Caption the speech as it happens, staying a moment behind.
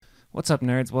What's up,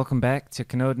 nerds? Welcome back to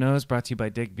Canode Knows, brought to you by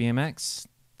Dig BMX.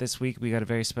 This week we got a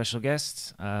very special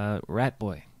guest, Rat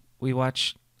Boy. We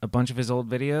watch a bunch of his old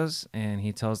videos, and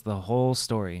he tells the whole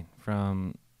story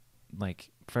from,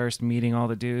 like, first meeting all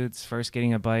the dudes, first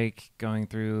getting a bike, going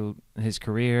through his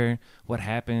career, what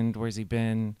happened, where's he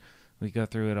been. We go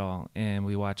through it all, and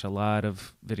we watch a lot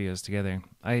of videos together.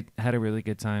 I had a really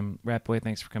good time. Rat Boy,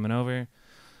 thanks for coming over.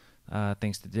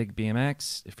 Thanks to Dig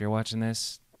BMX. If you're watching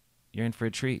this, you're in for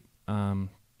a treat.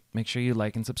 Make sure you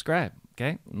like and subscribe,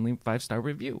 okay? And leave a 5-star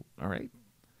review, all right?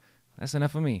 That's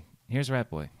enough of me. Here's Rat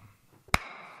Boy.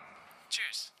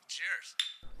 Cheers. Cheers.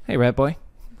 Hey, Rat Boy.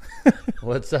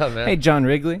 What's up, man? Hey, John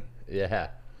Wrigley.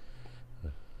 Yeah.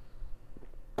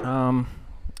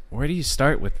 Where do you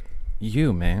start with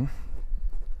you, man?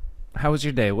 How was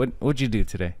your day? What'd you do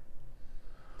today?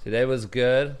 Today was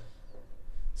good.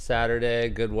 Saturday,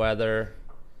 good weather.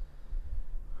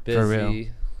 Busy. For real.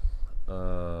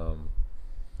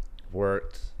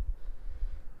 Worked.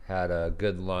 Had a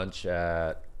good lunch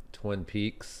at Twin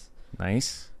Peaks.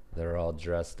 Nice. They're all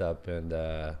dressed up, and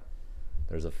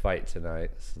there's a fight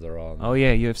tonight, so they're all. Oh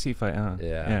yeah, UFC fight, huh?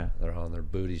 Yeah. They're on their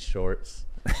booty shorts.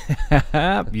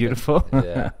 Yeah. Beautiful.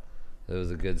 Yeah. It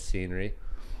was a good scenery.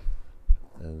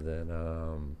 And then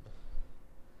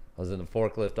I was in the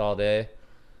forklift all day,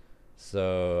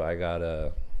 so I got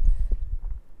a.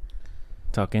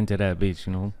 Talk into that beach,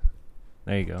 you know.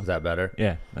 There you go. Is that better?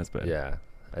 Yeah, that's better. Yeah,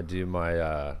 I do my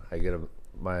I get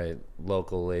my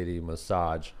local lady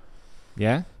massage.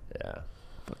 Yeah? Yeah,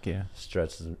 Fuck yeah.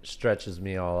 stretches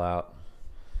me all out.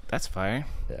 That's fire.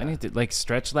 Yeah. I need to, like,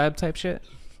 stretch lab type shit.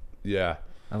 Yeah,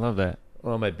 I love that.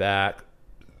 on my back,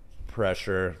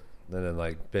 pressure, and then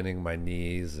like bending my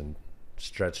knees and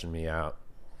stretching me out.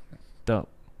 Dope.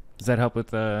 Does that help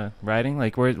with riding?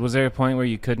 Like, was there a point where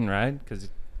you couldn't ride?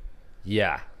 Because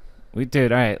Yeah, we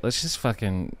did. All right, let's just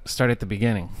fucking start at the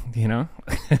beginning. You know,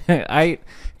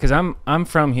 because I'm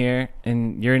from here,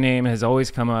 and your name has always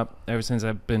come up ever since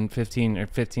I've been 15 or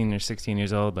 16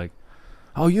 years old. Like,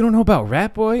 oh, you don't know about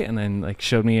Rat Boy? And then like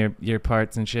showed me your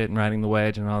parts and shit, and riding the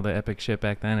wedge and all the epic shit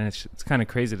back then. And it's kind of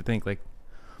crazy to think, like,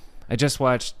 I just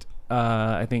watched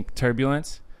I think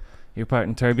Turbulence, your part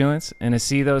in Turbulence, and to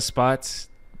see those spots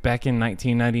back in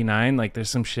 1999, like there's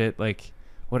some shit like,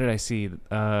 what did I see?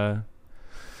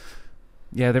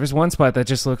 Yeah, there was one spot that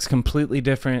just looks completely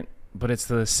different, but it's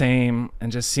the same.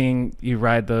 And just seeing you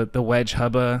ride the wedge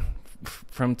hubba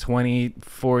from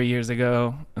 24 years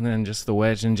ago, and then just the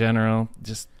wedge in general,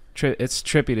 just it's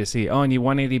trippy to see. Oh, and you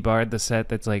 180 barred the set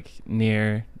that's like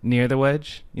near the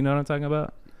wedge. You know what I'm talking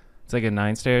about? It's like a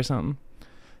 9-stair or something.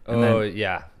 And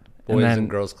yeah, Boys and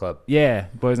Girls Club. Yeah,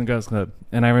 Boys and Girls Club.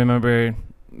 And I remember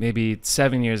maybe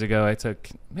 7 years ago,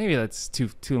 maybe that's too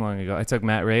long ago, I took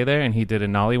Matt Ray there, and he did a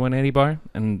nollie 180 bar,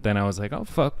 and then I was like, oh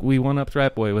fuck, we won up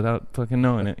Rat Boy without fucking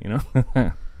knowing it, you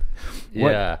know?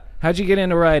 Yeah. How'd you get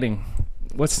into riding?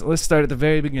 Let's start at the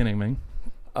very beginning, man.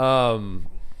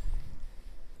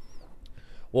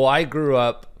 Well, I grew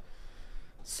up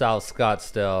South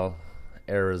Scottsdale,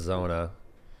 Arizona,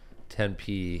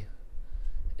 Tempe,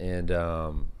 and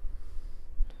I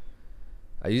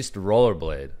used to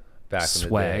rollerblade back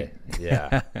Swag. in the day.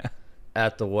 Yeah,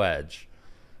 at the wedge.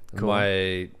 Cool.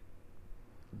 My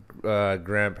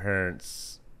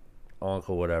grandparents,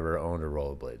 uncle, whatever, owned a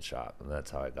rollerblade shop, and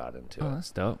that's how I got into Oh, it. that's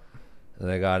dope.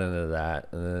 And I got into that,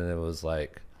 and then it was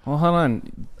like Well, hold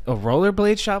on. A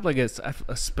rollerblade shop? Like a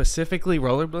specifically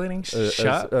rollerblading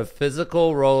shop? a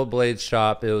physical rollerblade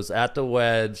shop. It was at the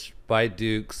wedge by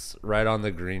Duke's, right on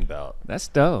the Greenbelt. That's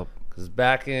dope. Because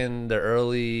back in the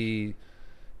early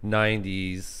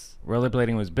 90s,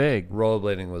 Rollerblading was big.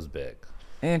 rollerblading was big.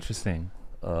 Interesting.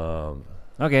 Um,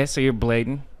 Okay, so you're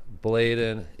blading.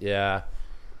 Blading, yeah.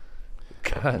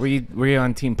 God, Were you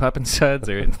on Team Pup and Suds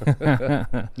or? You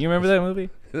remember that movie?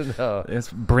 no.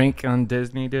 It's Brink on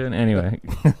Disney, dude. Anyway,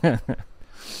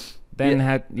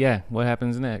 then what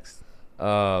happens next?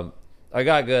 I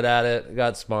got good at it.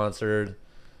 Got sponsored,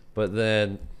 but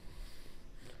then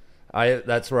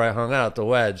that's where I hung out, the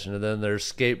wedge, and then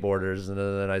there's skateboarders, and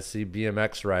then I see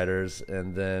BMX riders,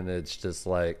 and then it's just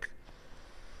like,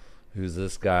 who's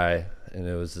this guy? And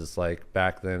it was just like,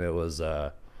 back then it was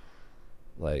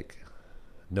like,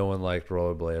 no one liked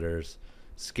rollerbladers,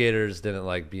 skaters didn't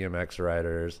like BMX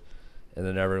riders, and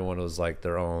then everyone was like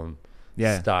their own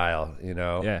style, you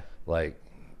know? Yeah. Like,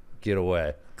 get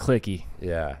away. Clicky.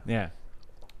 Yeah. Yeah.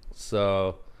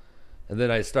 So, and then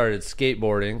I started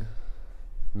skateboarding,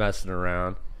 messing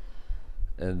around.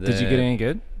 And then Did you get any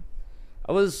good?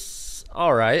 I was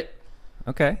all right.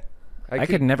 Okay. I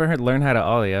could never learn how to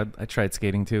ollie. I tried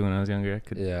skating too when I was younger.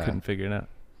 Couldn't figure it out.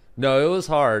 No, it was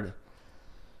hard.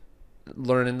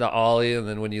 learning the ollie, and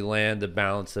then when you land, to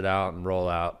balance it out and roll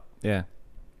out. Yeah.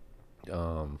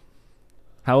 Um,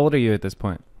 How old are you at this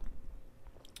point?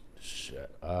 shit.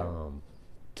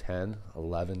 10,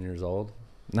 11 years old.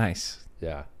 Nice.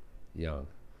 Yeah, young.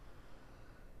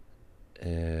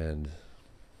 And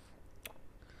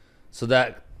so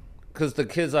that, because the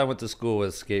kids I went to school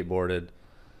with skateboarded,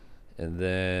 and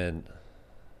then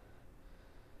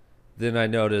I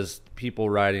noticed people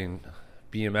riding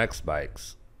BMX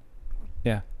bikes,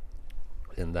 Yeah.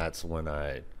 and that's when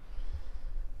I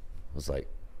was like,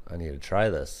 I need to try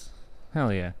this.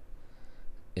 Hell yeah.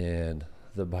 And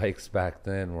the bikes back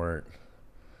then weren't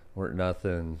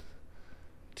nothing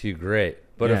too great.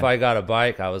 But if Yeah. I got a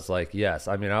bike, I was like, yes.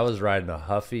 I mean, I was riding a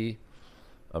Huffy,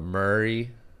 a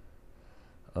Murray,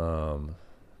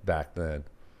 back then,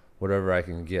 whatever I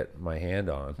can get my hand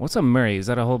on. What's a Murray? Is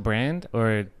that a whole brand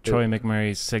or Troy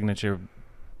McMurray's signature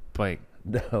bike?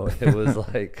 No, it was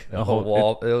like A a whole-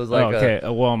 wall. It was like a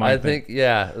Walmart. I thing. think,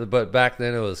 yeah. But back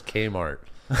then it was Kmart.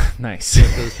 Nice.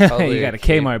 was probably You got a a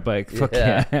Kmart bike. Fuck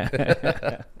Yeah.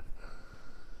 yeah.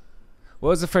 What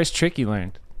was the first trick you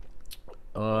learned?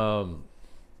 So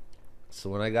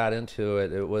when I got into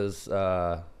it, it was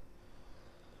to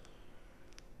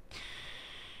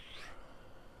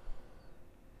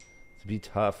be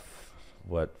tough.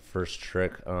 What first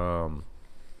trick? Can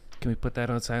we put that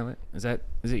on silent? Is it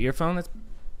your phone that's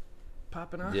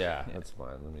popping off? Yeah, that's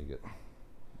fine. Let me get.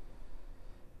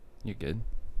 You're good.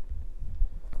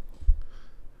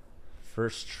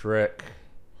 First trick,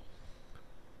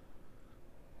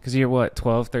 Because you're what,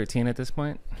 12, 13 at this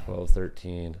point? 12,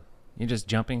 13. You're just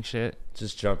jumping shit.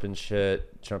 Just jumping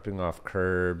shit, jumping off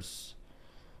curbs.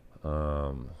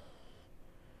 Probably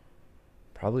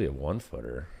a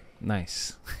 1-footer.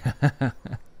 Nice.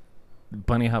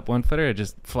 Bunny hop 1-footer or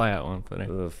just fly out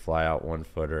 1-footer? Fly out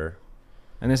 1-footer.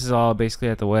 And this is all basically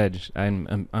at the wedge.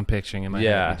 I'm picturing in my head.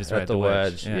 Yeah, You just at ride the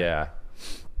wedge. Yeah.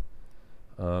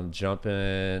 Yeah.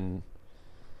 Jumping.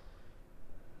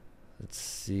 Let's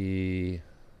see.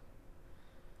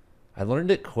 I learned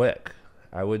it quick.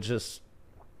 I would just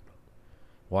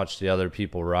watch the other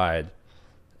people ride,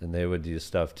 and they would do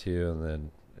stuff too, and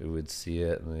then it would see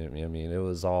it. And I mean, it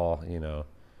was all, you know.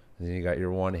 And then you got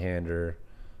your one-hander,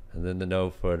 and then the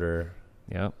no-footer,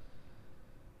 Yep.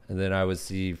 and then I would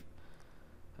see.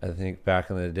 I think back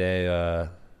in the day,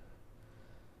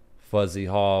 Fuzzy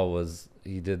Hall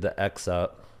he did the X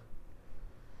up.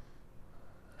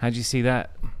 How'd you see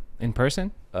that? In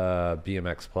person?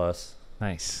 BMX Plus.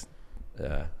 Nice.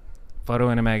 Yeah. Photo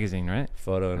in a magazine, right?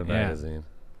 Photo in a Yeah. magazine.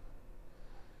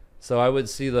 So I would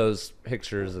see those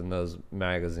pictures in those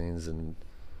magazines and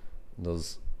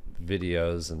those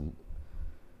videos, and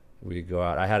we'd go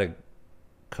out. I had a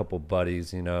couple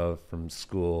buddies, you know, from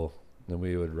school, and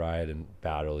we would ride and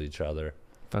battle each other.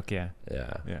 Fuck yeah.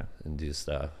 Yeah. Yeah. And do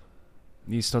stuff.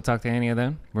 You still talk to any of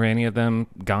them? Were any of them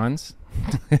gons?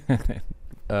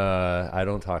 I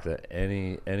don't talk to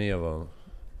any of them.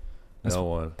 No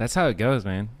one. That's how it goes,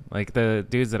 man. Like the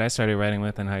dudes that I started riding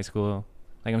with in high school,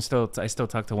 like I still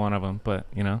talk to one of them, but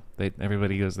you know,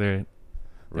 everybody goes their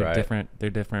Right. different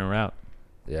route.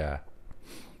 Yeah.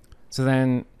 So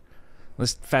then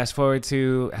let's fast forward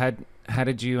to how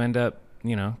did you end up,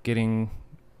 you know, getting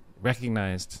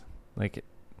recognized? Like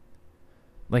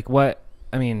what,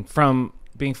 I mean, from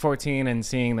being 14 and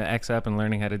seeing the X up and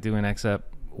learning how to do an X up,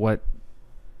 what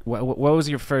was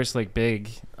your first like big,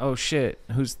 oh shit,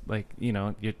 who's like, you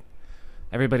know,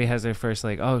 everybody has their first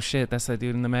like, oh shit, that's that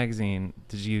dude in the magazine.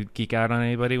 Did you geek out on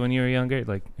anybody when you were younger?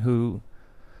 Like who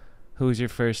was your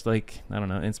first like, I don't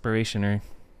know, inspiration or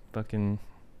fucking...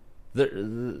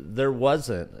 There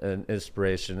wasn't an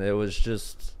inspiration. It was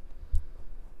just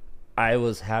I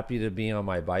was happy to be on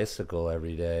my bicycle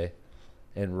every day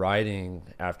and riding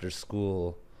after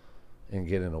school and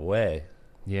getting away.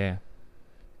 Yeah.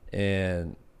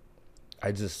 And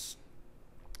it just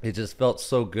felt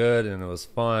so good, and it was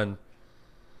fun,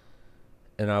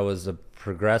 and I was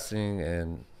progressing,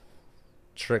 and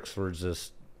tricks were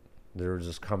just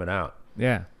coming out.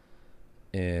 Yeah.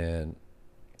 And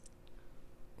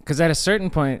because at a certain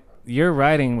point, your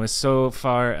riding was so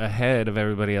far ahead of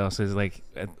everybody else's. Like,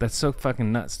 that's so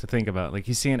fucking nuts to think about. Like,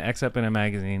 you see an X up in a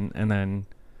magazine, and then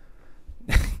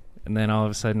all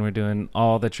of a sudden we're doing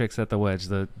all the tricks at the wedge,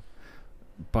 the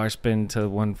bar spin to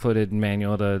 1-footed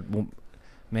manual to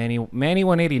Manny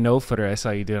 180 no footer. I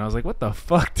saw you do, and I was like, what the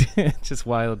fuck, dude? Just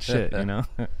wild shit, you know?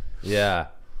 yeah.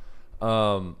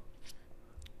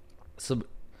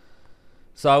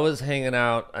 So I was hanging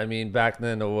out. I mean, back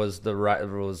then it was the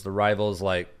rivals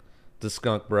like the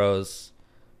Skunk Bros,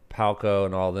 Palco,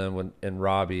 and all them, and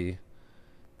Robbie.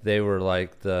 They were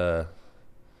like the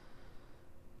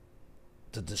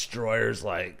the destroyers,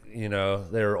 like, you know,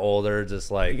 they were older,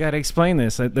 just like You got to explain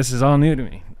this. This is all new to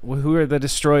me. Who are the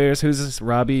destroyers? Who's this?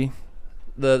 Robbie?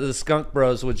 the Skunk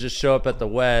Bros would just show up at the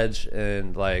Wedge,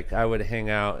 and like I would hang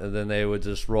out, and then they would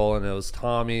just roll, and it was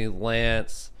Tommy,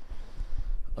 Lance.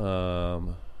 I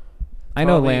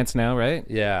know Lance now, right?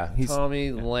 Yeah,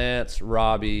 Tommy, Lance,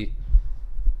 Robbie,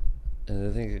 and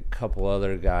I think a couple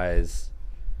other guys.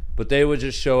 But they would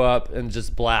just show up and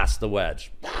just blast the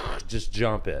Wedge, just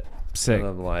jump it. Sick. And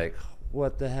I'm like,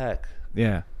 what the heck?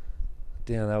 Yeah.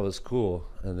 Damn, that was cool.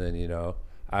 And then, you know,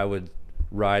 I would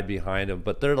ride behind them,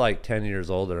 but they're like 10 years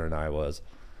older than I was.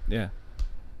 Yeah.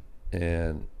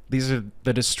 And these are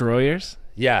the destroyers?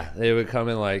 Yeah, they would come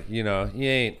in like, you know,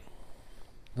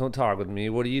 don't talk with me.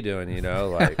 What are you doing? You know,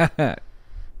 like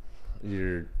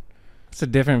it's a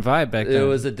different vibe back then. It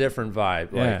was a different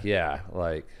vibe. Like,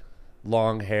 like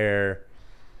long hair,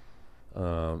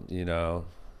 you know,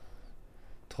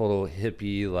 total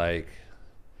hippie, like,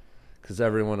 because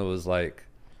everyone was like,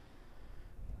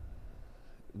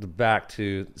 back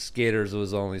to skaters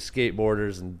was only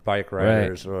skateboarders and bike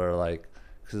riders, right. Or like,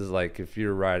 because like if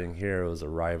you're riding here, it was a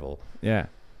rival. Yeah.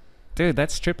 Dude,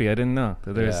 that's trippy. I didn't know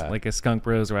that there's like a Skunk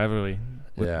Bros rivalry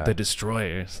with the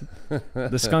Destroyers.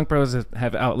 The Skunk Bros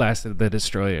have outlasted the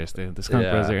Destroyers, dude. The Skunk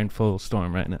Bros are in full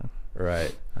storm right now.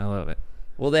 Right. I love it.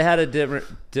 Well, they had a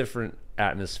different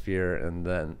atmosphere, and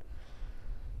then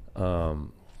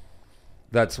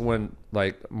that's when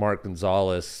like Mark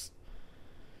Gonzalez,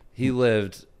 he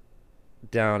lived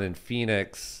down in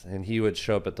Phoenix, and he would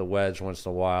show up at the Wedge once in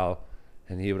a while,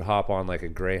 and he would hop on like a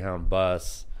Greyhound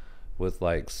bus with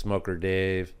like Smoker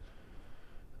Dave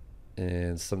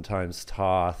and sometimes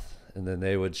Toth, and then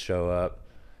they would show up,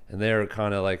 and they were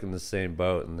kind of like in the same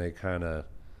boat, and they got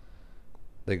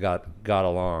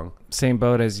along. Same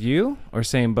boat as you, or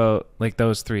same boat like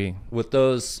those three? With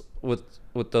those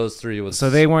three was. So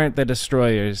they weren't the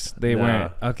Destroyers. They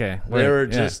weren't. Okay. They were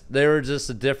just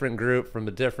a different group from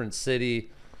a different city.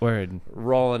 Word.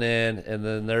 Rolling in, and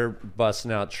then they're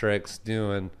busting out tricks,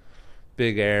 doing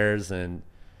big airs and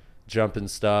jumping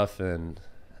stuff, and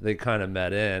they kind of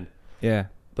met in. Yeah.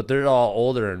 But they're all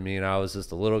older than me, and I was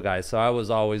just a little guy, so I was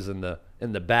always in the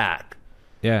back.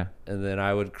 Yeah. And then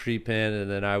I would creep in,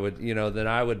 and then I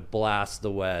would blast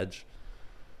the Wedge,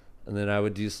 and then I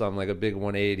would do something like a big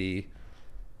 180,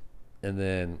 and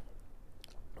then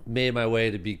made my way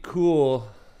to be cool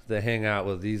to hang out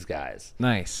with these guys.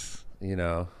 Nice. You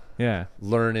know. Yeah.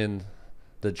 Learning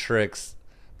the tricks,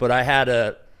 but I had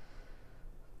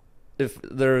if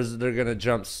they're gonna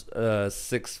jump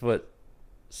 6 foot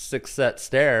 6 set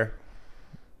stair,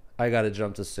 I got to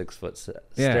jump to 6 foot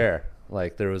stair.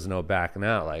 Like there was no backing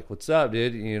out. Like, what's up,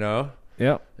 dude? You know?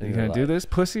 Yep. You gonna do this,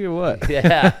 pussy, or what?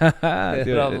 Yeah.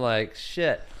 And I'm like,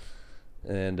 shit,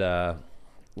 and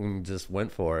just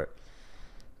went for it.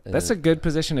 And that's a good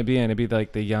position to be in. To be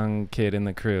like the young kid in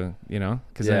the crew, you know?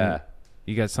 Because then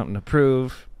you got something to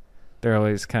prove. They're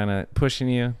always kind of pushing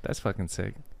you. That's fucking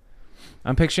sick.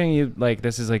 I'm picturing you like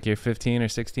this is like you're 15 or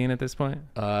 16 at this point.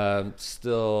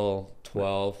 Still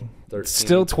 12, 13.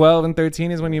 Still 12 and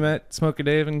 13 is when you met Smoker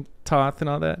Dave and Toth and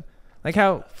all that. Like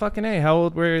how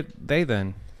old were they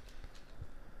then?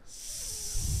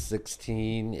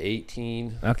 16,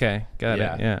 18. Okay, got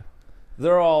it. Yeah.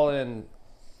 They're all in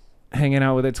hanging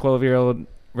out with a 12-year-old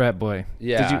Rat Boy.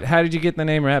 Yeah. How did you get the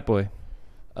name Rat Boy?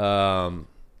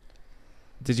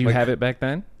 Did you have it back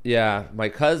then? Yeah, my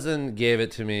cousin gave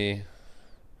it to me.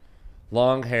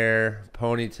 Long hair,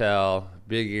 ponytail,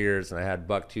 big ears, and I had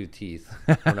bucktooth teeth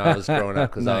when I was growing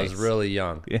up because I was really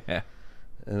young. Yeah.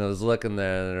 And I was looking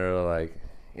there, and they were like,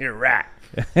 "You're a rat.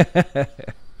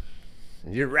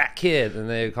 You're a rat kid." And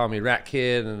they would call me Rat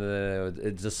Kid, and then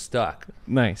it just stuck.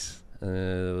 Nice. And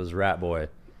it was Rat Boy.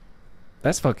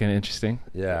 That's fucking interesting.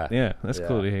 Yeah. Yeah, that's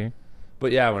cool to hear.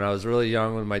 But yeah, when I was really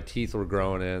young, when my teeth were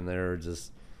growing in, they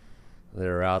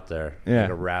were out there like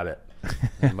a rabbit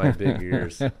in my big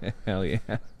ears. Hell yeah.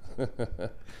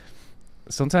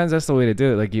 Sometimes that's the way to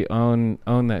do it. Like you own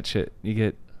that shit. You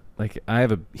get like I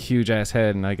have a huge ass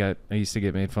head, and I used to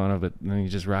get made fun of it, and then you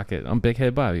just rock it. I'm Big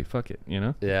Head Bobby. Fuck it, you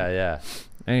know? Yeah.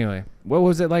 Anyway, what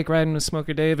was it like riding with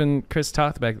Smoker Dave and Chris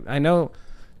Toth back? I know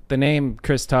the name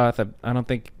Chris Toth. I don't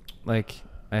think like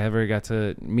I ever got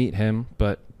to meet him,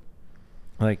 but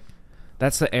like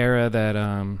that's the era that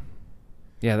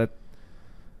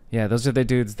those are the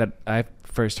dudes that I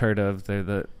first heard of.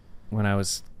 They're when I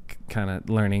was kind of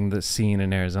learning the scene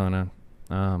in Arizona.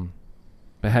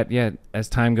 But as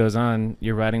time goes on,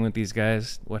 you're riding with these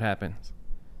guys. What happens?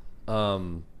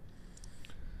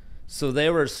 So they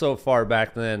were so far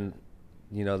back then,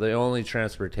 you know, the only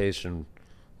transportation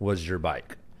was your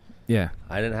bike. Yeah.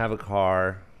 I didn't have a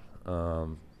car.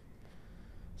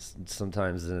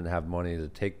 Sometimes didn't have money to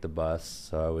take the bus,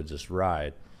 so I would just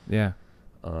ride. Yeah.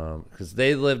 Because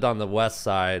they lived on the west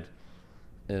side,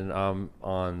 and I'm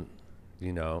on,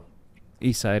 you know,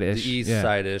 East side ish. the east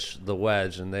side-ish, the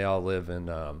wedge, and they all live in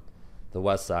the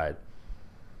west side.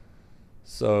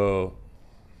 So,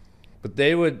 but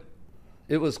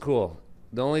it was cool.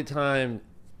 The only time,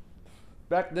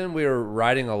 back then we were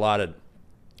riding a lot of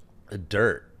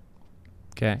dirt.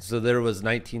 Okay. So there was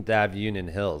 19th Ave Union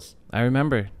Hills. I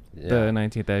remember Yeah. the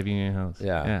 19th Avenue Union Hills.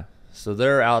 Yeah. Yeah. So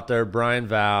they're out there. Brian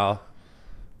Val,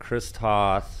 Chris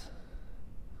Toth,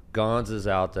 Gons is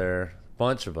out there.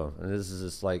 Bunch of them. And this is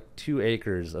just like 2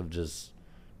 acres of just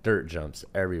dirt jumps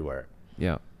everywhere.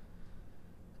 Yeah.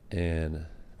 And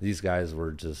these guys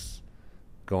were just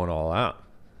going all out.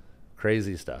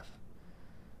 Crazy stuff.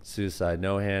 Suicide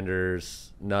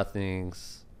no-handers,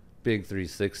 nothings, big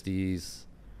 360s.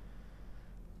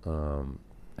 And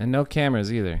no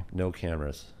cameras either. No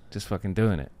cameras. Just fucking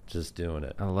doing it. Just doing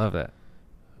it. I love that.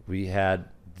 We had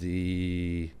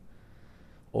the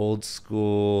old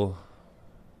school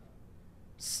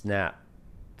snap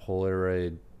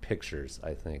Polaroid pictures,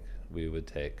 I think we would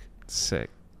take. Sick.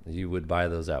 You would buy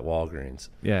those at Walgreens.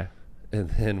 Yeah. And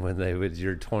then when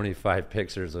your 25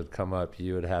 pictures would come up,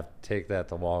 you would have to take that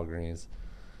to Walgreens.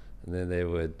 And then they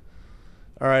would,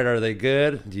 all right, are they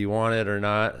good? Do you want it or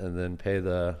not? And then pay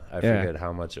I forget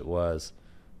how much it was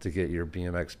to get your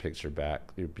BMX picture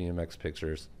back, your BMX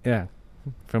pictures. Yeah.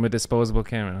 From a disposable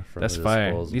camera. From That's a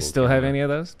fire. disposable You still have camera. any of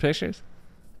those pictures?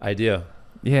 I do.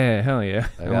 Yeah, hell yeah.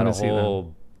 I want got a to see them.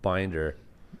 whole binder.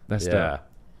 That's Yeah. dope.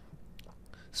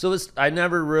 So I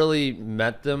never really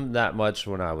met them that much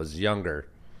when I was younger.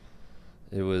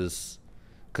 It was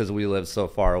because we lived so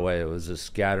far away. It was just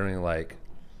scattering like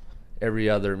every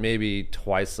other, maybe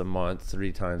twice a month,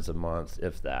 3 times a month,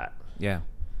 if that. Yeah.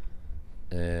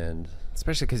 And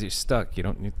Especially because you're stuck. You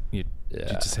don't. You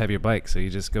Yeah. just have your bike, so you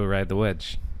just go ride the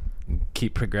wedge, and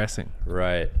keep progressing.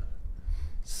 right.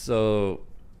 So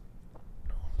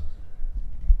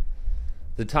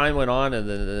the time went on, and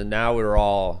then now we're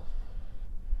all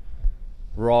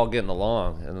getting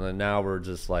along, and then now we're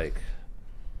just like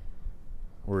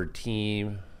we're a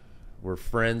team, we're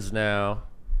friends now,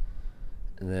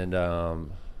 and then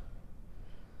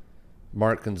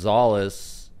Mark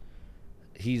Gonzalez,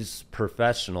 he's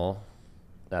professional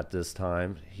at this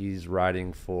time. He's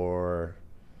riding for,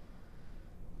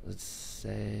 let's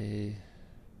say,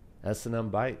 S&M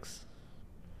Bikes.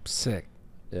 Sick.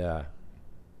 Yeah.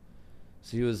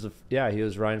 So he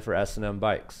was riding for S&M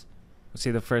Bikes. Was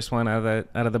he the first one out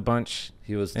of the bunch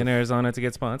He was in Arizona to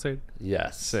get sponsored?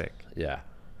 yes. Sick. Yeah.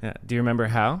 Yeah. Do you remember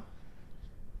how?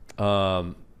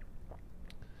 What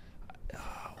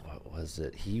was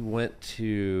it? He went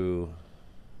to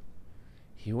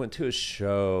a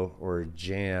show or a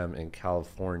jam in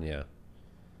California,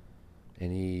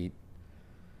 and he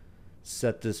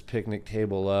set this picnic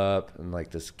table up and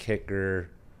like this kicker,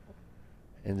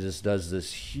 and just does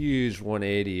this huge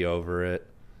 180 over it.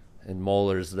 And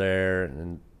Moeller's there,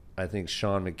 and I think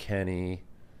Sean McKenney,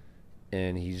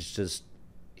 and his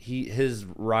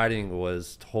riding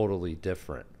was totally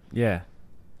different. Yeah.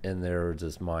 And they were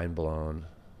just mind blown,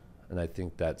 and I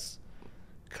think that's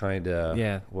kind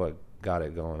of what got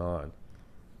it going on.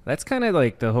 That's kind of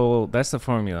like that's the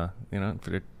formula,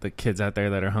 for the kids out there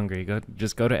that are hungry.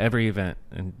 Just go to every event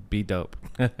and be dope.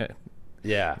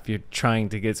 Yeah. If you're trying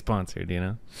to get sponsored,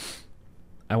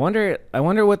 I wonder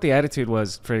what the attitude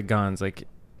was for Gons. Like,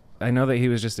 I know that he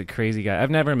was just a crazy guy.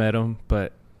 I've never met him,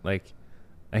 but like,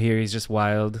 I hear he's just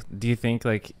wild. Do you think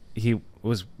like he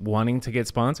was wanting to get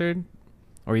sponsored,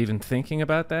 or even thinking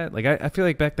about that? Like, I feel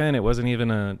like back then it wasn't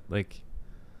even it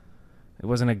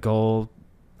wasn't a goal.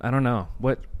 I don't know.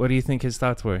 What do you think his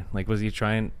thoughts were? Like, was he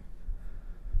trying?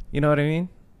 You know what I mean?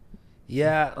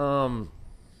 Yeah. I'm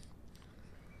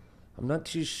not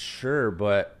too sure,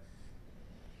 but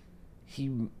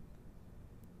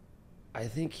I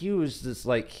think he was just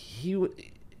like he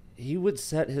would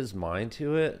set his mind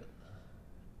to it,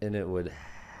 and it would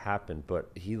happen.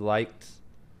 But he liked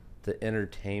the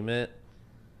entertainment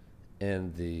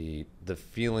and the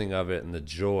feeling of it and the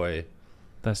joy.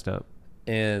 That's dope.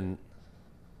 And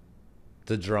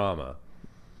the drama.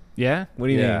 Yeah? What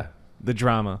do you Yeah. mean? The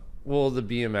drama. Well, the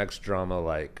BMX drama,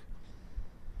 like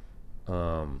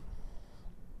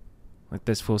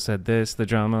this fool said this, the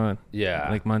drama. yeah,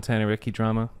 Like Montana Ricky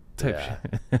drama type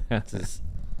shit. just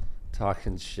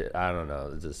talking shit. I don't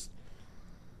know, just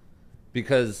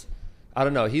because I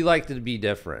don't know. He liked it to be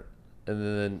different, and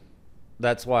then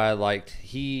that's why I liked.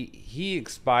 He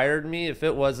inspired me. If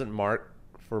it wasn't Mark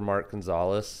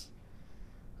Gonzalez,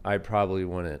 I probably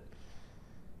wouldn't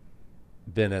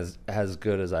been as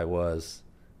good as I was.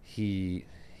 He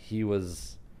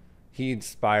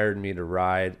inspired me to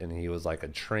ride, and he was like a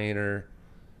trainer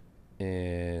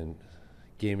and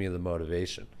gave me the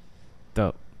motivation.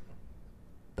 Dope.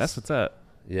 That's what's up.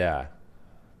 Yeah.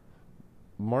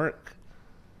 Mark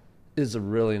is a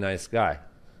really nice guy.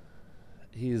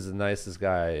 He's the nicest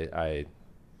guy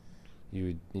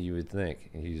you would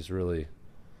think. He's really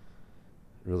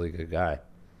good guy.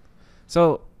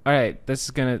 So, all right,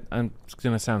 I'm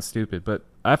gonna sound stupid, but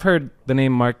I've heard the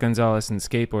name Mark Gonzalez in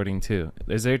skateboarding too.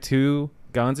 Is there two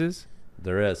Gonzes?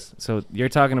 There is. So you're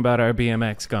talking about our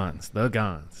BMX Gons, the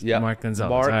Gons. Yeah. Mark Gonzalez.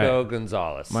 Marco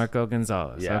Gonzalez. Marco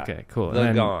Gonzalez. Yeah. Okay, cool. The And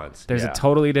then Gons. There's Yeah. a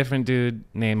totally different dude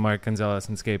named Mark Gonzalez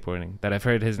in skateboarding that I've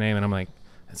heard his name, and I'm like,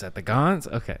 is that the Gons?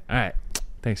 Okay, all right.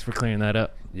 Thanks for clearing that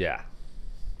up. Yeah.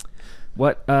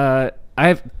 What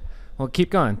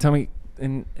keep going. Tell me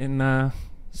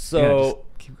So just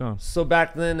keep going. So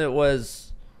back then it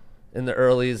was in the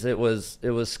earlies it was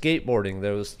skateboarding.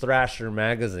 There was Thrasher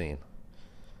magazine.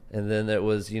 And then it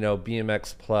was,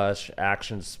 BMX Plush,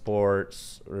 Action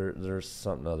Sports, or there's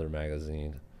something other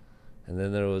magazine. And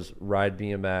then there was Ride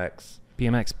BMX.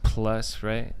 BMX Plus,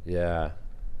 right? Yeah.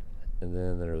 And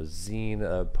then there was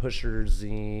Zine, Pusher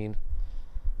Zine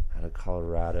out of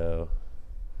Colorado.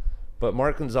 But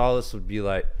Mark Gonzalez would be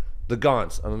like, the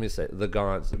Gons. Let me say, the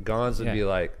Gons. The Gons would be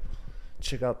like,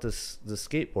 check out the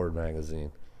skateboard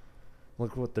magazine.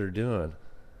 Look what they're doing.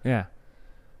 Yeah.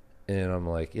 And I'm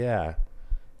like, yeah.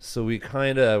 So we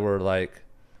kind of were like,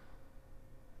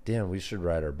 damn, we should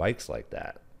ride our bikes like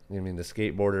that. I mean, the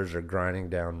skateboarders are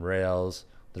grinding down rails.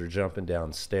 They're jumping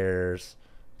down stairs.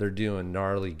 They're doing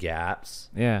gnarly gaps.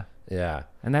 Yeah. Yeah.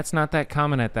 And that's not that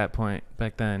common at that point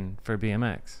back then for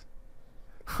BMX.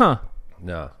 Huh.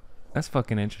 No. That's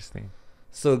fucking interesting.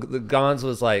 So the Gons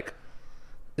was like,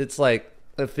 it's like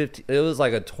it was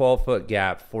like a 12-foot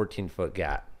gap, 14-foot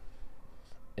gap.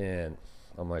 And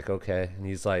I'm like, okay. And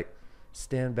he's like,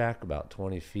 stand back about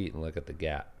 20 feet and look at the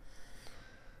gap.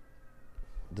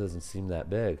 It doesn't seem that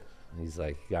big. And he's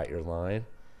like, you got your line?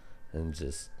 And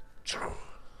just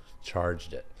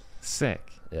charged it.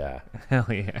 Sick. Yeah. Hell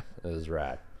yeah. It was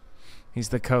rad. He's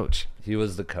the coach. He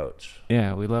was the coach.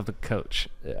 Yeah, we love the coach.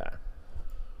 Yeah.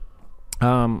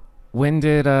 When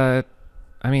did that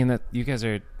you guys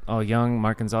are all young,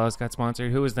 Mark Gonzalez got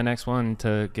sponsored. Who was the next one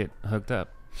to get hooked up?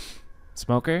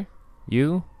 Smoker?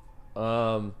 You?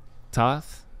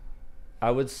 Toth?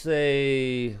 I would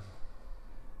say,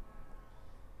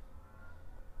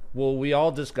 well, we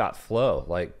all just got flow.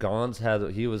 Like Gons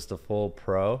he was the full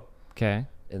pro. Okay.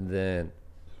 And then,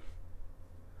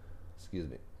 excuse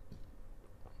me,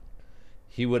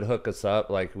 he would hook us up.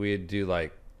 Like we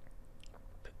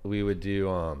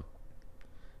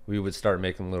would start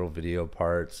making little video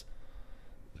parts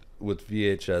with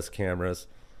VHS cameras,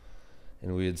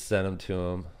 and we would send them to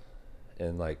him,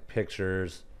 and like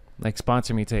pictures. Like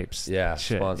sponsor me tapes. Yeah,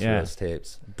 shit. sponsor Yeah. us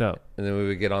tapes. Dope. And then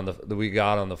we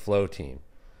got on the flow team.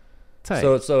 Tight.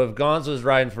 So if Gons was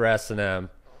riding for S&M,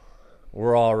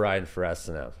 we're all riding for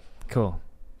S&M. Cool.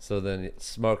 So then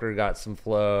Smoker got some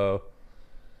flow,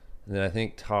 and then I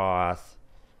think Toth,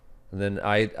 and then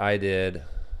I did.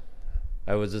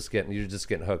 You were just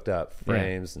getting hooked up,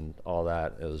 frames and all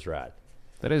that. It was rad.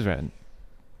 That is rad.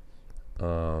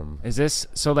 Is this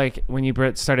so? Like when you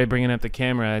started bringing up the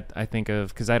camera, I think of,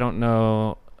 because I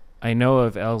know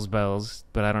of Els Bells,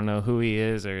 but I don't know who he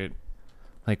is or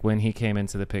like when he came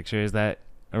into the picture. Is that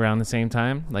around the same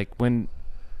time? Like when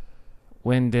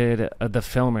did the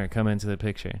filmer come into the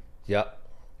picture? Yep,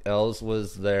 Els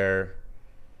was there.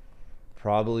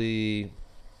 Probably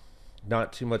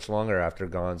not too much longer after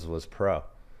Gons was pro.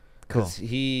 Cool. Because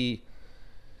he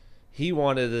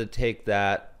wanted to take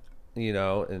that,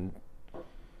 and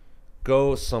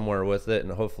go somewhere with it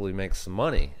and hopefully make some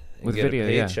money and With get video, a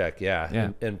paycheck,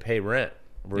 Yeah. and pay rent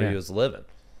where he was living.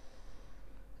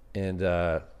 And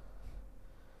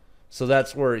so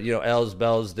that's where Els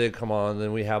Bells did come on.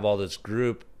 Then we have all this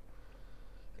group,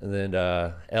 and then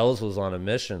Els was on a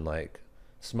mission like,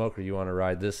 Smoker, you want to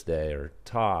ride this day? Or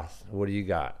Toth, what do you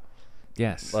got?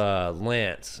 Yes.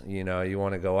 Lance, you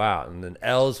want to go out, and then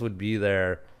Els would be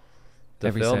there to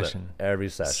Every film session. it every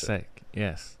session. Sick.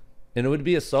 Yes. And it would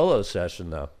be a solo session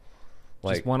though,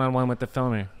 like Just one-on-one with the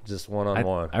filmer. just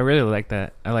one-on-one. I really like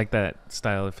that. I like that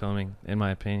style of filming, in my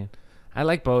opinion. I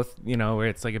like both, where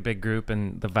it's like a big group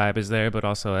and the vibe is there, but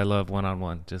also I love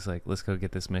one-on-one. Just like, let's go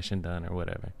get this mission done or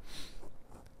whatever.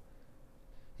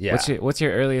 Yeah. What's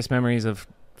your earliest memories of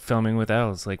filming with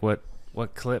Els? Like what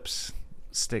clips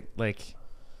stick? Like,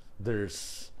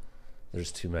 There's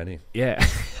too many. yeah,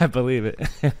 I believe it.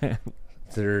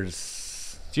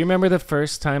 There's Do you remember the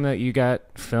first time that you got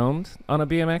filmed on a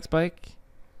BMX bike?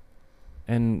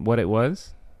 And what it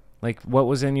was? Like, what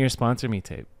was in your sponsor me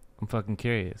tape? I'm fucking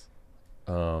curious.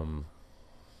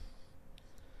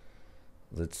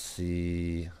 let's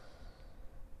see.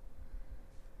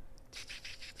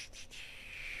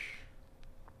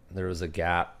 There was a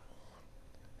gap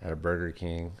at a Burger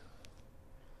King.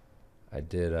 I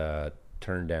did a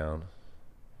turn down.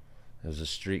 There was a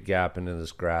street gap into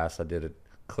this grass. I did a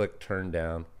click turn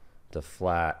down to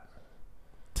flat.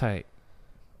 Tight.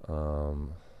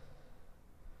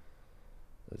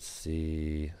 Let's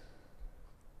see.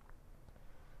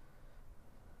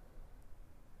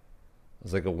 It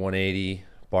was like a 180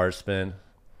 bar spin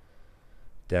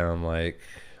down like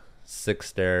 6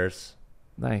 stairs.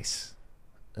 Nice.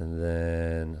 And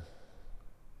then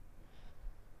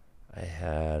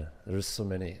there's so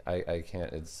many. I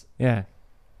can't. Yeah.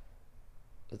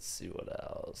 Let's see what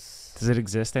else. Does it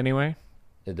exist anywhere?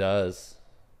 It does.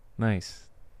 Nice.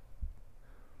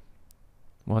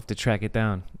 We'll have to track it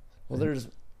down. Well,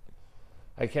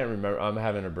 I can't remember. I'm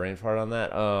having a brain fart on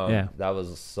that. Yeah. That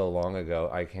was so long ago.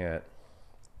 I can't.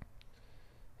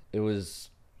 It was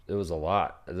a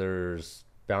lot. There's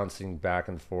bouncing back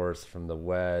and forth from the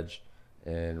wedge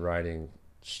and riding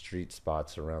street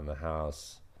spots around the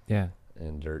house. Yeah.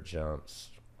 And dirt jumps.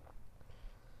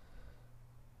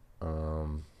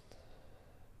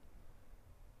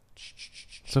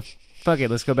 So fuck it.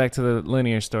 Let's go back to the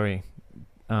linear story.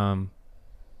 You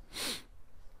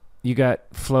got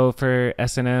Flow for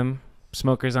S&M,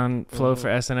 Smokers on Flow for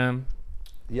S&M.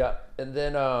 Yeah, and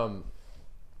then I'm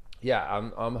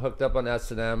hooked up on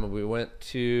S&M, and we went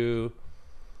to.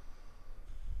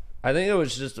 I think it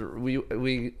was just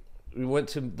we went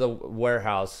to the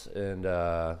warehouse and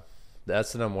the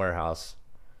S&M warehouse.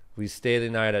 We stayed the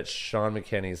night at Sean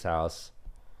McKinney's house.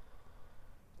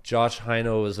 Josh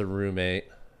Heino was a roommate.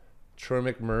 Troy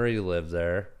McMurray lived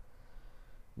there.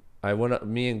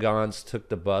 Me and Gons took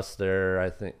the bus there. I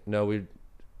think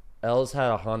Els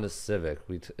had a Honda Civic.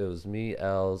 It was me,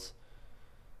 Els,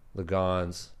 the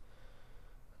Gons,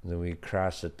 and then we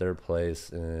crashed at their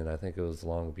place, and I think it was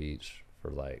Long Beach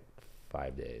for like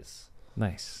 5 days.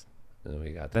 Nice. And then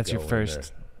we got. That's your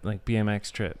first like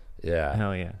BMX trip. Yeah.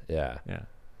 Hell yeah. Yeah. Yeah.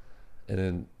 And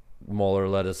then Mueller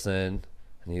let us in,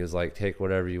 and he was like, "Take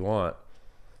whatever you want,"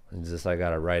 and just I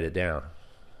gotta write it down.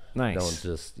 Nice. Don't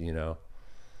just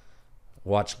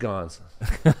watch Gons.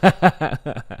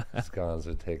 Gons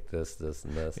would take this,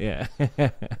 and this. Yeah.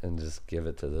 And just give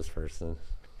it to this person.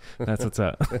 That's what's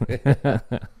up.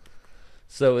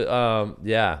 So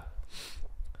yeah.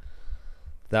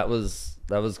 That was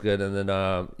good. And then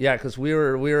because we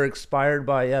were inspired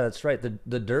by that's right,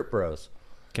 the Dirt Bros.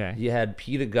 Okay. You had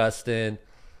Pete Augustine.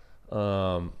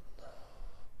 Oh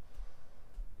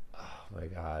my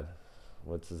God.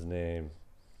 What's his name?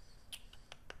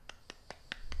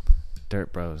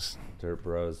 Dirt Bros. Dirt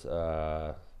Bros.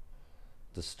 The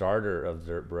starter of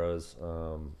Dirt Bros.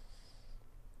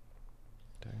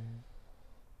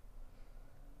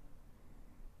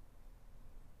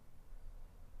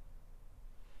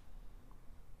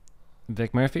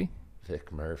 Vic Murphy?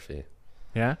 Vic Murphy.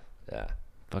 Yeah? Yeah.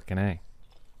 Fucking A.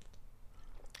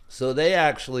 So they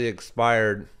actually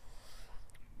inspired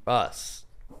us.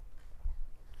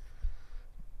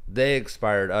 They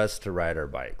inspired us to ride our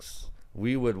bikes.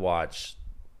 We would watch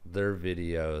their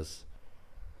videos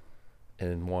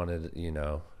and wanted,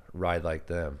 ride like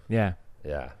them. Yeah.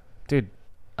 Yeah. Dude,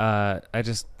 I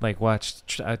just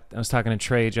watched, I was talking to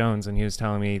Trey Jones, and he was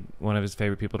telling me one of his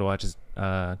favorite people to watch is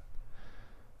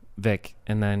Vic.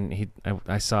 And then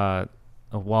I saw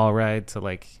a wall ride to the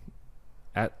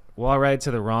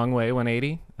wrong way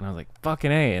 180, and I was like,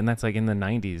 fucking A. And that's like in the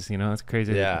 90s, it's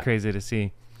crazy. Yeah. Crazy to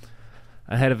see.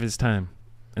 Ahead of his time.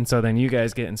 And so then you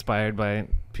guys get inspired by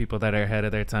people that are ahead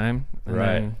of their time. And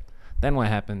right. Then what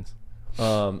happens?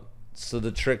 So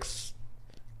the tricks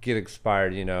get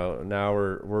expired, now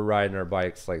we're riding our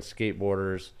bikes like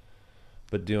skateboarders,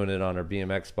 but doing it on our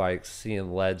BMX bikes,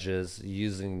 seeing ledges,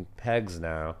 using pegs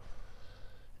now.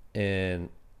 And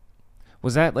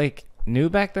was that like new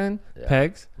back then? Yeah.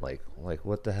 Pegs? Like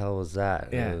what the hell was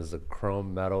that? Yeah. It was a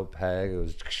chrome metal peg. It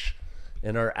was,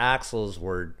 and our axles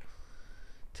were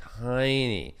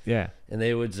tiny. Yeah. And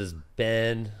they would just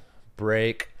bend,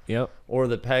 break. Yep. Or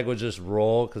the peg would just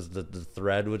roll because the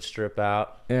thread would strip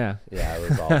out. Yeah. Yeah, it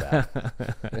was all bad.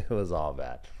 It was all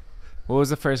bad. What was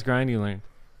the first grind you learned?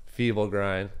 Feeble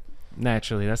grind.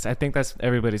 Naturally. I think that's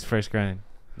everybody's first grind.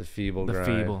 The feeble The grind.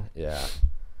 feeble. Yeah.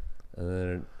 And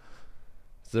then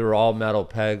they were all metal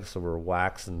pegs, so we're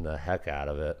waxing the heck out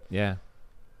of it. Yeah.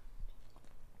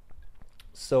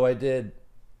 So I did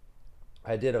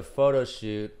I did a photo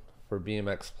shoot for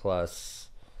BMX Plus,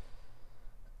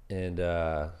 and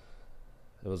it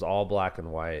was all black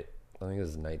and white. I think it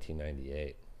was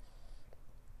 1998.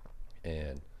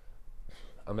 And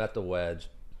I'm at the wedge,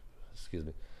 excuse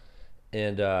me,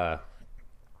 and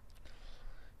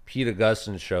Pete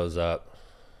Augustine shows up,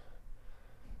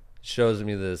 shows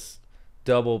me this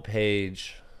double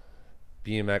page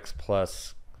BMX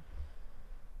Plus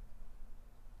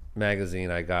magazine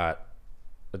I got,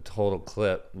 a total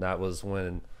clip, and that was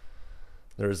when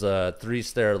there's a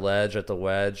 3-stair ledge at the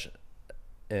wedge,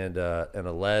 and a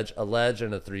ledge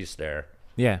and a 3-stair,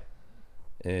 Yeah.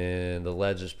 and the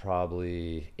ledge is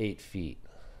probably 8 feet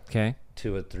Okay.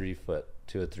 to a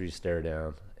 3-stair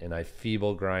down, and I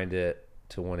feeble grind it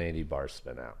to 180 bar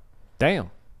spin out.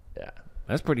 Damn. Yeah,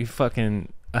 That's pretty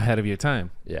fucking ahead of your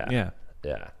time. yeah, Yeah.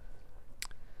 yeah,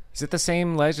 Is it the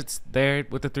same ledge that's there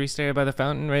with the 3-stair by the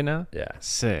fountain right now? yeah,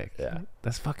 Sick. yeah.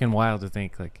 That's fucking wild to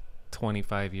think, like,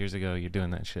 25 years ago you're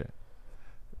doing that shit.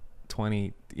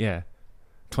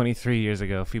 23 years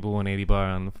ago, feeble 180 bar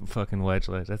on the fucking wedge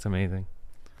ledge. That's amazing.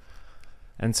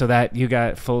 And so that you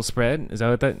got full spread? Is that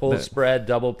what that? Full that- spread,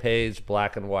 double page,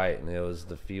 black and white, and it was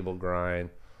the feeble grind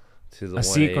to the a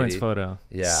 180. sequence photo.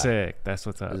 Yeah. Sick. That's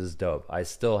what's up. This is dope. I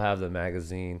still have the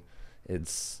magazine.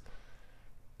 It's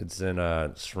in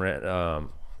a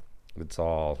it's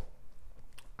all,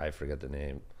 I forget the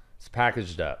name. It's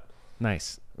packaged up.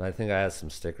 Nice. And I think I had some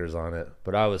stickers on it,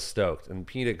 but I was stoked. And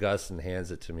Pete Augustine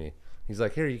hands it to me. He's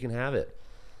like, "Here, you can have it."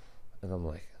 And I'm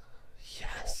like,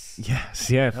 "Yes." Yes.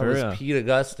 Yeah, That for was real. Pete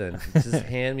Augustine. Just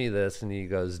hand me this, and he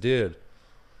goes, "Dude,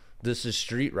 this is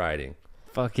street riding."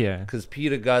 Fuck yeah. Because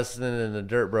Pete Augustine and the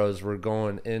Dirt Bros were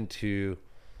going into,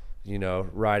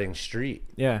 riding street,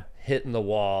 Yeah. hitting the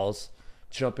walls,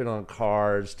 jumping on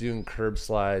cars, doing curb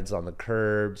slides on the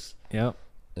curbs, Yep.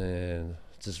 and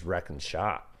just wrecking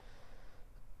shop.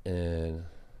 And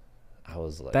I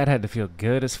was like, That had to feel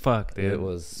good as fuck, dude. it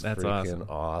was That's freaking awesome.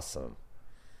 awesome.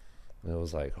 And it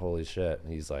was like, holy shit.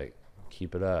 And he's like,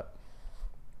 keep it up.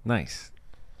 Nice.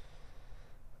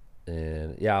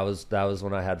 And yeah, that was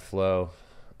when I had flow.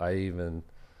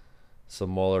 So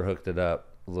Mueller hooked it up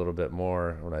a little bit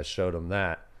more when I showed him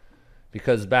that.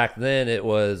 Because back then it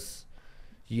was,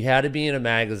 you had to be in a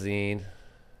magazine,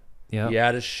 Yep. you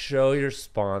had to show your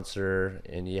sponsor,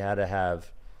 and you had to have,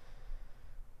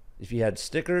 if you had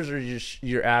stickers or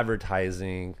your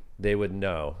advertising, they would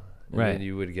know. And Right. then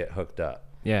you would get hooked up.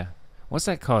 Yeah. What's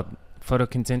that called? Photo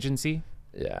contingency?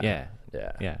 Yeah. Yeah.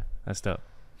 Yeah. Yeah. That's dope.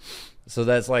 So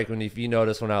that's like if you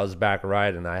notice when I was back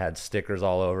riding, I had stickers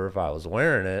all over if I was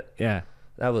wearing it. Yeah.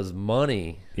 That was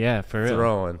money Yeah, for real.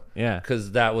 throwing. Yeah.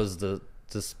 Because that was the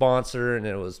sponsor, and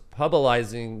it was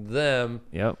publicizing them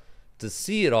Yep. to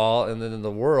see it all, and then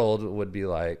the world would be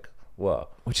like, whoa.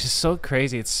 Which is so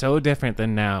crazy. It's so different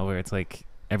than now, where it's like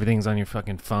everything's on your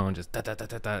fucking phone, just da da da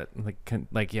da da.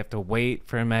 Like you have to wait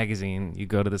for a magazine. You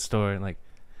go to the store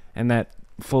and that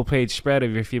full page spread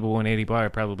of your feeble 180 bar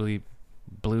probably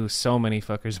blew so many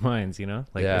fuckers' minds.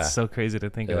 Like Yeah. it's so crazy to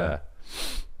think about.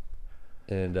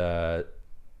 And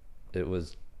it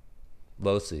was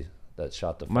Losi that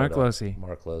shot the photo. Mark Losi.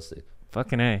 Mark Losi.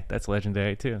 Fucking A. That's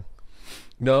legendary too.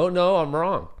 No, I'm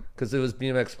wrong. Because it was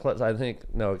BMX Plus. I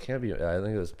think, no, it can't be. I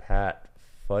think it was Pat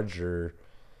Fudger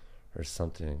or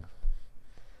something.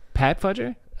 Pat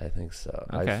Fudger? I think so.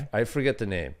 Okay. I forget the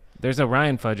name. There's a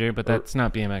Ryan Fudger, but that's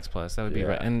not BMX Plus. That would be Yeah.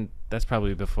 right, and that's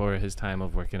probably before his time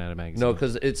of working at a magazine. No,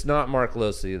 because it's not Mark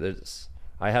Losi.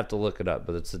 I have to look it up,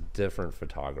 but it's a different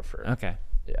photographer. Okay.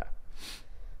 Yeah.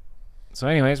 So,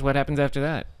 anyways, what happens after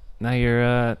that? Now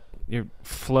your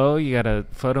flow. You got a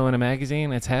photo in a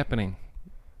magazine. It's happening.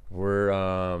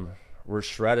 We're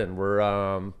shredding.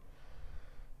 We're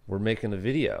making a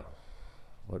video.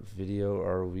 What video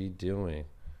are we doing?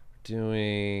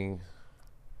 Doing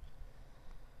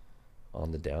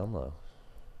on the down low.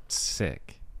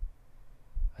 Sick.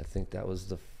 I think that was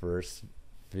the first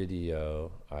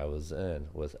video I was in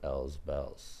with Els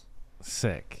Bells.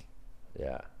 Sick.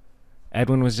 Yeah.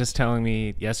 Edwin was just telling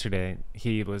me yesterday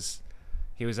he was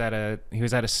at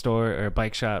a store or a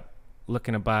bike shop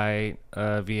looking to buy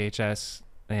a VHS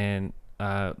and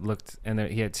looked, and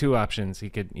he had two options. He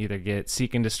could either get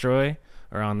Seek and Destroy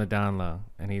or On the Down Low,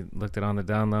 and he looked at On the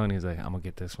Down Low and he's like, I'm gonna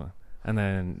get this one. And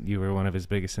then you were one of his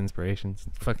biggest inspirations.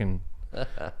 Fucking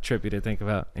trippy to think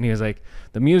about. And he was like,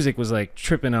 the music was like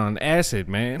tripping on acid,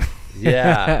 man.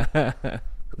 Yeah.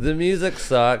 The music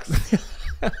sucks.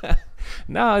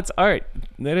 No, it's art.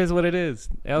 That is what it is.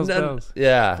 Els Bells.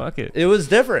 Yeah. Fuck it. It was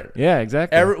different. Yeah,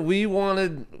 exactly. We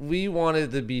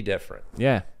wanted to be different.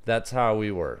 Yeah. That's how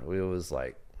we were. We was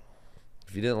like,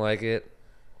 if you didn't like it,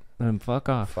 Then fuck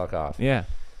off. Fuck off. Yeah,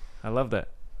 I love that.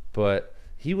 But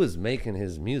he was making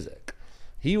his music.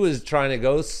 He was trying to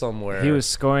go somewhere. He was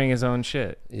scoring his own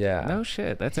shit. Yeah. No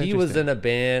shit. That's he interesting. was in a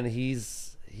band.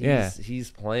 He's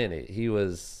playing it. He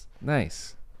was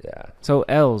nice. yeah. So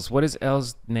Els, what is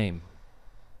Els' name?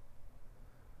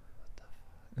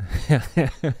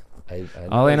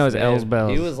 All I know is Els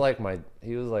Bells. He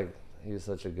was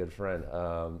such a good friend.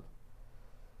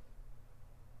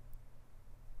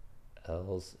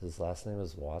 Els, his last name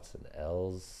is Watson.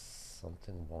 Els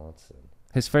something Watson.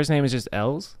 His first name is just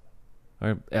Els?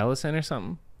 Or Ellison or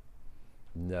something?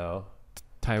 No.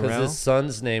 Tyrell? Because his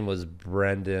son's name was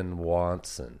Brendan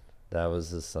Watson. That was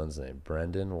his son's name,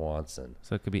 Brendan Watson.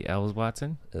 So it could be Els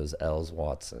Watson? It was Els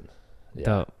Watson. Yeah.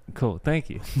 Dope. Cool. Thank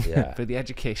you Yeah. for the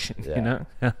education, Yeah. you know?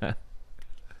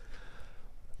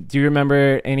 Do you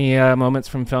remember any moments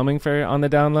from filming for On the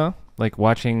Down Low? Like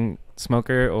watching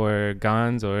Smoker or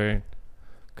Gons or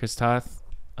Chris Toth?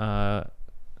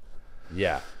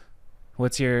 Yeah.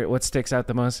 What sticks out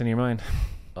the most in your mind?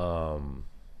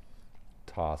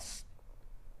 Toss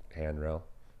handrail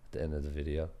at the end of the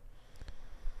video.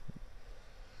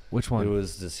 Which one? It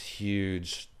was this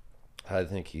huge, I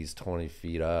think he's 20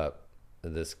 feet up,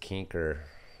 this kinker.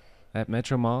 At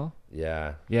Metro Mall?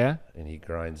 Yeah. Yeah? And he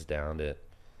grinds down it,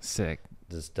 Sick.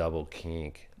 this double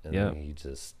kink, and Yep. then he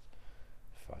just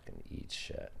fucking eats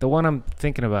shit. The one I'm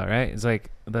thinking about, right? It's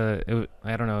like I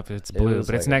don't know if it's blue, was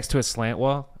but it's like next to a slant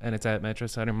wall, and it's at Metro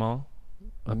Center Mall.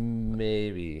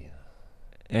 Maybe.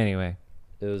 Anyway,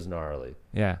 It was gnarly.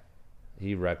 yeah.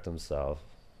 He wrecked himself.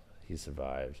 He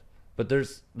survived. But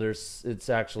there's it's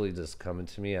actually just coming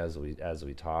to me as we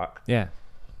talk. Yeah.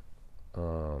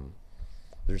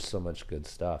 There's so much good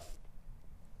stuff.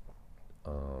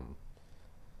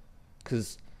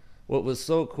 Cause what was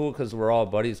so cool, cause we're all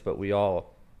buddies, but we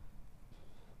all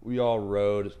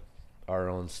rode our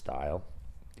own style,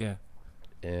 Yeah.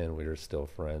 and we were still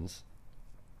friends.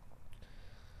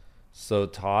 So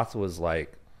Toth was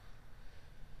like,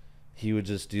 he would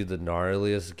just do the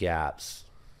gnarliest gaps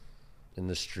in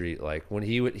the street. Like when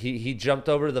he jumped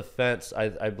over the fence,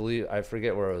 I believe, I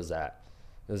forget where it was at.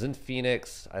 It was in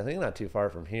Phoenix, I think not too far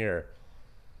from here.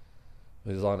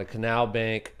 It was on a canal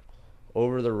bank,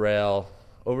 over the rail,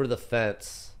 over the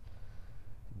fence,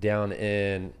 down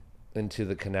into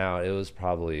the canal. It was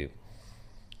probably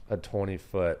a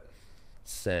 20-foot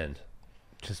send.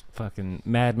 Just fucking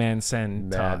madman send.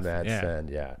 Mad yeah. send,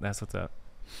 yeah. That's what's up.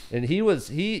 And he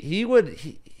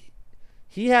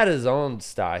had his own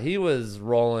style. He was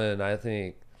rolling, I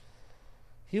think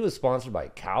he was sponsored by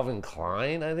Calvin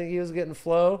Klein. I think he was getting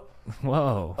flow.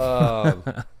 Whoa.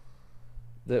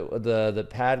 The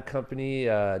pad company,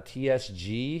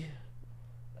 TSG,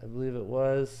 I believe it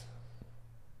was.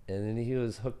 And then he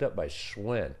was hooked up by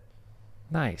Schwinn.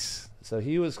 Nice. So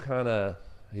he was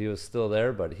still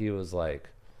there, but he was like,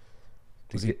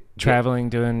 Was he traveling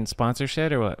doing sponsor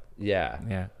shit or what? yeah.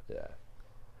 Yeah. Yeah.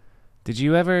 Did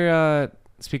you ever,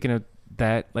 speaking of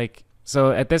that, like,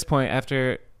 so at this point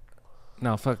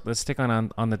let's stick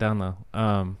on the down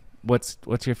low. What's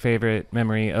your favorite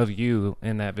memory of you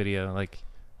in that video? Like,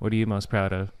 what are you most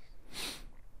proud of?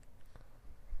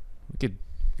 We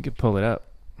could pull it up.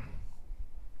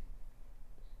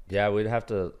 Yeah, we'd have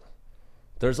to,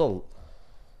 there's a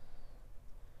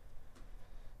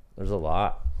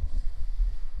lot.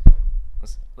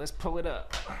 Let's pull it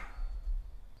up.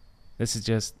 This is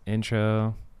just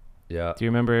intro. Yeah. Do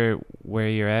you remember where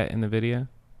you're at in the video?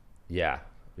 Yeah.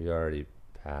 We already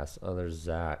passed. Oh, there's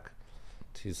Zach.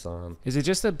 Tucson. Is it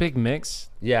just a big mix?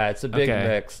 Yeah, it's a big Okay.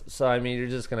 mix. So, I mean, you're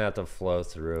just going to have to flow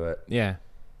through it. Yeah.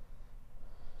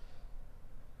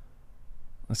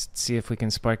 Let's see if we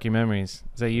can spark your memories.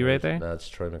 Is that you right there? That's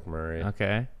Troy McMurray.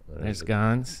 Okay. There's the-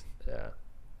 Gons. Yeah.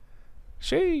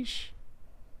 Sheesh.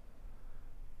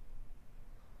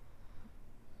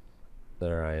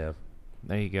 There I am.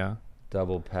 There you go.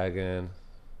 Double pegging.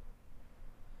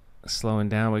 Slowing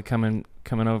down. We're coming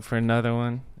over for another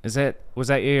one. Was that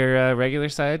your regular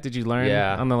side? Did you learn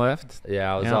Yeah. on the left?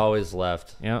 Yeah, I was Yeah. always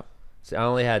left. Yep. See, I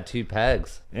only had 2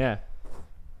 pegs. Yeah.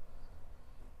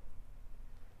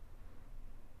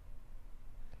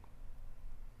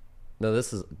 No,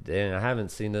 dang, I haven't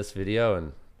seen this video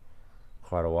in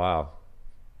quite a while.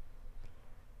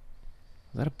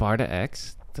 Is that a Barta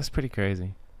X? That's pretty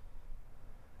crazy.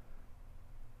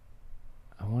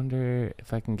 I wonder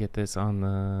if I can get this on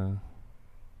the...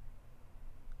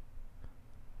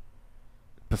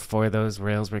 Before those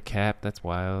rails were capped. That's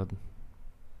wild.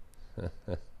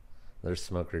 There's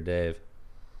Smoker Dave.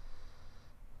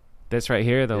 This right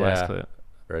here, the Yeah, last clip.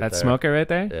 Right That's there. Smoker right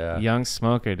there? Yeah. Young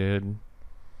Smoker, dude.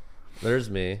 There's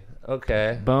me.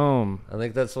 Okay. Boom. I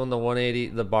think that's when the 180,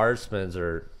 the bar spins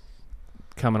are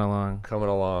Coming along. coming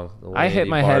along. I hit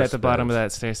my head at the bottom of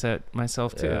spins. that stair set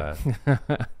myself too. Yeah.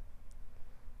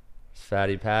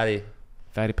 Fatty Patty.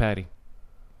 Fatty Patty.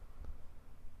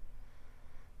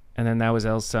 And then that was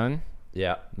L's son.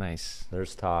 Yeah. Nice.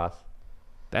 There's Toth.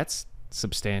 That's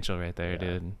substantial right there, Yeah.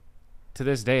 dude. To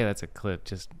this day, that's a clip.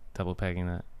 Just double pegging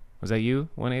that. Was that you?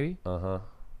 180? Uh-huh.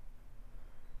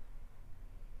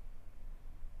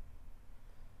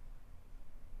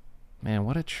 Man,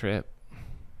 what a trip.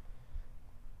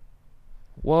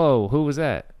 Whoa, who was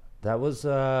that? That was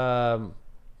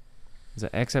Is it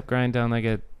X-Up grind down like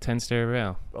a 10-stair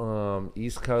rail?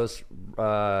 East Coast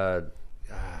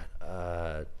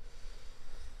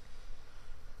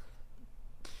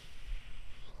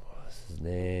what's his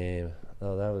name?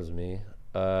 Oh, that was me.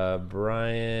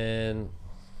 Brian.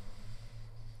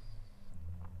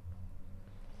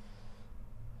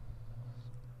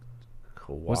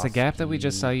 Was the gap that we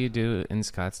just saw Kowalski. you do in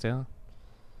Scottsdale?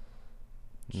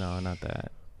 No, not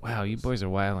that. Wow, you boys are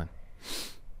wildin'.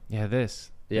 Yeah,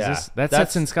 this. Is Yeah, this, that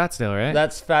that's- sets in Scottsdale, right?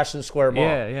 That's Fashion Square Mall.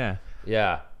 yeah, yeah.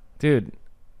 Yeah. Dude,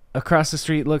 across the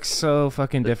street looks so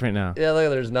fucking different now. Yeah, look,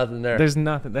 there's nothing there. There's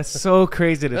nothing. That's so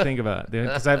crazy to think about, dude.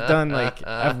 Because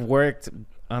I've worked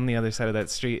on the other side of that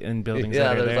street in buildings yeah,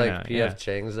 that are there's there like now. PF Yeah.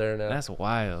 Chang's there now. That's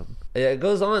wild. Yeah, it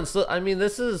goes on. So I mean,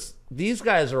 these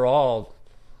guys are all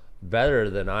better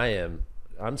than I am.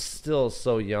 I'm still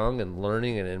so young and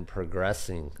learning and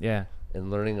progressing Yeah,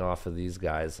 and learning off of these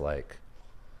guys. Like,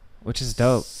 which is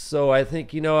dope. so I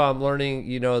think I'm learning.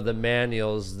 The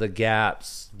manuals, the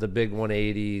gaps, the big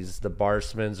 180s, the bar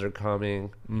spins are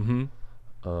coming. Mm-hmm.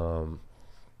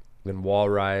 And wall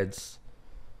rides.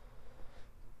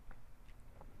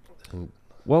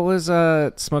 What was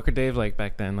Smoker Dave like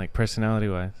back then, like personality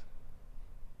wise?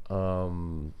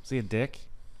 Was he a dick?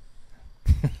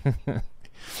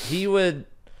 He would.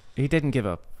 He didn't give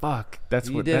a fuck. That's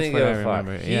He what. didn't That's what give I a fuck.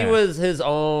 remember. He Yeah. was his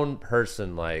own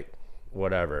person, like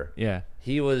whatever. Yeah.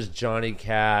 He was Johnny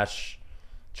Cash,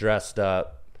 dressed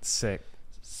up, Sick.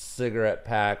 cigarette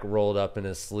pack rolled up in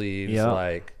his sleeves, Yep.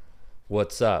 like,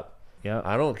 "What's up? Yep.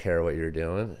 I don't care what you're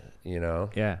doing."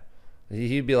 Yeah.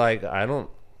 He'd be like, I'm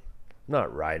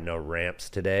not riding no ramps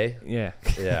today." Yeah.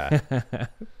 Yeah.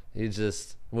 He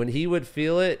just, when he would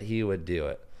feel it, he would do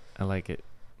it. I like it.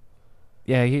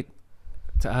 Yeah,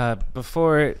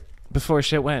 before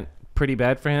shit went pretty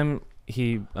bad for him,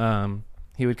 he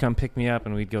would come pick me up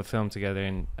and we'd go film together,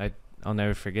 and I'll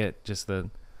never forget just the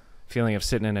feeling of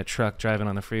sitting in a truck driving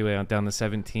on the freeway down the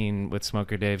 17 with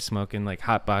Smoker Dave smoking, like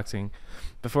hot boxing.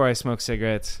 Before I smoke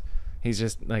cigarettes, he's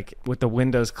just like with the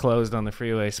windows closed on the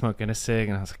freeway smoking a cig,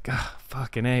 and I was like, "Ah,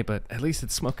 fucking A," but at least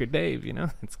it's Smoker Dave,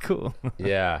 It's cool.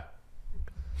 Yeah.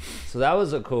 So that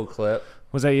was a cool clip.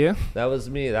 Was that you? That was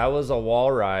me. That was a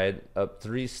wall ride up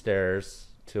 3 stairs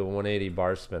to a 180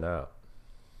 bar spin out.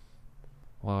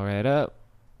 Wall right up.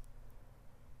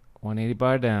 180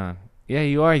 bar down. Yeah,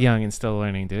 you are young and still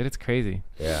learning, dude. It's crazy.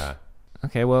 Yeah.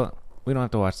 Okay, well, we don't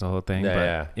have to watch the whole thing, but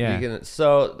yeah. That's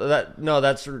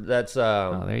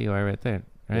Oh, there you are right there.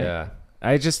 Right? yeah.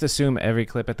 I just assume every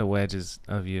clip at the wedge is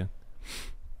of you.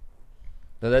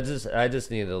 No, I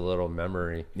just needed a little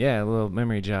memory. Yeah, a little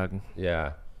memory jog.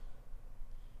 Yeah.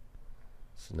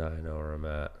 So now I know where I'm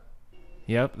at.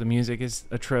 Yep, the music is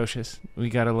atrocious. We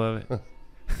gotta love it.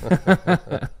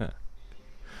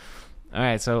 All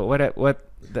right, so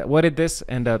what did this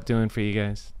end up doing for you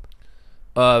guys?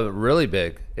 Really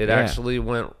big. It Yeah. actually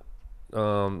went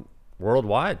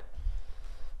worldwide.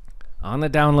 On the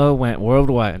down low, went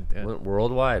worldwide. Dude. Went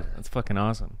worldwide. That's fucking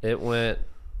awesome. It went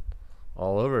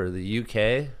all over the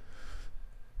UK,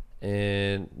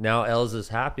 and now Els is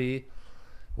happy.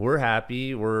 We're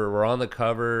happy. We're on the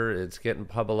cover. It's getting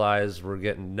publicized. We're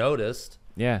getting noticed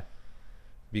Yeah,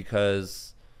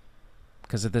 because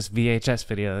of this VHS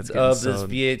video that's getting of this sold.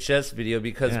 VHS video.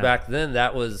 Because Yeah. back then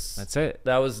that was That's it.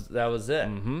 that was it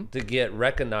Mhm. to get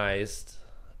recognized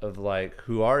of like,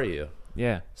 who are you?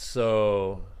 Yeah,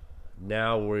 So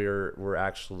now we're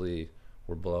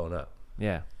blowing up.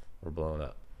 yeah. We're blowing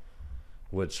up,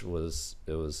 which was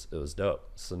it was dope.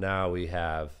 So now we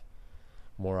have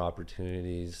more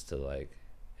opportunities to like,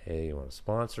 hey, you want to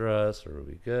sponsor us, or are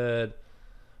we good?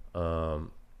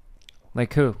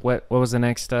 Like who? What was the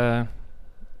next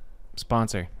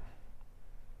sponsor?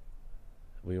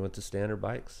 We went to Standard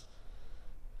Bikes.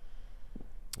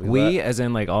 As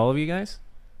in like all of you guys?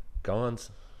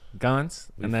 Gons. Gons?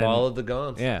 We followed the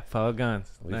Gons. Yeah, followed Gons.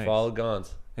 We Nice. followed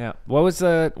Gons. Yeah. What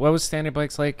was Standard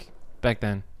Bikes like back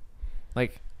then?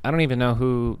 Like, I don't even know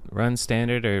who runs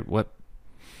Standard or what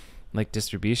like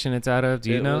distribution it's out of?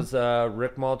 Do you know? It was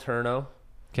Rick Malterno.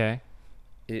 Okay.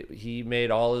 He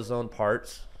made all his own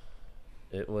parts.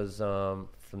 It was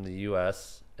from the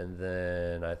U.S. and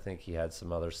then I think he had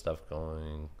some other stuff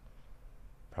going,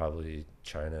 probably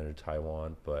China or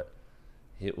Taiwan. But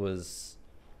it was,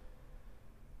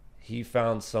 he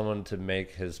found someone to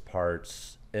make his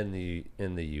parts in the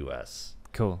U.S.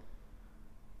 Cool.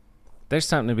 There's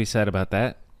something to be said about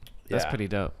that. That's Yeah. pretty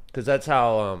dope. Because that's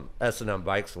how S&M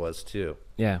Bikes was too.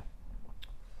 Yeah.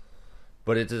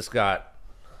 But it just the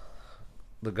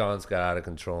Gons got out of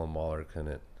control and Mahler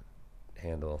couldn't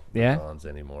handle Yeah? the Gons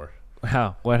anymore.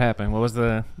 How? What happened? What was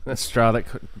the straw that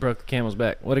broke the camel's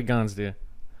back? What did Gons do?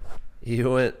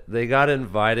 They got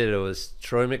invited. It was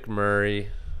Troy McMurray,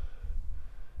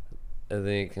 I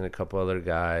think, and a couple other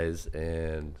guys,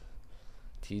 and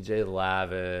TJ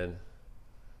Lavin.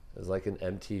 It was like an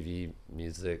MTV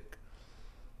music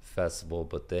festival,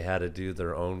 but they had to do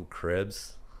their own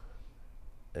cribs,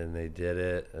 and they did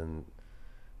it. And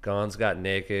Gons got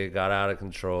naked, got out of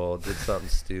control, did something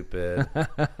stupid,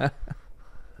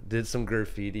 did some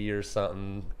graffiti or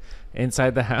something.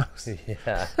 Inside the house?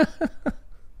 Yeah.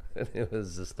 And it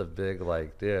was just a big,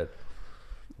 like, dude,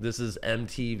 this is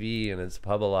MTV and it's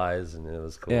publicized, and it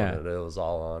was cool. Yeah. And it was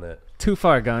all on it. Too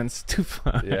far, Gons. Too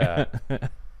far. Yeah.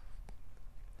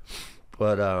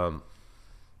 But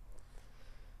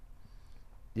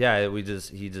yeah,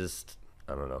 he just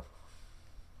I don't know.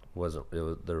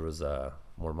 There was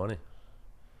more money.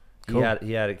 Cool.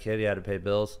 He had a kid, he had to pay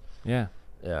bills. Yeah.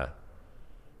 Yeah.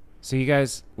 So you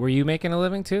guys, were you making a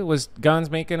living too? Was Gons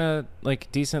making a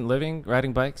like decent living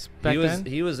riding bikes back then?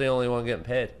 He was the only one getting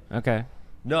paid. Okay.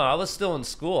 No, I was still in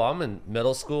school. I'm in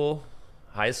middle school,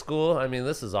 high school. I mean,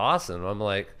 this is awesome. I'm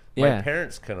like, Yeah. my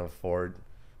parents couldn't afford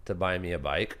to buy me a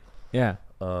bike. Yeah.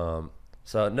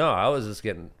 So no, I was just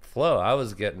getting flow. I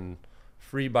was getting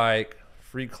free bike,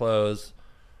 free clothes,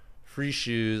 free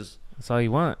shoes. That's all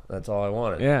you want. That's all I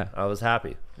wanted. Yeah. I was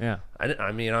happy. Yeah.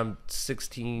 I mean, I'm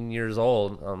 16 years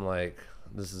old. I'm like,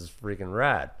 this is freaking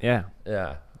rad. Yeah.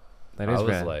 Yeah. That is I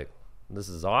was rad. like, this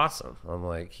is awesome. I'm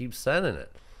like, keep sending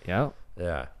it. Yeah.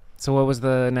 Yeah. So what was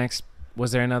the next?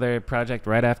 Was there another project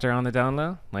right after On the Down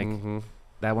Low? Like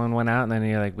that one went out, and then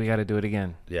you're like, we got to do it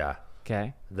again. Yeah.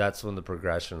 Okay. That's when the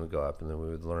progression would go up, and then we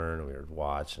would learn, and we would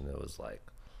watch, and it was like,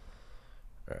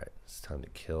 all right, it's time to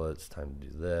kill it. It's time to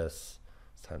do this.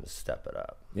 It's time to step it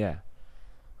up. Yeah.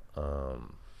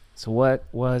 So what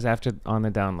was after On the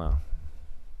Down Low?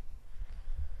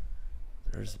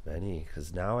 There's many,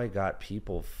 because now I got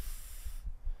people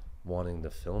wanting to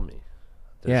film me.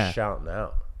 They're Yeah. shouting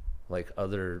out, like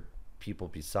other people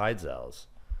besides Els.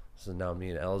 So now me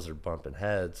and Els are bumping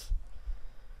heads.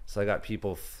 So I got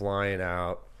people flying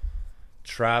out,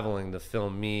 traveling to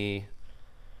film me,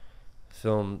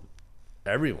 film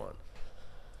everyone,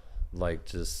 like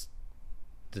just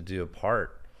to do a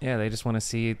part. Yeah, they just want to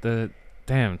see the.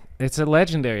 Damn, it's a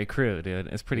legendary crew, dude.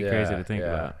 It's pretty crazy to think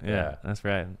about. Yeah, that's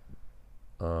right.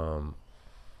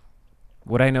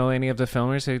 Would I know any of the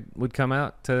filmers who would come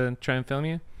out to try and film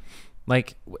you?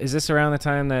 Like, is this around the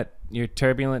time that your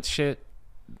turbulence shit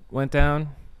went down?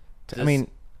 I mean,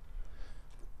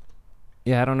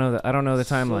 yeah, I don't know the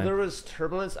timeline. So there was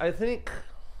turbulence. I think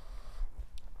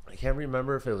I can't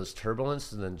remember if it was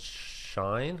turbulence and then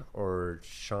shine, or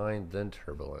shine then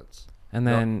turbulence. And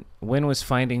then when was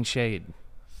Finding Shade?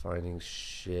 Finding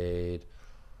Shade.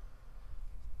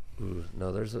 Ooh,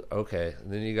 no, there's okay.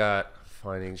 And then you got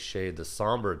Finding Shade, the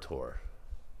Somber tour,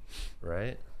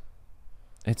 right?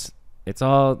 It's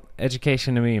all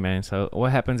education to me, man. So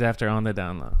what happens after On the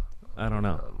Down Low? I don't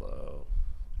know. Down Low.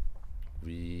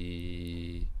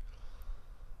 We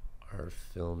are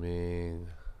filming.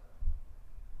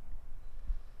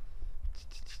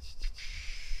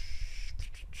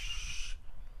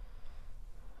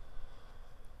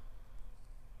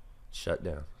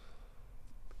 Shutdown.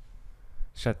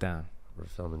 Shutdown. We're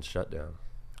filming Shutdown.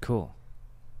 Cool.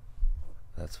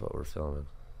 That's what we're filming.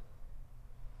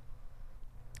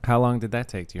 How long did that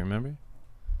take? Do you remember?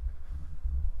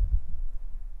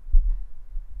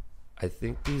 I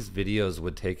think these videos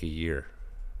would take a year.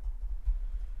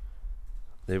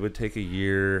 They would take a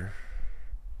year.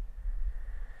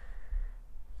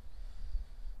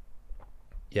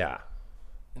 Yeah.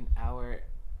 An hour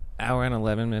and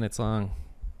 11 minutes long.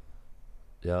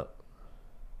 Yep.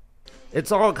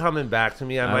 It's all coming back to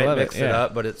me. I might love mix it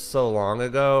up, but it's so long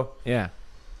ago. Yeah.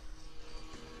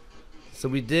 So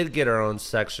we did get our own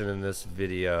section in this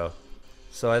video.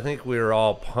 So I think we were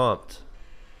all pumped.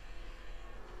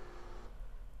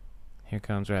 Here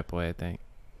comes Rat Boy, I think.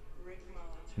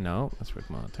 No, that's Rick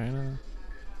Montana.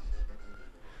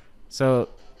 So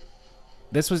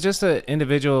This was just an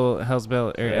individual Hell's Bell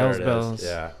or There Hell's it is. Bells.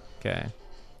 Yeah, Okay.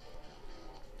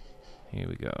 Here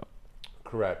we go.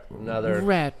 correct. Another.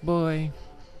 Rat Boy.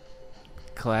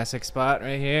 Classic spot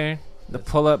right here. The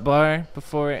pull-up bar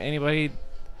before anybody.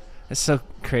 It's so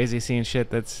crazy seeing shit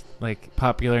that's like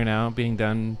popular now being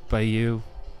done by you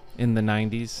in the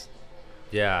 90s.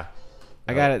 Yeah.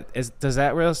 I got it. Does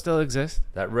that rail still exist?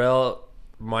 That rail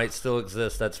might still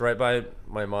exist. That's right by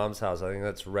my mom's house. I think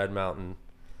that's Red Mountain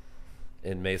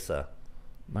in Mesa.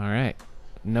 All right.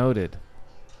 Noted.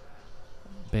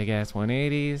 Big ass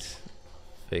 180s.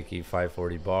 Fakey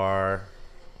 540 bar.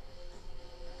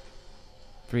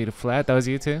 3 to flat. That was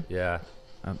you too? Yeah.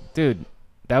 Dude,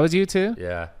 that was you too?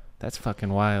 Yeah. That's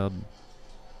fucking wild.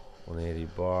 180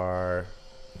 bar.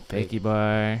 Fakey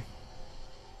bar.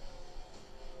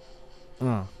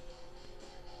 Oh.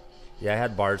 Yeah, I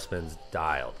had bar spins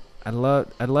dialed. I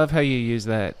love how you use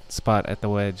that spot at the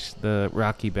wedge, the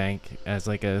rocky bank, as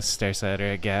like a stair set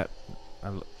or a gap.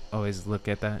 Always look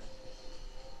at that.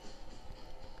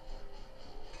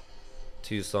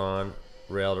 Tucson,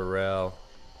 rail to rail.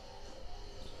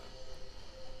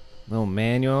 Little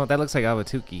manual. That looks like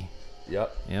Awatuki.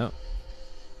 Yep. Yep.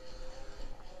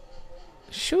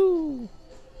 Shoo.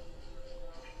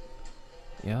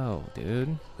 Yo,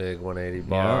 dude. Big 180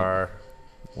 bar.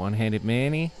 One-handed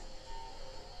Manny.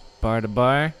 Bar to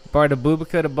bar. Bar to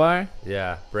Bubaka to bar.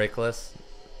 Yeah. Brakeless.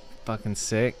 Fucking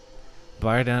sick.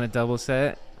 Bar down a double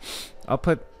set.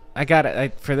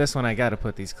 For this one, I gotta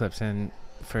put these clips in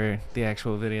for the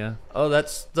actual video. Oh,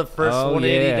 that's the first Oh,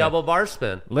 180 yeah. double bar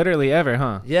spin. Literally ever,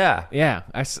 huh? Yeah. Yeah.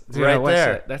 Dude, Right I watched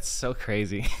there. it. That's so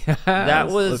crazy. That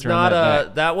was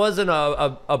not that wasn't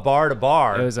a bar to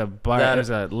bar. It was a bar. That- It was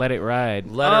a let it ride.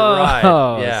 Let It Ride,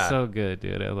 Oh, yeah. so good,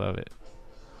 dude. I love it.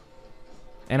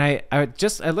 And I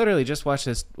literally just watched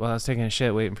this while I was taking a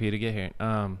shit, waiting for you to get here.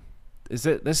 This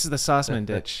is the Sauceman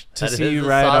ditch. To That see is you the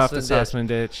ride off the Sauceman Sauceman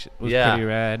ditch was Yeah. pretty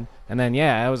rad. And then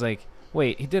I was like,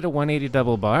 wait, he did a 180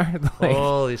 double bar. Like,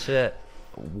 Holy shit.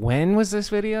 when was this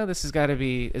video? This has got to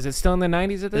be. Is it still in the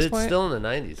 90s at this It's point? still in the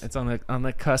 90s. It's on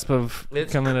the cusp of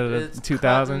It's coming to it's the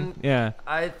 2000. cutting- Yeah.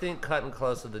 I think cutting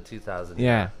close to the 2000.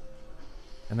 Yeah.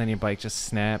 And then your bike just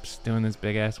snaps doing this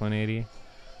big ass 180.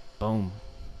 Boom.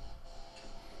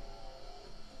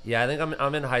 Yeah, I think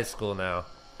I'm in high school now.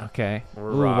 Okay.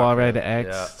 We're Ooh, wall ride rocking. to X.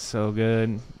 Yeah. So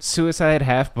good. Suicide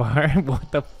half bar.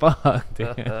 What the fuck,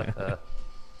 dude?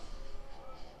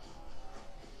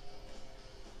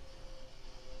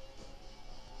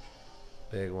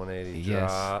 Big 180 Yes.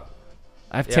 drop.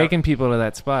 I've Yeah. taken people to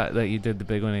that spot that you did the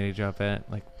big 180 drop at.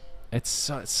 Like, it's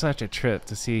such a trip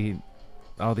to see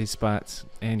all these spots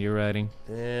and your riding.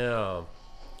 Damn.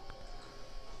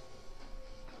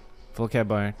 Full cab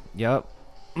bar. Yup.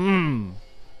 I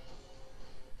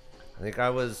think I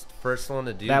was the first one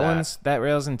to do that. That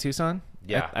rail's in Tucson.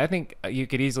 Yeah. I think you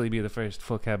could easily be the first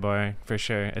full cab bar for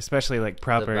sure, especially like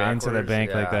proper into the backwards,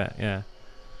 bank like yeah. that.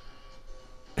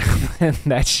 Yeah.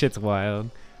 That shit's wild.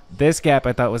 This gap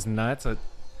I thought was nuts,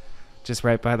 just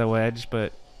right by the wedge,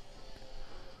 but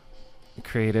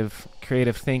creative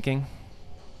thinking.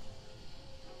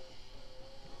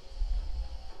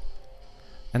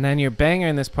 And then your banger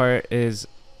in this part is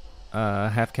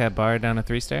half cab bar down a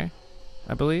 3-stair,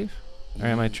 I believe. Or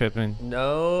am I tripping?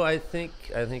 No, I think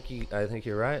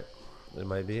you're right. It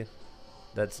might be.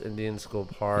 That's Indian School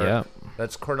Park. Yep.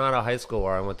 That's Coronado High School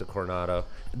where I went to Coronado.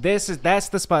 That's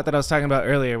the spot that I was talking about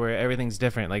earlier where everything's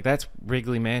different. Like that's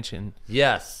Wrigley Mansion,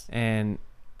 Yes. and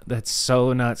that's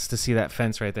so nuts to see that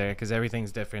fence right there because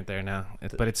everything's different there now.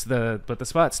 But the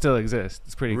spot still exists.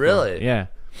 It's pretty cool. Really? Yeah.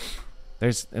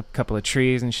 There's a couple of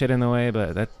trees and shit in the way,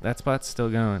 but that spot's still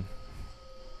going.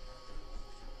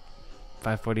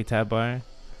 540 tab bar,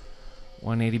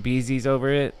 180 BZ's over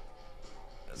it,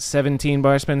 17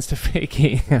 bar spins to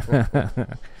fakie.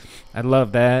 I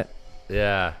love that.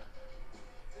 Yeah.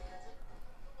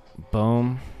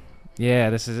 Boom.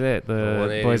 Yeah, this is it. The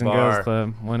 180 Boys and bar. Girls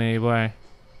Club 180 bar.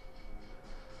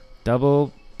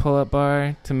 Double pull-up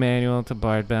bar to manual to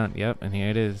barred bound. Yep, and here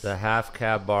it is. The half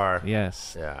cab bar.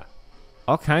 Yes. Yeah.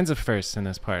 All kinds of firsts in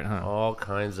this part, huh? All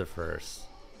kinds of firsts.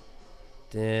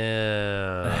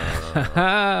 Damn.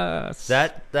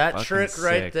 that Fucking trick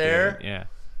right sick, there. dude. Yeah.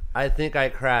 I think I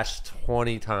crashed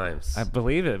 20 times. I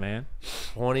believe it, man.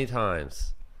 20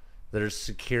 times. There's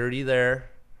security there.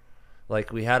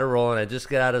 Like, we had a roll, and I just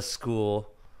get out of school.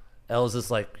 Elle's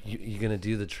just like, you going to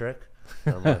do the trick?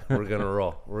 I'm like, we're going to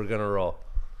roll. We're going to roll.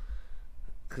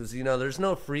 Because, there's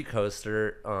no free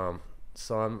coaster.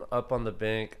 So I'm up on the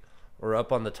bank, or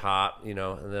up on the top, and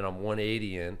then I'm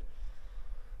 180 in,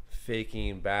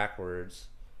 faking backwards.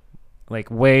 Like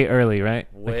way early, right?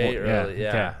 Way Like, early, yeah.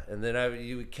 okay. And then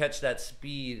you would catch that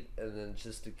speed, and then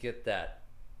just to getting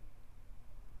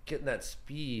that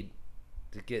speed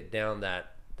to get down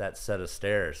that set of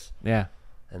stairs Yeah.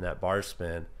 and that bar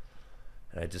spin,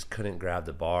 and I just couldn't grab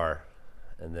the bar.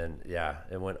 And then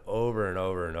it went over and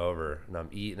over and over, and I'm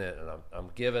eating it, and I'm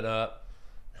giving up.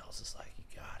 And I was just like, "You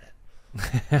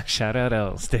got it." Shout out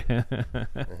Els, dude.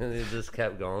 And he just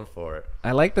kept going for it.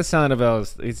 I like the sound of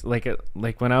Els. It's like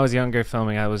when I was younger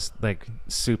filming, I was like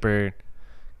super.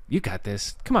 You got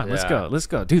this. Come on, let's Yeah.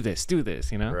 go. Do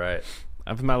this. You know. Right.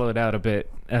 I've mellowed out a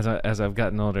bit as I've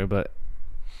gotten older, but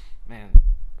man,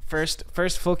 first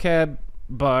full cab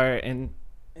bar and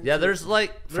Yeah, there's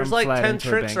like flat 10 into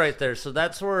a tricks bank. right there. So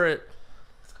that's where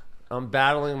I'm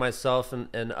battling myself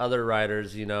and other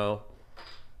riders, you know.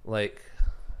 Like,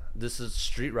 this is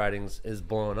street riding is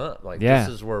blowing up. Like, Yeah.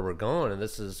 this is where we're going, and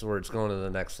this is where it's going to the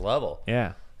next level.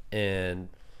 yeah, And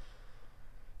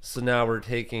so now we're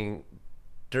taking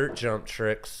dirt jump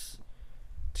tricks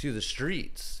to the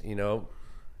streets, you know,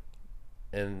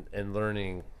 and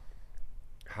learning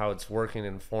how it's working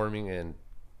and forming and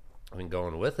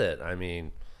going with it. I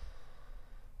mean,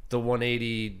 the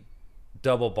 180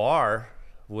 double bar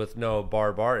with no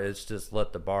bar, it's just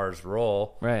let the bars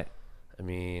roll. right. I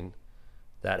mean,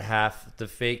 the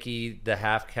fakie, the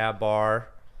half cab bar,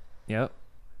 Yep.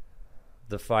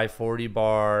 the 540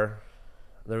 bar.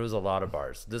 There was a lot of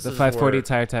bars. This The is 540 where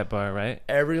tire tap bar, right?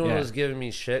 everyone Yeah. was giving me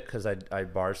shit because I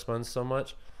bar spun so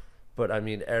much. But I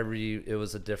mean, it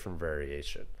was a different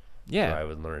variation. Yeah. Where I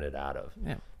would learn it out of.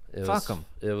 Yeah. It Fuck was, 'em.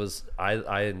 It was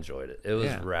I enjoyed it. It was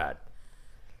Yeah. rad.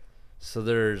 So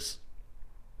there's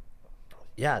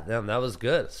that was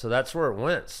good. So that's where it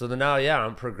went. So then now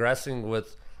I'm progressing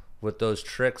with those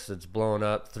tricks. It's blowing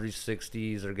up.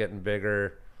 360s are getting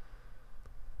bigger.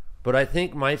 But I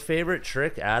think my favorite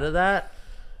trick out of that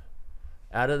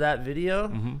video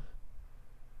Mm-hmm.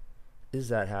 is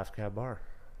that half cab bar.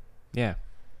 Yeah.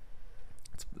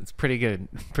 It's pretty good.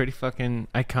 Pretty fucking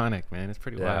iconic, man. It's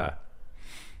pretty wild.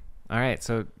 All right,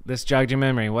 so this jogged your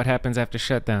memory. What happens after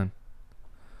shutdown?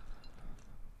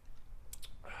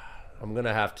 I'm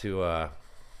gonna have to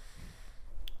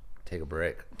take a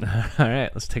break. All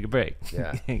right, let's take a break.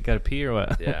 Yeah. Got to pee or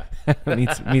what? Yeah.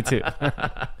 Me too.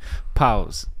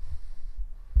 Pause.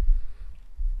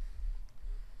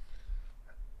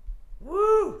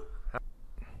 Woo!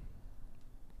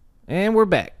 And we're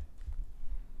back.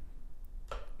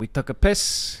 We took a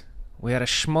piss. We had a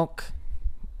smoke.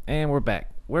 And we're back.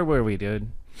 Where were we, dude?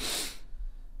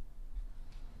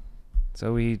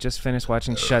 So we just finished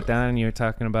watching Shutdown, and you were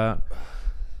talking about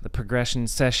the progression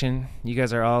session. You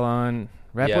guys are all on.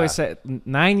 Rat Boy Yeah.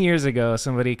 9 years ago,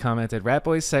 somebody commented, Rat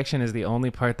Boy's section is the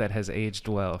only part that has aged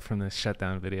well from this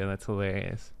Shutdown video. That's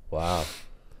hilarious. Wow.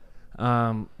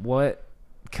 What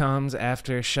comes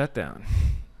after Shutdown?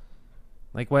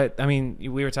 Like what? I mean,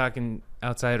 we were talking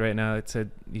outside right now. It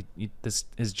said this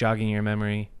is jogging your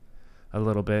memory a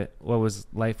little bit. What was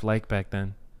life like back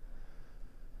then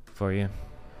for you?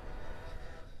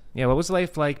 Yeah, what was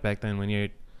life like back then when you're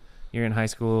in high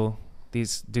school?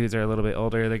 These dudes are a little bit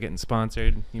older. They're getting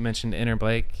sponsored. You mentioned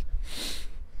Interbike.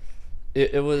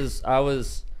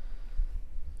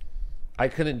 I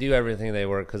couldn't do everything they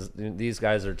were because these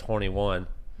guys are 21.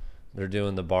 They're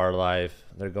doing the bar life.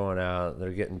 They're going out.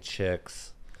 They're getting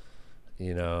chicks,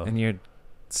 you know. And you're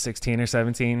 16 or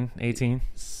 17, 18?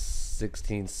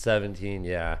 16, 17,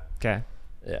 yeah. Okay.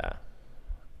 Yeah.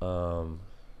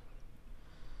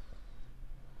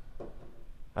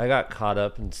 I got caught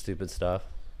up in stupid stuff.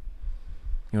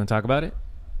 You want to talk about it?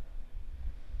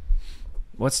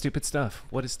 What's stupid stuff?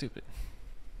 What is stupid?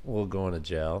 Well, going to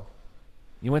jail.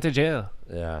 You went to jail.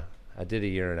 Yeah. I did a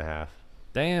year and a half.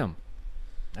 Damn.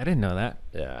 I didn't know that.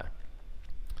 Yeah.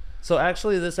 So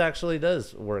actually, this actually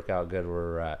does work out good where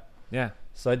we're at. Yeah.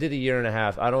 So I did a year and a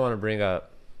half. I don't want to bring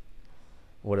up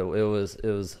what it was. It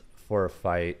was for a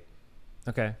fight,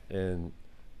 Okay. and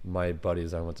my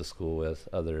buddies I went to school with,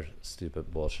 other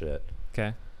stupid bullshit,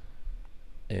 Okay.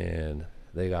 and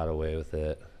they got away with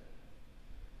it.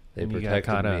 They And you got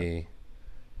caught protected up. me,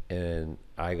 and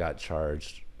I got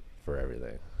charged for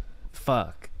everything.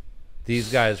 Fuck.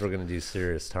 These guys were going to do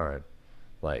serious time,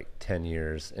 like 10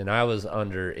 years, and I was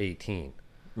under 18.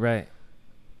 Right.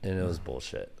 And it was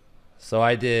bullshit. So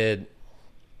I got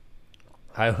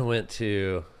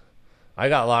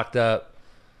locked up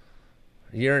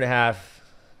a year and a half.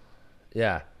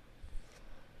 Yeah.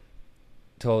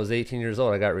 Till I was 18 years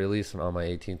old. I got released on my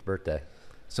 18th birthday.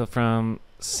 So from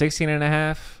 16 and a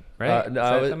half, right? No, Is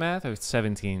I that was- the math? Or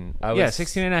 17? I Yeah, was-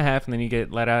 16 and a half, and then you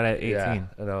get let out at 18. Yeah,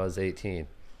 and I was 18.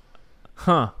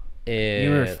 Huh. And You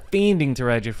were fiending to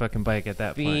ride your fucking bike at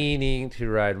that point. fiending to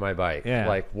ride my bike. Yeah.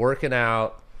 Like working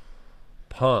out,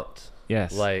 pumped.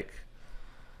 Yes. Like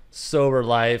sober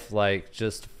life, like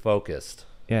just focused.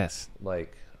 Yes.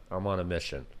 Like I'm on a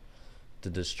mission to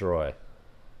destroy.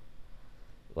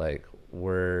 Like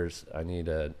I need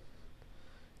to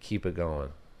keep it going.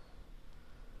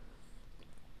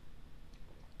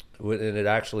 And it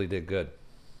actually did good.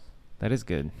 That is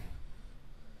good.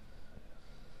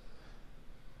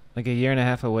 Like a year and a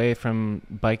half away from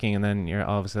biking, and then you're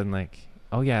all of a sudden like,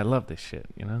 oh yeah, I love this shit,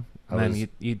 you know? And then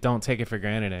you don't take it for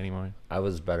granted anymore. I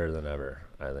was better than ever,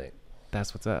 I think.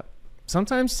 That's what's up.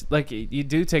 Sometimes, like, you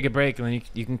do take a break, and then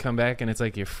you can come back, and it's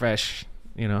like you're fresh,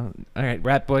 you know? All right,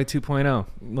 Rat Boy 2.0,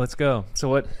 let's go. So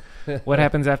what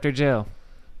happens after jail?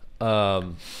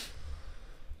 I'm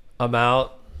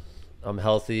out. I'm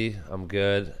healthy. I'm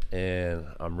good, and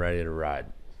I'm ready to ride.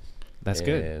 That's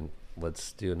good. And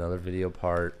let's do another video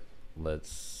part.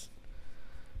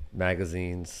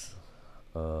 Magazines.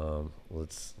 I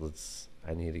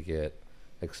need to get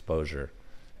exposure.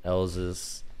 Els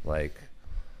is like,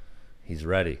 he's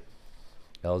ready.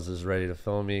 Els is ready to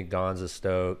film me. Gonz is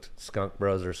stoked. Skunk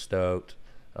Bros are stoked.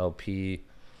 LP.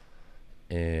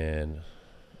 And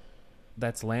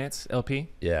That's Lance, LP?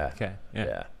 yeah. Okay, yeah.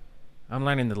 Yeah. I'm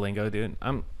learning the lingo, dude.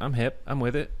 I'm hip. I'm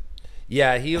with it.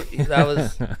 Yeah,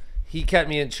 he kept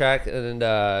me in check, and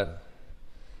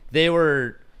they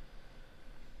were,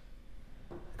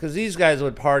 because these guys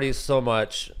would party so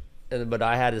much, but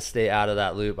I had to stay out of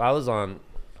that loop.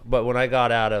 But when I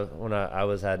got out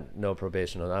of, had no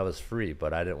probation and I was free,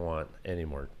 but I didn't want any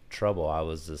more trouble. I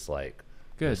was just like,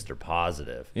 Good. Mr.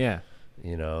 Positive, Yeah.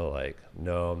 you know, like,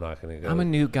 no, I'm not going to go. I'm a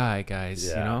new guy, guys.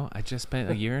 Yeah. You know, I just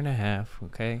spent a year and a half.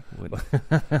 Okay.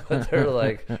 But they're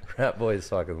like, Rat Boy's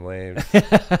fucking lame,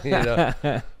 you know.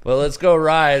 But let's go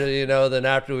ride, you know. Then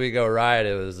after we go ride,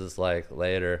 it was just like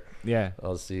later. Yeah.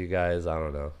 I'll see you guys. I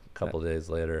don't know, a couple days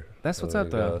later. That's what's And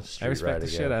up, we go though. street I respect ride the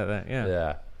again. shit out of that. Yeah.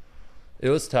 Yeah, it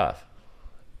was tough.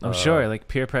 I'm sure. Like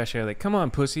peer pressure. Like, come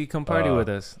on, pussy, come party with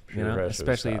us. You peer know, pressure was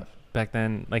especially tough. back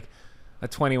then. Like a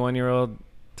 21-year-old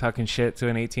talking shit to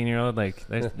an 18-year-old. Like,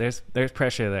 there's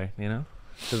pressure there. You know.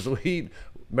 Because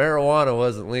marijuana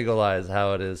wasn't legalized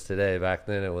how it is today. Back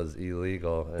then, it was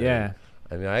illegal. And, Yeah.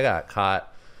 I mean, I got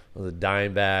caught with a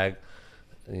dime bag,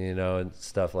 you know, and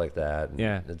stuff like that. And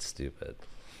Yeah. it's stupid.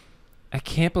 I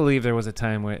can't believe there was a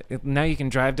time where now you can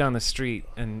drive down the street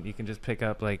and you can just pick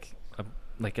up like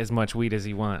as much weed as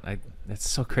you want. It's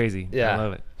so crazy. Yeah. I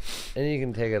love it. And you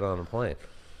can take it on a plane.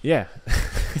 Yeah.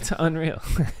 It's unreal.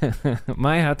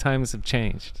 How times have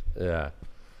changed. Yeah.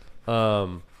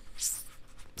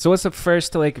 So what's the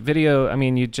first like video? I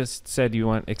mean, you just said you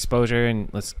want exposure and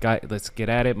let's get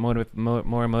at it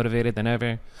more motivated than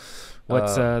ever.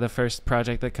 What's the first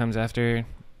project that comes after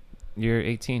you're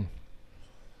 18?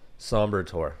 Somber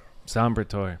Tour. Somber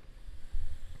Tour.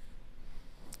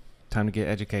 Time to get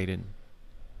educated.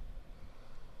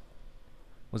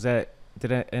 Did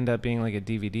it end up being like a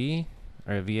DVD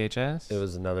or a VHS? It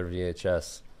was another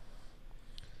VHS.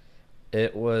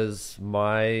 It was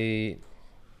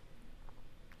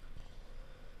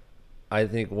I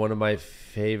think one of my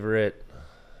favorite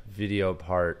video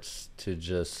parts to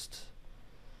just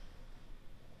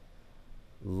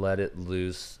let it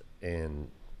loose and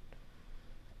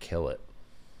kill it.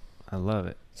 I love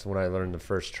it. It's when I learned the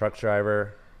first truck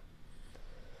driver.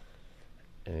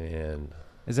 And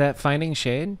Is that Finding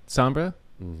Shade? Sombra?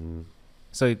 mm-hmm.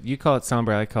 So you call it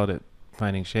Sombra, I called it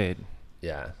Finding Shade.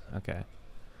 Yeah. Okay.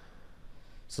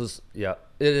 So yeah,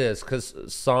 it is, because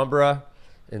sombra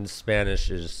in Spanish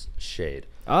is shade.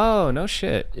 Oh, no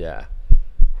shit. Yeah,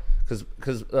 because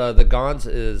the Gonz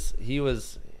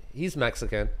he's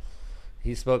Mexican.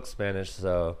 He spoke Spanish,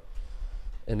 so,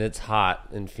 and it's hot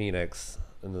in Phoenix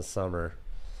in the summer.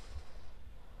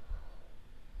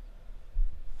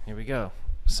 Here we go.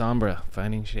 Sombra,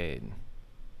 Finding Shade.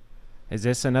 Is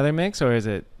this another mix or is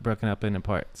it broken up into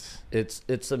parts? It's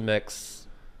a mix.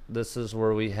 This is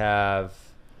where we have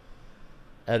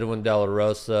Edwin De La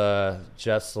Rosa,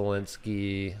 Jeff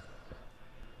Solinsky.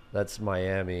 That's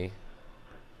Miami.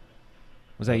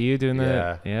 Was that you doing Yeah.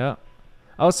 that? Yeah.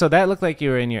 Oh, so that looked like you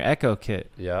were in your Echo kit.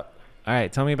 Yep. All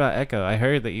right, tell me about Echo. I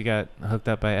heard that you got hooked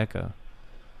up by Echo.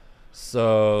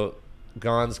 So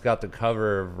Gonz got the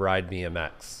cover of Ride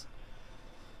BMX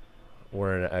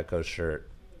wearing an Echo shirt.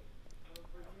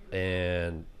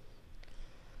 And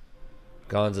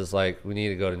Gonz is like, we need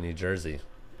to go to New Jersey.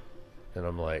 And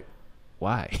I'm like,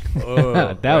 Why? oh,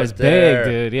 that right was there.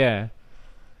 big, dude. Yeah.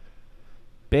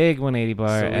 Big 180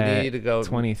 bar So we at need to go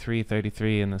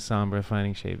 23:33 in the Sombra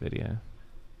Finding Shade video.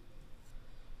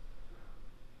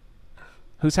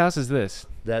 Whose house is this?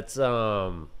 That's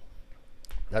the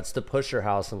Pusher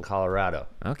house in Colorado.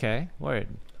 Okay, word.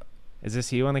 Is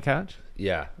this you on the couch?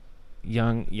 Yeah.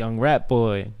 Young rat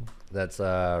boy. That's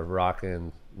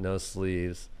rocking no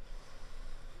sleeves.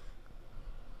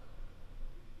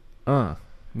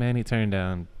 Man, he turned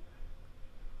down.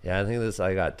 Yeah, I think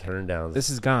I got turned down. This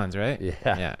is Gonz, right?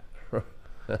 Yeah.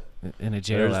 Yeah. In a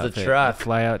jail There's outfit. the truck. The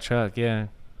fly out truck, yeah.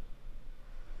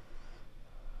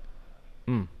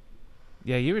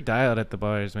 Yeah, you were dialed at the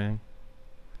bars, man.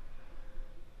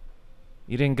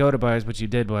 You didn't go to bars, but you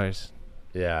did bars.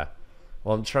 Yeah.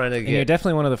 Well, I'm trying to And you're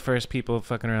definitely one of the first people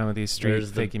fucking around with these street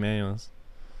There's the- fake manuals.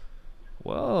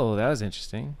 Whoa, that was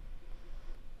interesting.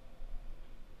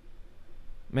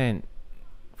 Man,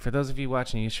 for those of you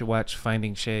watching, you should watch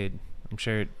Finding Shade. I'm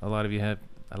sure a lot of you have.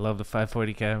 I love the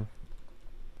 540 cab.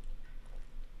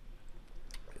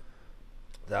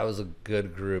 That was a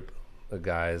good group of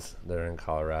guys there in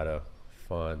Colorado.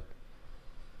 Fun.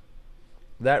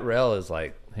 That rail is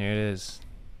like, Here it is.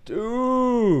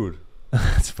 dude.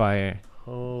 That's fire.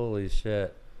 Holy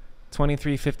shit.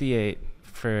 2358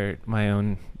 for my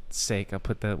own sake. I'll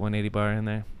put that 180 bar in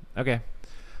there. Okay.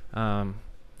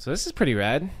 So this is pretty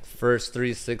rad. First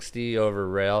 360 over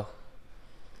rail.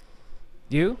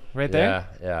 You right there?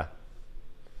 Yeah.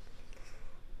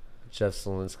 Jeff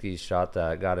Solinsky shot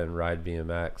that. Got in Ride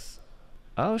BMX.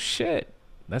 Oh shit.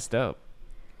 That's dope.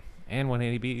 And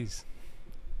 180Bs.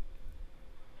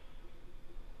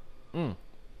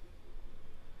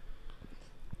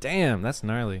 Damn, that's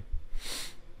gnarly.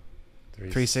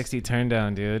 360 turn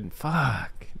down, dude.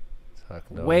 Fuck.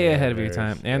 No Way way ahead of your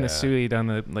there's- time. And the yeah. Suey down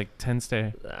the like 10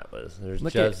 stair. There's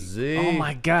Look Jeff at Z. Oh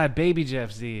my god, baby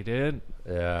Jeff Z, dude.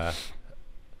 Yeah.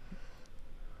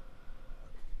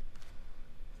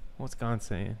 What's Gon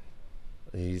saying?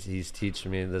 He's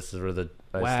teaching me. This is where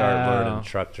I Wow. start learning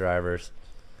truck drivers.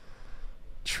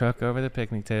 Truck over the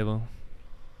picnic table.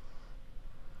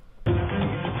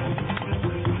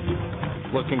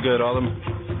 Looking good. All the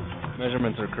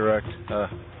measurements are correct.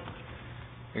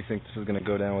 We think this is going to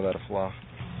go down without a flaw.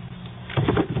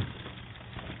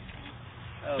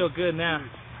 Feel good now.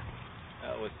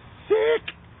 That was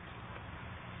Sick.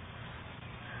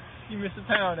 You missed a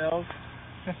pound, Elf.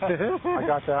 I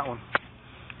got that one.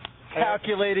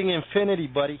 Calculating infinity,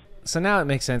 buddy. So now it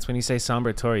makes sense when you say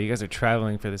Somber Tour. You guys are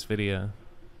traveling for this video.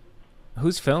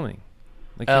 Who's filming?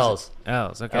 Like Els.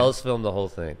 Els, okay. Els filmed the whole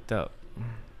thing. Dope.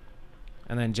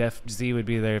 And then Jeff Z would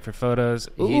be there for photos.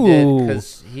 He did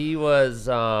because he was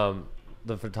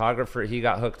the photographer. He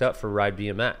got hooked up for Ride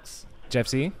BMX. Jeff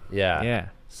Z? Yeah. Yeah.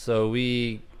 So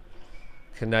we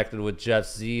connected with Jeff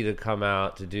Z to come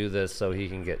out to do this so he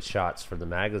can get shots for the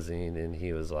magazine, and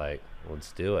he was like,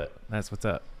 let's do it. That's what's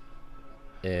up.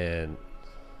 And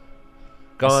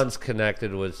Gonz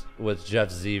connected with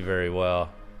Jeff Z very well.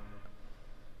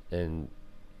 And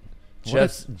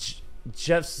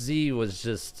Jeff Z was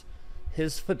just,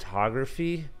 his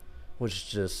photography was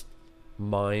just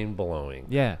mind-blowing.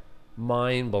 Yeah.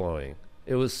 Mind-blowing.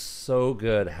 It was so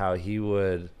good how he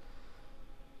would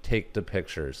take the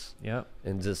pictures. Yep.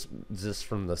 And just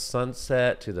from the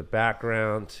sunset to the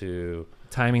background to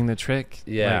Timing the trick.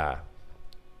 yeah.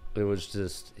 It was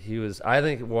just, he was, I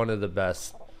think, one of the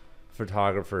best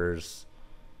photographers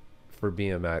for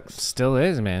BMX. Still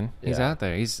is, man. He's Yeah. out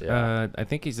there. He's Yeah. I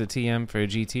think he's a TM for a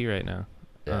GT right now.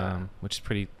 Yeah. Which is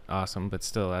pretty awesome, but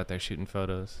still out there shooting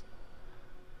photos.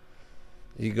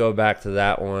 You go back to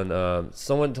that one.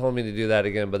 Someone told me to do that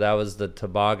again, but that was the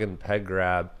toboggan peg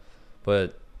grab.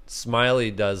 But Smiley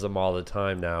does them all the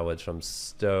time now, which I'm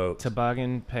stoked.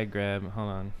 Toboggan peg grab. Hold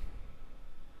on.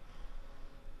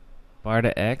 Bar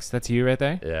to X. That's you right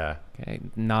there. Yeah. Okay.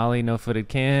 Nollie, no footed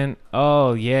can.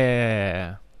 Oh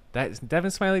yeah. That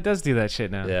Devin Smiley does do that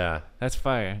shit now. Yeah. That's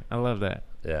fire. I love that.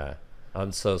 Yeah.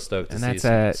 I'm so stoked to And see that's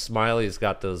at Smiley's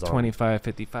got those on.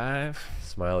 2555.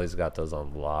 Smiley's got those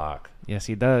on lock. Yes,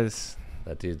 he does.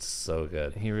 That dude's so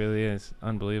good. He really is.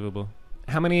 Unbelievable.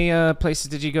 How many places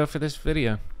did you go for this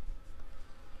video?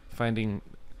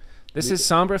 This is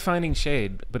Somber Finding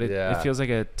Shade, but it feels like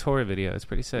a tour video. It's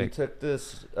pretty We sick. took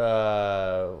this,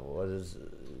 what is,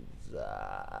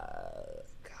 God,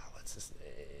 what's his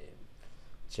name?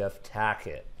 Jeff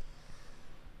Tackett.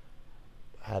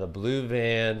 Had a blue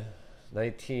van,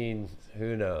 70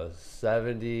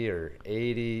 or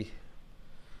 80.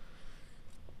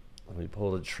 We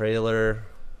pulled a trailer.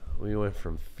 We went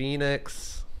from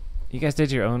Phoenix. You guys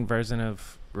did your own version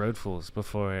of Road Fools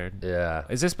before. Yeah.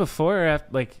 Is this before or after?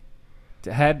 Like,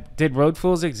 did Road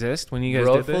Fools exist when you guys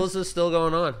Road did this? Fools is still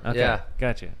going on. Okay, Yeah.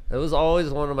 gotcha. It was always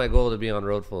one of my goals to be on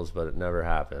Road Fools, but it never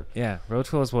happened. Yeah, Road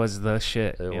Fools was the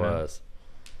shit. It you know?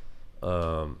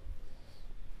 was.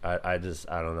 I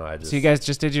don't know. So you guys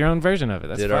just did your own version of it.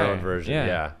 That's did fire. our own version.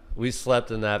 Yeah. We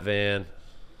slept in that van.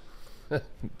 on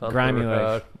the Grimy life.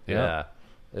 road. Yep. Yeah.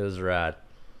 It was rad.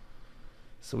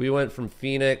 So we went from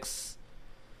Phoenix,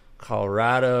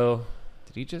 Colorado,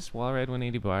 Did you just wall ride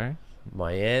 180 bar?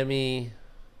 Miami,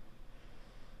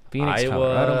 Phoenix, Iowa.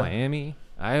 Colorado, Miami,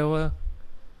 Iowa,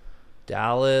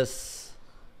 Dallas,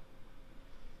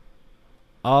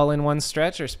 all in one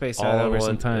stretch or spaced out all over in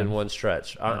some time? in one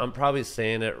stretch. I'm probably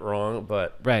saying it wrong,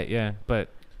 but Right, yeah, but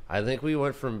I think we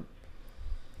went from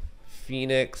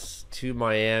Phoenix to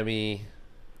Miami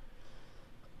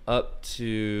up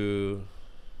to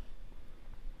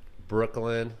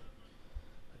Brooklyn,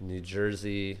 New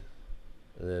Jersey,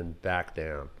 and then back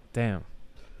down. damn,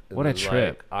 And what a then,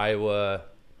 trip! like, Iowa,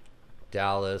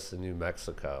 Dallas, and New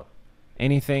Mexico.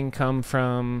 Anything come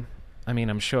from? I mean,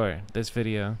 I'm sure this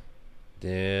video,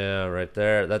 Yeah, right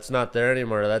there. That's not there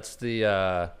anymore. That's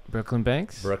the Brooklyn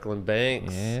Banks. Brooklyn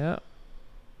Banks. Yeah.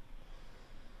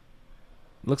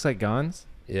 Looks like Gons.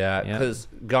 Yeah, Yeah. because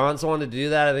Gons wanted to do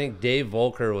that. I think Dave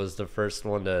Volker was the first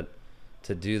one to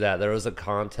do that. There was a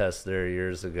contest there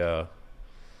years ago.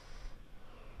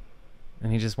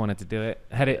 And he just wanted to do it.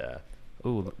 Had it. Yeah.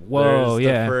 Ooh, whoa, There's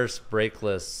yeah. the first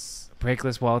brakeless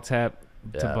Brakeless wall tap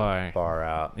to bar. bar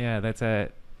out. Yeah, that's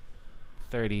at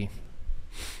 30.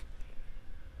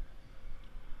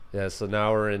 Yeah, so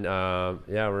now we're in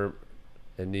we're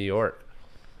in New York.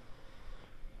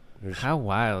 How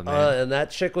wild, man. And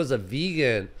that chick was a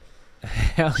vegan.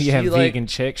 Hell yeah, she, like- vegan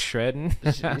chick shredding.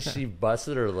 she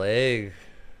busted her leg.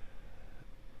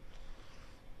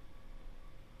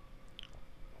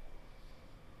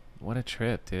 What a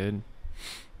trip, dude.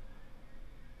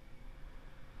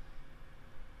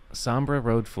 Sombra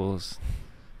Road Fools.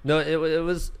 No, it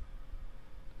was.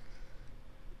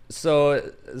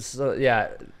 So yeah,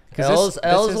 'Cause this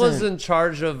Els was isn't- in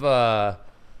charge of.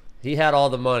 He had all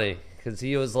the money because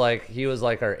he was like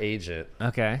our agent.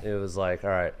 Okay. It was like, all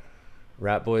right,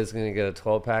 Rat Boy's gonna get a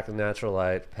 12-pack of Natural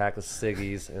Light, pack of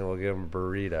ciggies, and we'll give him a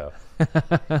burrito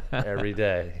every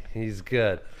day. He's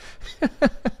good.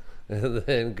 And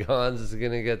then Gons is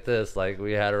gonna get this. Like,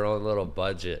 we had our own little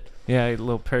budget. Yeah, a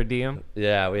little per diem.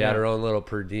 Yeah, we had Yeah. our own little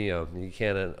per diem. You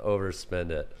can't overspend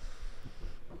it.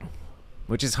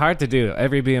 Which is hard to do.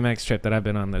 Every BMX trip that I've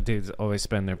been on, the dudes always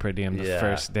spend their per diem the Yeah.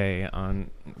 first day on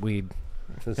weed.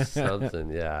 Something,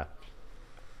 yeah.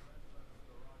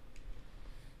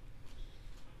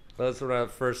 That's when I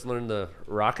first learned the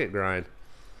rocket grind.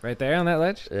 Right there on that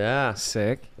ledge? Yeah,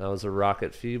 Sick. that was a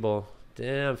rocket feeble.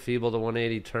 Damn, feeble to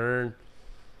 180 turn.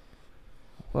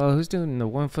 Well, who's doing the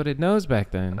one-footed nose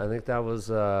back then? I think that was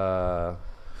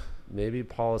maybe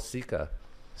Paul Sika.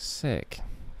 Sick.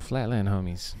 Flatland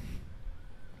homies.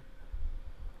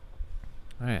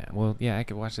 All right. Well, yeah, I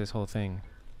could watch this whole thing.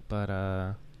 But,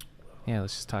 yeah,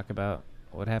 let's just talk about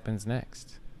what happens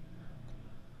next.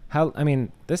 I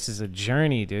mean, this is a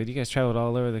journey, dude. You guys traveled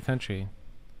all over the country.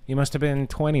 You must have been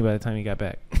 20 by the time you got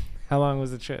back. How long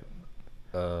was the trip?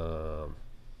 I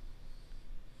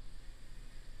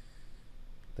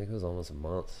think it was almost a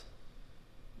month.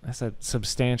 That's a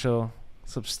substantial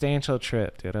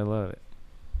trip, dude. I love it.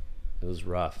 It was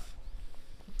rough.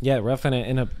 Yeah, roughing it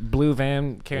in a blue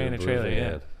van carrying In a blue trailer. van.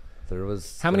 Yeah. There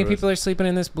was. How many there people are sleeping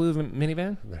in this blue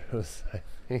minivan? There was, I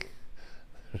think,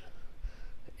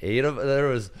 8 of. There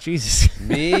was Jesus.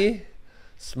 me,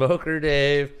 Smoker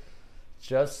Dave,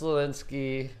 Jeff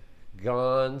Slinsky,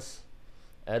 Gons,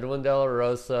 Edwin De La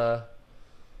Rosa,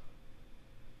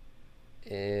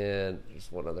 and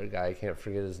there's one other guy. I can't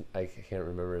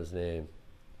remember his name.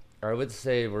 I would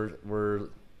say we're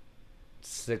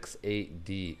 6-8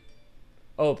 deep.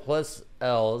 Oh, plus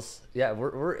Els. Yeah,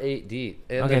 we're 8 deep.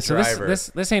 And Okay, the so driver.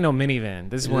 this ain't no minivan.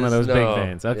 This is one of This- those big no,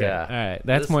 vans. Okay, yeah. all right.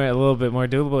 That's This- a little bit more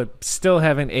doable. But still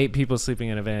having 8 people sleeping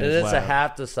in a van. and is it's a wild.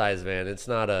 half the size van. It's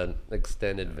not an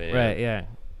extended van. Right? Yeah.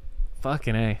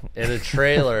 Fucking A. And a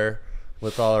trailer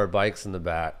with all our bikes in the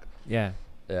back. Yeah.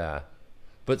 Yeah.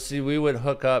 But see, we would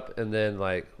hook up, and then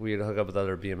we'd hook up with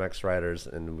other BMX riders,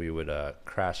 and we would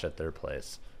crash at their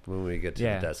place when we get to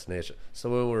Yeah. the destination.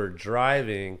 So when we're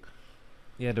driving,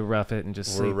 You had to rough it and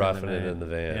just we're sleep roughing in the it van. in the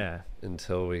van Yeah.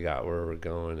 until we got where we're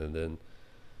going, and then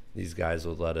these guys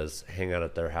would let us hang out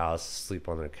at their house, sleep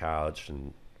on their couch,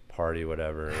 and party,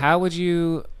 whatever. How would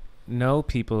you know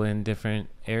people in different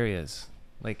areas?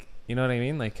 Like, you know what I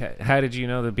mean? Like, how did you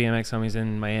know the BMX homies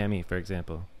in Miami, for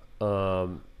example?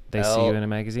 They see you in a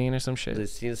magazine or some shit? They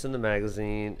seen us in the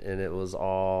magazine, and it was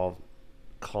all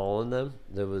calling them.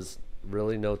 There was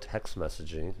really no text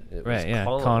messaging. It Right, was yeah.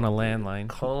 Calling a landline.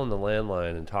 calling the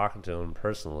landline and talking to them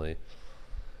personally.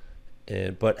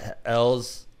 But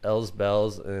Els Els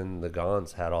Bells and the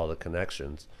Gons had all the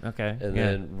connections, Okay. and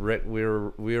yeah. then Rick, we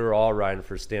were all riding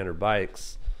for Standard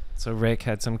Bikes. So Rick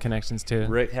had some connections too.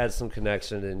 Rick had some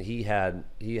connection, and he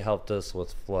helped us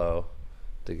with Flow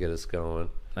to get us going.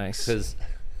 Nice. Because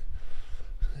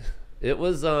it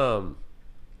was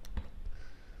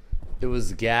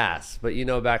gas,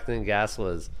 but back then gas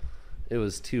was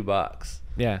 $2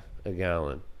 Yeah. a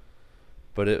gallon.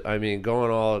 But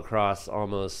going all across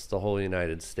almost the whole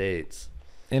United States.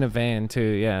 In a van too.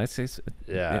 Yeah.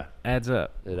 Yeah. It adds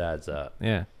up. It adds up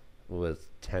Yeah. with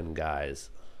 10 guys.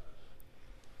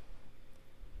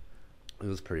 It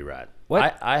was pretty rad.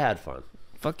 What? I had fun.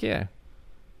 Fuck yeah.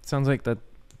 Sounds like the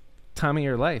time of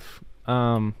your life.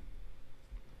 What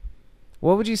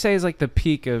would you say is like the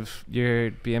peak of your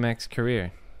BMX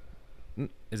career?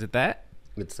 Is it that?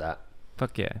 It's that.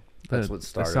 Fuck yeah. That's what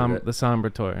started it. The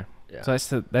Sombra tour. Yeah. So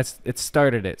it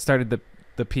started it. Started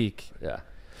the peak. Yeah.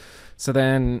 So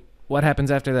then what happens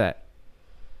after that?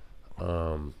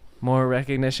 More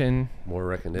recognition. More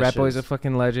recognition. Rat Boy's a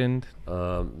fucking legend.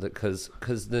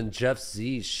 Because then Jeff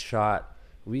Z shot.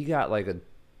 We got like a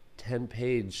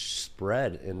 10-page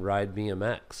spread in Ride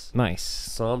BMX. Nice.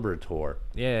 Sombra tour.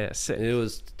 Yeah, sick. And it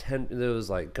was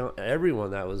like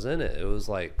everyone that was in it. It was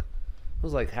like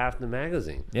half the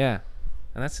magazine. Yeah.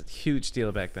 And that's a huge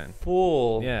deal back then.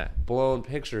 Full Yeah. blown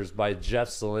pictures by Jeff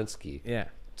Zielinski. Yeah.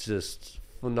 Just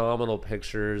phenomenal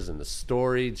pictures, and the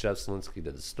story. Jeff Zielinski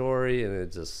did the story, and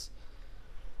it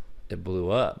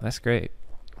blew up. That's great.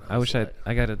 I wish like-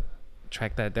 I got to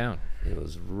track that down. It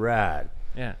was rad.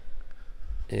 Yeah.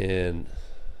 And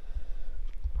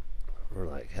we're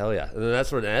like, hell yeah. And then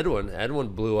that's when Edwin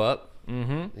blew up.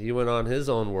 Mm-hmm. He went on his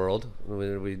own world.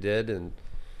 We did, and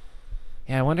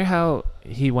Yeah, I wonder how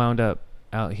he wound up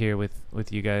out here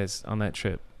with you guys on that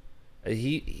trip.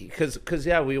 because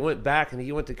we went back, and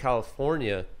he went to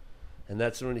California, and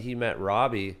that's when he met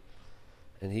Robbie,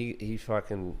 and he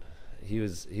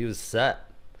was set.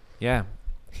 Yeah.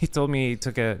 He told me he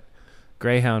took a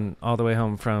Greyhound all the way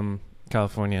home from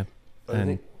California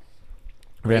and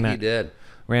He did.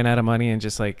 ran out of money and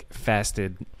just like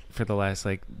fasted for the last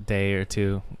like day or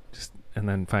two, and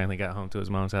then finally got home to his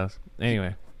mom's house.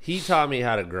 Anyway, He taught me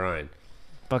how to grind.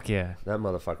 fuck yeah. That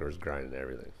motherfucker was grinding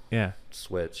everything. Yeah.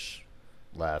 Switch,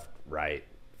 left, right,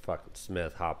 fucking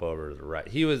Smith, hop over to the right.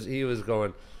 He was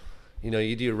going,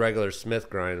 you do a regular Smith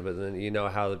grind, but then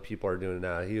how the people are doing it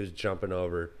now. He was jumping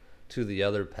over to the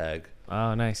other peg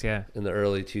Oh, nice. Yeah. in the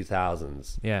early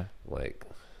 2000s, Yeah. like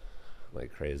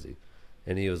crazy.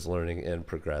 And he was learning and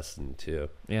progressing too.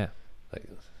 Yeah. Like,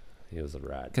 he was a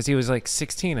rad. Because he was like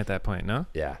 16 at that point, no?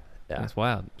 Yeah. That's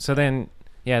wild. So then,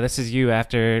 yeah, this is you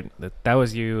after that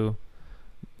was you.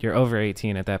 You're over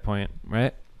 18 at that point,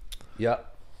 right?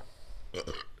 Yep.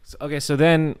 Okay, so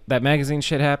then that magazine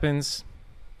shit happens.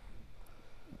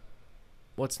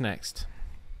 What's next?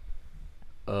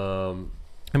 I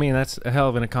mean, that's a hell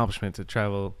of an accomplishment to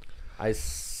travel. I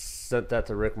sent that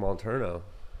to Rick Monterno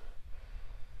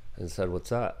and said,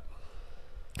 "What's up?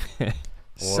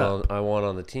 Sup? I want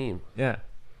on the team. Yeah.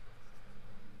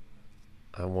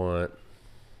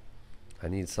 I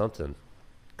need something,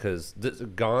 because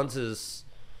Gons is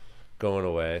going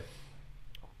away,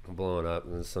 blowing up,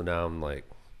 and so now I'm like,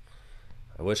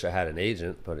 I wish I had an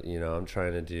agent, but I'm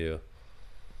trying to do.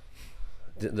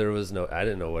 I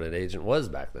didn't know what an agent was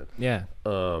back then. Yeah.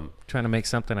 Trying to make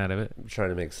something out of it. I'm trying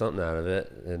to make something out of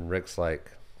it, and Rick's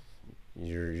like,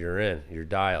 you're in, you're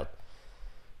dialed,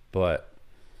 but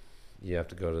you have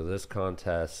to go to this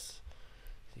contest.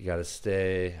 You got to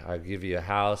stay. I'll give you a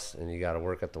house, and you got to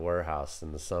work at the warehouse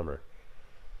in the summer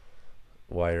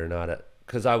while you're not at.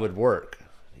 Because I would work.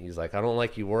 He's like, I don't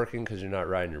like you working because you're not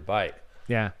riding your bike.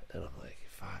 Yeah. And I'm like,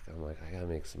 fuck. I'm like, I gotta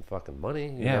make some fucking money.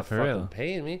 You're Yeah, not for fucking real.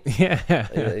 paying me. Yeah.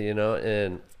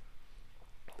 And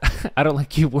I don't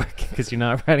like you working because you're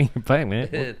not riding your bike, man.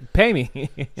 Well, pay me.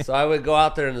 so I would go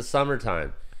out there in the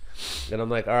summertime, and I'm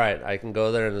like, all right, I can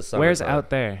go there in the summertime. Where's out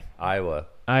there? Iowa.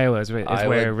 Iowa is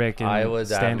where Rick and Iowa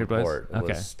Standard was. Davenport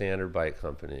Okay. was Standard Bike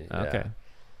Company. Okay.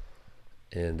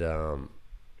 Yeah. And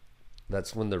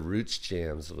that's when the Roots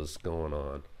Jams was going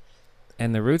on.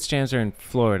 And the Roots Jams are in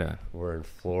Florida. We're in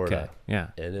Florida. Okay. Yeah.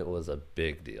 And it was a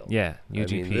big deal. Yeah.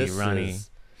 UGP, this Ronnie. is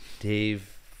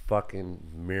Dave fucking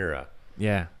Mira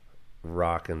Yeah.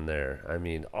 rocking there. I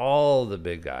mean, all the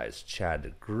big guys.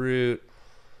 Chad DeGroot.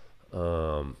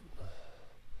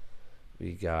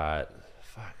 We got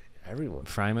everyone.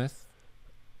 Frymouth.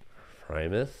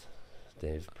 Primuth.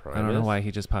 Dave Primuth. I don't know why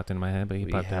he just popped in my head, but he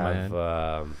We popped in my head.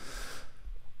 God,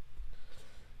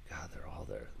 they're all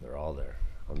there. They're all there.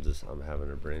 I'm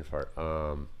having a brain fart.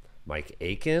 Mike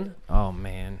Aiken. Oh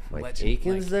man, Mike Legend,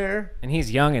 Aiken's like- there. and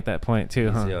he's young at that point too,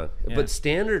 He's huh? young. Yeah. But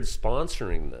Standard's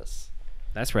sponsoring this.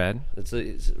 That's rad. It's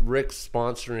Rick's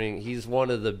sponsoring. He's one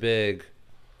of the big,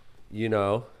 you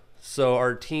know. So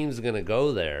our team's gonna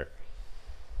go there.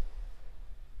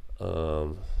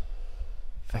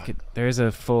 There's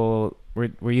a full.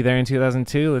 Were you there in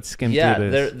 2002? Let's skim Yeah,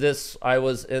 through this. I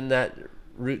was in that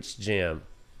Roots Jam.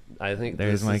 I think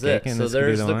There's this Mike is it. Aiken. So This could be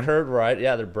there's the the one. curved ride.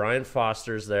 Yeah, the Brian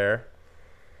Foster's there.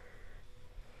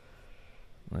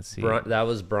 Let's see. That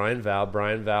was Brian Val.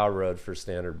 Brian Val rode for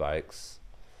Standard Bikes.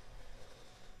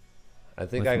 I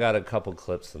think With I got a couple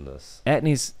clips in this.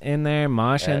 Etney's in there.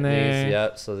 Mosh in there.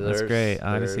 Yep. So That's great.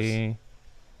 Odyssey.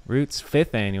 Roots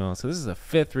 5th annual. So this is a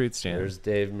 5th Roots Jam. There's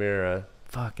Dave Mira.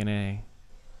 Fucking A.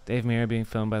 Dave Mira being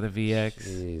filmed by the VX.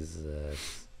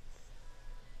 Jesus.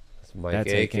 That's Mike That's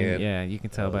Aiken. Aiken. Yeah, you can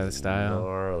tell That by the was style.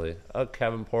 Gnarly. Oh,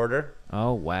 Kevin Porter.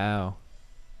 Oh, wow.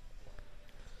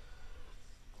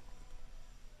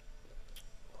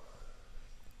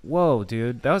 Whoa,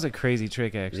 dude. That was a crazy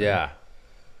trick, actually. Yeah.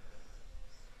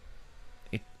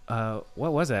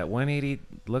 What was that? 180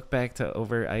 look back to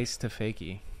over ice to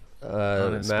fakie.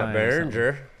 On his spine Matt or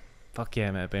Behringer. Fuck yeah,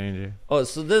 Matt Behringer. Oh,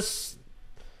 so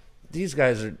these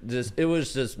guys are just, it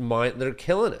was just they're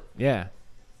killing it. Yeah.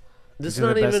 This is These are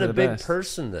not the best even of a the big best.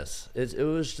 person, it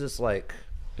was just like,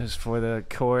 Just for the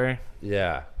core,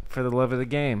 yeah. for the love of the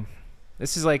game.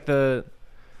 This is like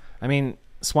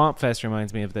Swamp Fest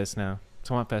reminds me of this now.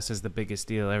 Swamp Fest is the biggest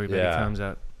deal. Everybody Yeah. comes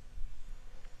out.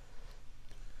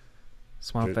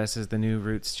 Swamp Dr- Fest is the new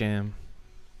Roots Jam.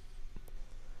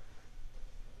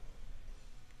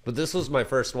 But this was my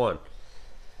first one.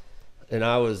 And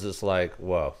I was just like,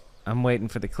 whoa. I'm waiting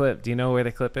for the clip. Do you know where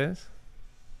the clip is?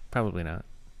 Probably not.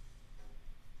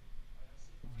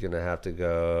 Gonna have to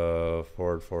go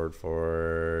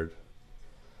forward.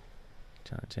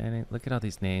 John Jennings. Look at all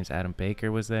these names. Adam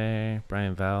Baker was there.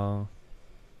 Brian Vowell.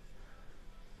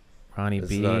 Ronnie It's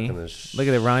B. not gonna Look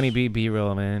at the Ronnie B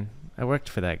B-roll, man. I worked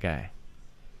for that guy.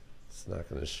 It's not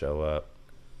gonna show up.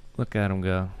 Look at him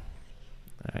go.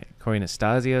 All right. Corey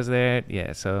Nastasio's there.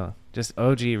 Yeah, so just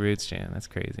OG Roots Jam. That's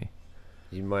crazy.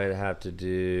 You might have to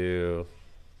do,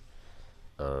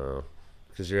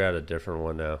 because you're at a different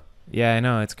one now. Yeah, I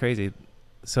know. It's crazy.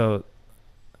 So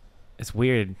it's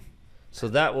weird. So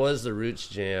that was the Roots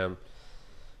Jam.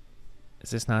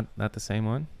 Is this not the same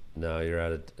one? No, you're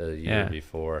at a year Yeah.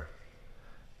 before.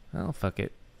 Oh, fuck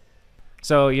it.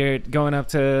 So you're going up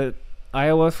to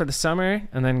Iowa for the summer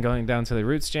and then going down to the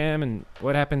Roots Jam. And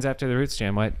what happens after the Roots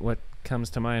Jam? What comes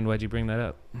to mind? Why'd you bring that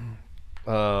up?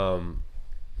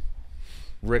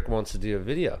 Rick wants to do a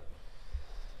video.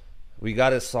 We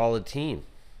got a solid team.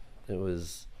 It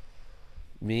was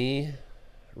me,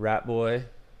 Rat Boy,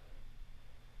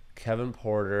 Kevin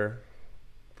Porter,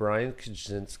 Brian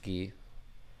Kaczynski,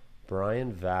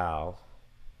 Brian Val.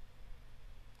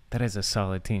 That is a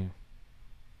solid team.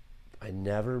 I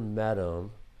never met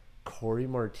him. Corey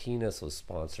Martinez was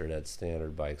sponsored at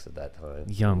Standard Bikes at that time.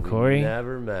 Yum, We Corey.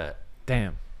 Never met.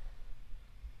 Damn.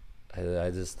 I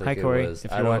just think Hi, it Corey, was.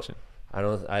 if I you're don't. watching.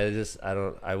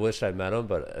 I wish I met him,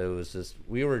 but it was just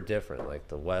we were different, like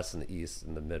the West and the East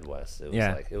and the Midwest. It was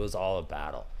Yeah. like it was all a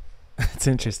battle It's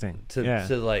interesting. to yeah.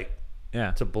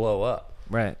 Yeah. to blow up,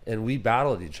 Right. and we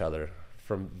battled each other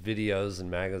from videos and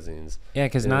magazines. Yeah,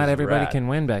 because It not was everybody rad. can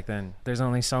win back then. There's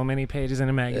only so many pages in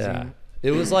a magazine. Yeah,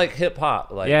 it was like hip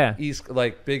hop, like Yeah.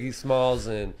 like Biggie Smalls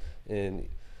and then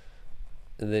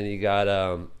you got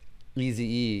Easy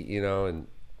E, you know, and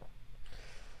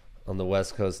on the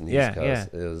West Coast and the Yeah,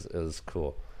 East Coast, it was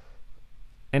cool.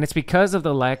 And it's because of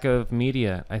the lack of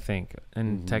media, I think,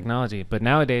 and Mm-hmm. technology. But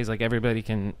nowadays, like everybody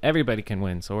can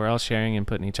win. So we're all sharing and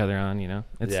putting each other on. You know,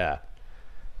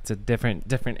 it's a different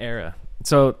era.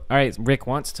 So all right, Rick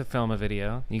wants to film a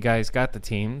video. You guys got the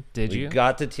team, did you? We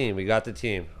got the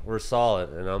team. We're solid,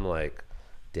 and I'm like,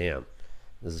 damn,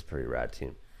 this is a pretty rad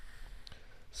team.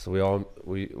 So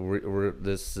we're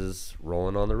this is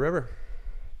rolling on the river.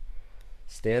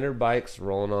 Standard Bikes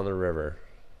rolling on the river.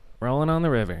 Rolling on the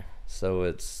river. So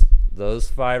it's those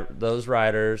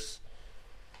riders,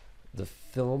 the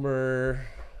filmer,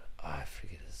 I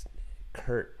forget his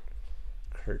name,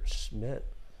 Kurt Schmidt,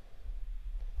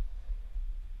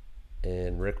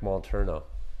 and Rick Malterno.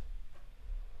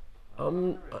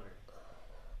 I'm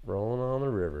rolling on the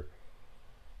river.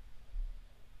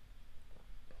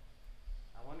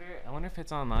 I wonder if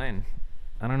it's online.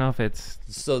 I don't know if it's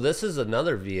So this is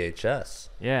another VHS,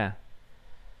 yeah.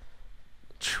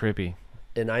 Trippy.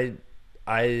 and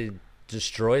I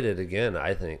destroyed it again.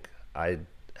 I think I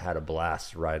had a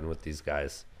blast riding with these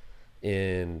guys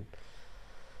in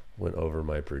went over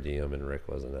my per diem, and Rick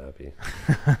wasn't happy.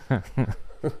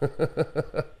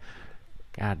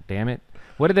 God damn it.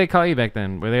 What did they call you back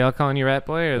then? Were they all calling you Rat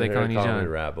Boy, or were they They calling you called John? me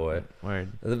Rat Boy.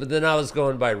 Word. But then I was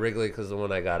going by Wrigley because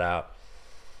when I got out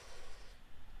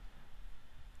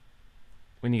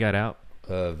When you got out?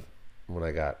 when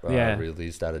I got Yeah.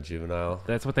 released out of juvenile.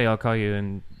 That's what they all call you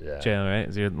in Yeah. jail, right?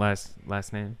 Is your last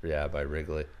name? Yeah, by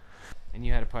Wrigley. And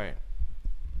you had a part.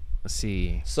 Let's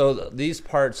see. So these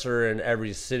parts are in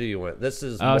every city you went. This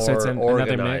is Oh, more so it's another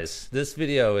organized. mix? This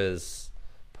video is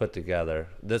put together.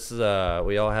 This is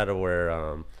we all had to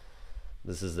wear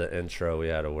this is the intro. We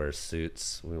had to wear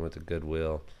suits. We went to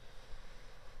Goodwill.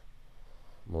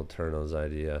 Molterno's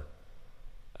idea.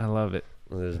 I love it.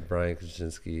 And there's Brian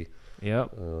Kaczynski.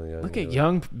 Yep. Oh, yeah, Look at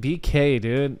young BK,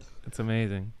 dude. It's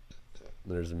amazing.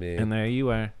 There's me. And there you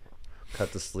are,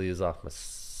 Cut the sleeves off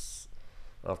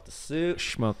off the suit.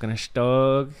 smoking a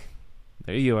stog.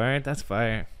 There you are. That's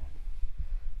fire.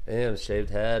 Damn,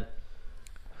 shaved head.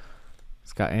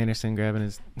 Scott Anderson grabbing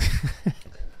his.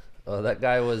 Oh, that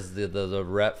guy was the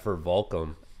rep for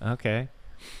Volcom. Okay.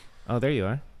 Oh, there you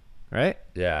are. Right?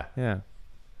 Yeah. Yeah.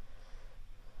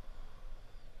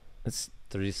 It's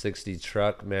 360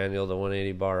 truck, manual to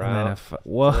 180 bar and then out.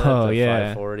 whoa, To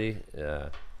yeah. 540. Yeah.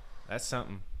 That's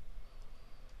something.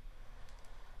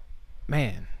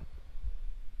 Man.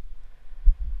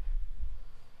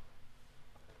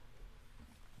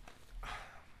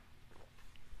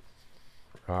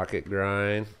 Rocket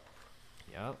grind.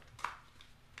 Yep.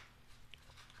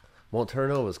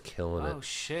 Molterno was killing it. Oh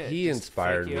shit. He Just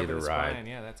inspired fake you me over to the ride. spine.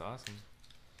 Yeah, that's awesome.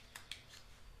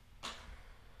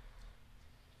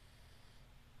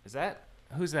 Is that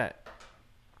who's that?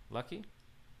 Lucky?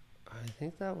 I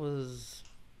think that was.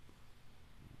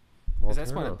 'Cause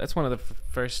that's Molterno. that's one of the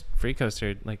first free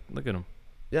coaster. Like, look at him.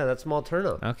 Yeah, that's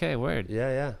Molterno. Okay, word.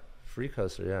 Yeah. Free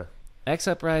coaster, yeah. X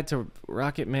upright to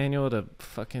rocket manual to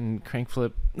fucking crank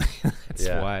flip. That's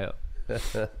Yeah. wild.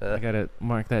 I gotta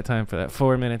mark that time for that.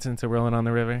 4 minutes into rolling on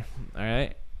the river. All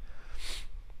right.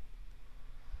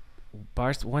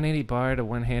 Bar 180 bar to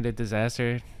one-handed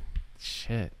disaster.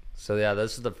 Shit. So yeah,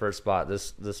 this is the first spot.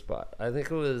 This spot. I think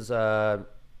it was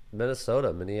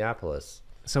Minnesota, Minneapolis.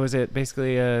 So is it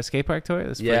basically a skate park tour?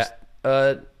 This Yeah.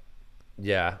 first,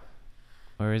 Yeah.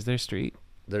 or is there street?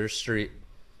 There's street.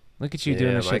 Look at you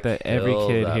doing the Damn, shit I that every killed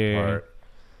kid that here. part.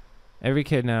 Every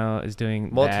kid now is doing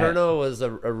that. Molterno was a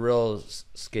real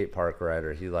skate park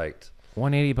rider. He liked.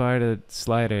 180 bar to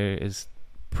slider is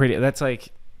pretty. That's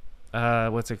like,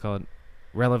 what's it called?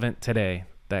 Relevant today.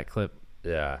 That clip.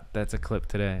 Yeah. That's a clip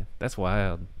today. That's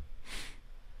wild.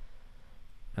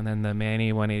 And then the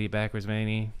Manny 180 backwards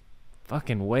Manny,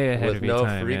 fucking way ahead With of your no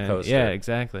time, free man. coaster. Yeah,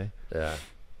 exactly. Yeah.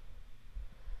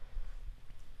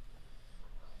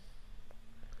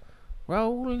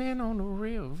 Rolling on the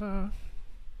river.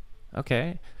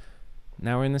 Okay,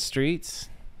 now we're in the streets.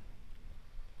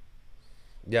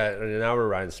 Yeah, and now we're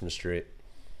riding some street.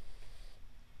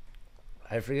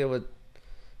 I forget what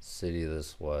city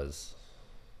this was.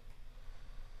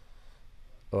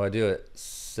 Oh, I do it.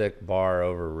 Sick bar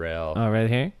over rail. Oh, right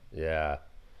here. Yeah.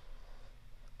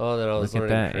 Oh, then I was Look at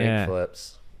learning that, crank yeah.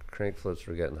 flips. Crank flips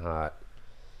were getting hot.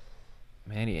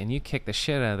 Manny, and you kick the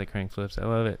shit out of the crank flips. I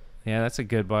love it. Yeah, that's a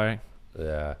good bar.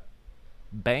 Yeah.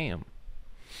 Bam.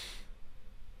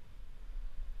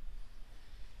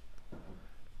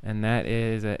 And that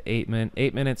is at 8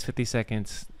 minutes 50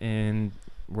 seconds in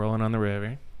rolling on the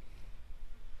river.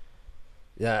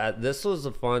 Yeah, this was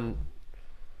a fun.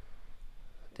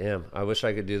 Damn, I wish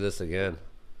I could do this again.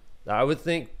 I would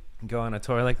think. Go on a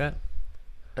tour like that.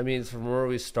 I mean, from where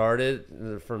we started,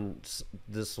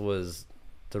 this was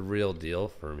the real deal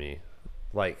for me.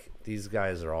 Like, these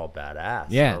guys are all badass.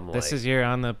 Yeah, I'm this like, is you're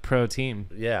on the pro team.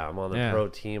 Yeah, I'm on the Yeah. pro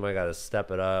team. I got to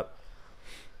step it up.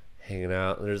 Hanging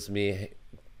out. There's me.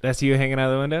 That's you hanging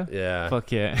out the window. Yeah.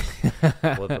 Fuck yeah.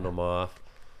 Flipping them off.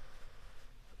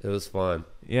 It was fun.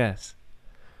 Yes.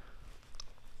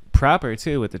 Proper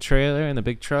too, with the trailer and the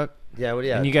big truck. Yeah, what do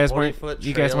you And you guys weren't 20-foot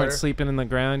you guys weren't trailer? sleeping in the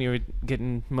ground. You were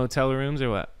getting motel rooms or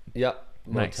what? Yep.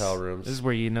 Nice. Motel rooms. This is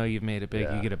where you know you've made it big.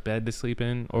 Yeah. You get a bed to sleep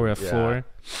in or a Yeah. floor.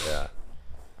 Yeah.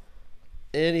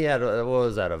 And he had, what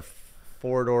was that, a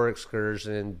 4-door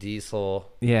excursion,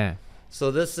 diesel. Yeah. So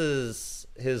this is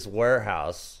his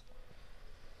warehouse,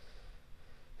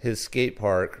 his skate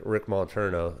park, Rick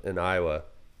Molterno in Iowa.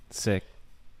 Sick.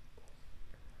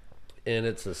 And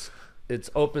it's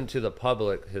open to the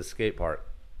public, his skate park.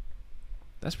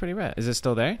 That's pretty rad. Is it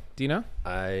still there? Do you know?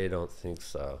 I don't think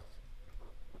so.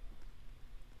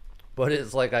 But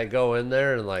it's like I go in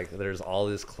there and like there's all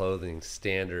this clothing,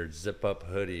 standard zip up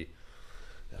hoodie.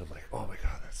 And I'm like, oh my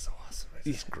God, that's so awesome. I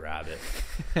Just grab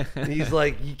it. And he's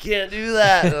like, you can't do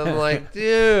that. And I'm like,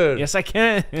 dude. Yes, I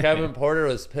can. Kevin Porter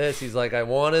was pissed. He's like, I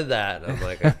wanted that. And I'm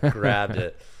like, I grabbed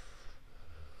it.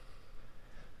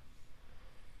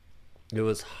 It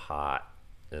was hot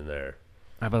in there.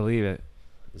 I believe it.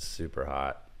 It was super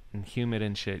hot. And humid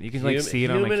and shit. You can like see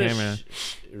it on the camera.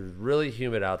 Really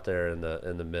humid out there in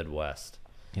the Midwest.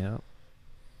 Yeah.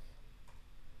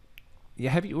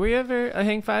 Yeah. Were you ever a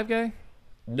Hang Five guy?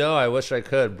 No, I wish I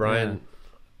could, Brian.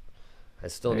 I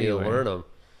still need to learn them.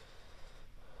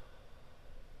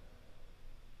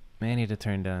 Man, need to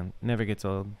turn down. Never gets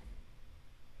old.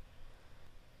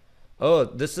 Oh,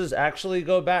 this is actually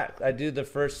go back. I do the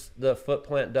foot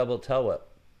plant double tail whip.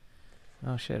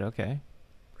 Oh shit. Okay.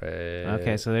 Right.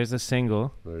 Okay. So there's a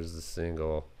single. There's the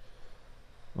single.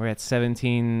 We're at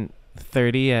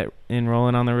 1730 in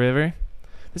Rolling on the River.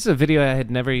 This is a video I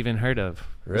had never even heard of.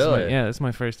 Really? This is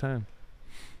my first time.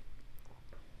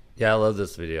 Yeah, I love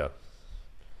this video.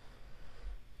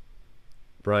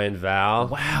 Brian Val.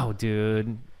 Wow,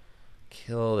 dude.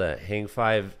 Killed it. Hang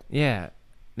five. Yeah.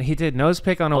 He did nose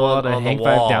pick on a wall to hang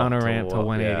five down a ramp to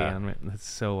 180 yeah. on it. That's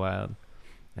so wild.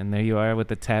 And there you are with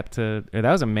the tap to... Or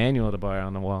that was a manual to bar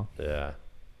on the wall. Yeah.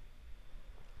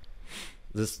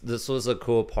 This was a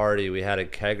cool party. We had a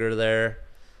kegger there.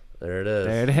 There it is.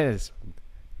 There it is.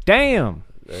 Damn!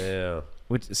 Yeah.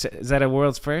 Is that a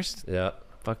world's first? Yeah.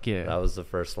 Fuck yeah. That was the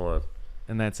first one.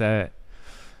 And that's at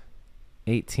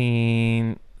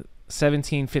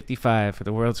 1755 for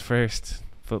the world's first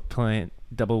foot plant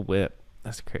double whip.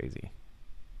 That's crazy.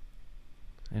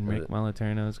 And Rick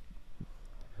Moliterno's.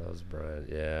 That was Brian.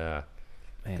 Yeah.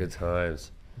 Man, good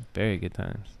times. Very good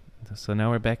times. So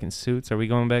now we're back in suits. Are we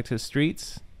going back to the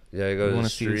streets? Yeah, I go to the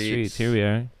see the streets. Here we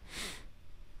are.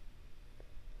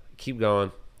 Keep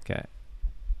going. Okay.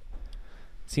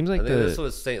 Seems like I think this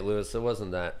was St. Louis. It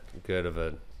wasn't that good of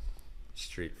a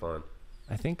street fun.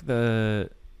 I think the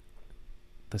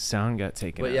sound got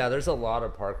taken out. But yeah, there's a lot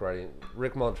of park riding.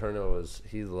 Rick Molterno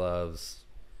he loves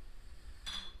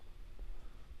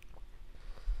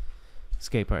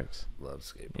skate parks. Loves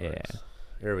skate Yeah. parks.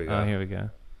 Here we go. Oh, here we go.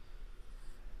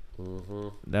 Mm-hmm.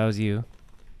 That was you.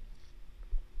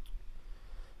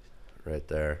 Right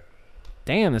there.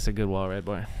 Damn, that's a good wall, Red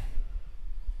Boy.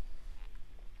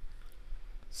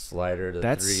 Slider to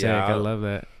that's 3 sick. out. I love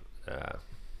that. Yeah.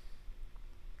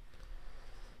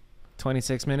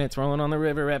 26 minutes rolling on the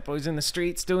river. Rat Boys in the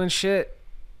streets doing shit.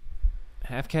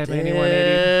 Half cab Damn.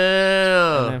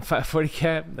 180. And then 540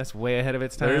 cap. That's way ahead of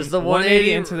its time. There's the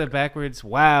 180 into the backwards.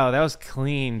 Wow, that was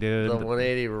clean, dude. The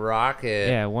 180 rocket.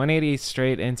 Yeah, 180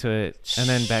 straight into it, and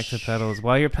then back to pedals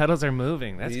while your pedals are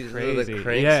moving. That's crazy. The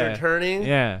cranks are turning.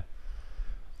 Yeah,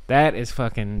 that is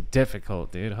fucking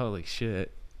difficult, dude. Holy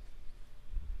shit.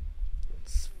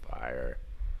 It's fire.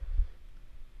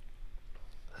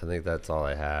 I think that's all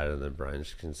I had, and then Brian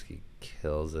Shikinsky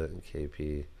kills it in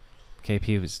KP.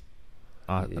 KP was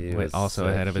also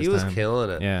sick. ahead of his time. He was killing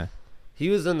it. Yeah. He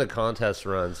was in the contest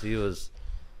runs. He was.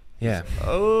 Yeah.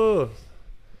 Oh.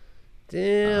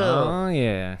 Damn. Oh,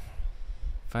 yeah.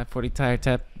 540 tire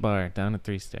tap bar down to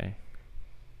 3-star.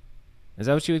 Is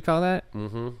that what you would call that?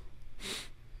 Mm-hmm.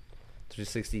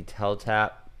 360 tail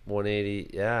tap,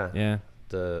 180. Yeah. Yeah.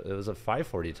 It was a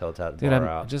 540 tail tap Dude, bar I'm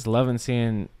out. just loving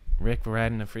seeing Rick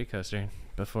riding a free coaster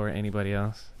before anybody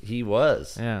else. He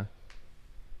was. Yeah.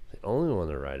 The only one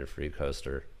to ride a free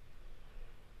coaster.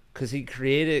 Because he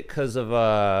created it because of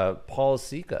Paul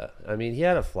Sika. I mean, he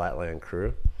had a flatland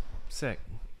crew. Sick.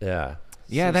 Yeah.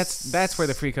 Yeah, So that's where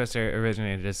the free coaster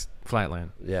originated, is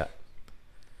Flatland. Yeah.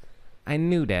 I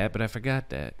knew that, but I forgot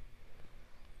that.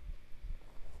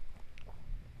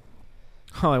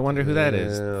 Oh, I wonder who that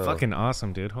is. Yeah. Fucking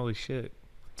awesome, dude. Holy shit.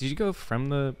 Did you go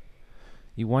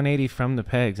you 180 from the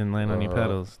pegs and land on your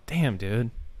pedals? Damn,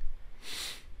 dude.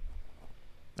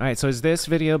 All right, so is this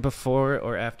video before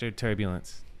or after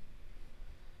Turbulence?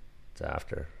 It's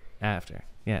after. After.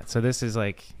 Yeah, so this is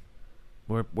like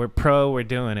we're pro, we're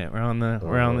doing it. We're on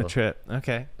the trip.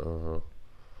 Okay. Uh-huh.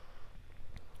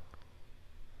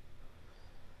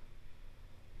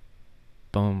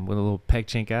 Boom, with a little peg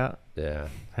chink out. Yeah.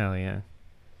 Hell yeah.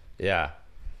 Yeah.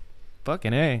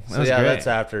 Fucking A. That So was yeah, great. that's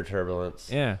after Turbulence.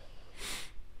 Yeah.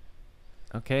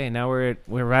 Okay, now we're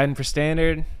riding for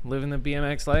standard, living the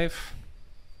BMX life.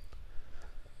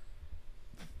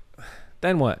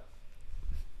 Then what?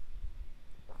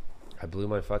 I blew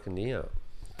my fucking knee out.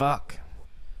 Fuck.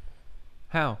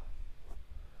 How?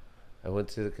 I went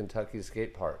to the Kentucky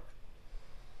skate park.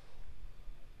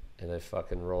 And I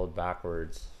fucking rolled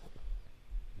backwards.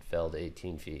 And fell to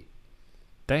 18 feet.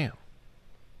 Damn.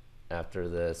 After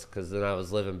this, because then I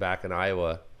was living back in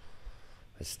Iowa.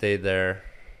 I stayed there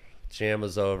Jam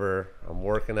was over. I'm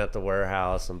working at the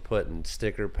warehouse. I'm putting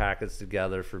sticker packets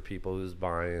together for people who's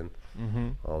buying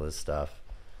all this stuff.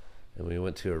 And we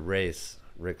went to a race.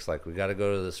 Rick's like, we got to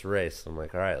go to this race. I'm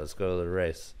like, all right, let's go to the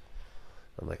race.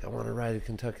 I'm like, I want to ride at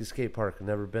Kentucky Skate Park. I've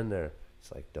never been there.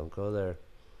 It's like, don't go there,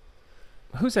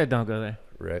 Who said don't go there?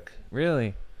 Rick.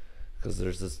 Really? Because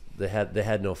there's this, they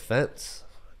had no fence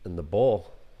in the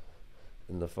bowl.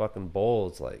 In the fucking bowl,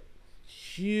 it's like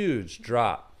huge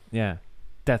drop. Yeah.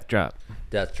 Death drop.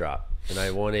 Death drop. And I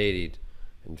 180'd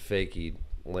and fakey'd,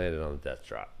 landed on the death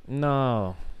drop.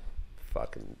 No.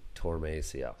 Fucking tore my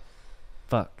ACL.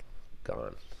 Fuck.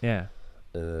 Gone. Yeah.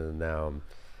 And then now I'm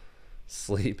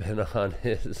sleeping on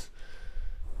his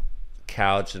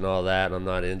couch and all that, and I'm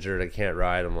not injured. I can't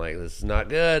ride. I'm like, this is not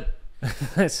good.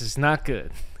 This is not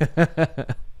good. I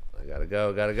gotta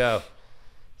go.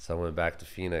 So I went back to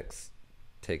Phoenix,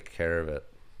 take care of it.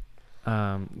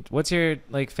 What's your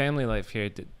like family life here?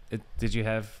 Did you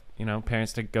have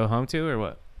parents to go home to or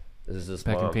what? This is just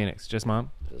Back mom. in Phoenix, just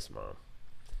mom. Just mom.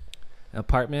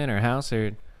 Apartment or house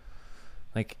or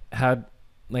like how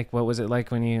what was it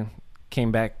like when you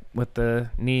came back with the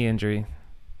knee injury?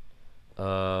 It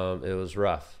was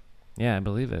rough. Yeah, I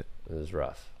believe it. It was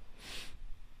rough.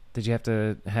 Did you have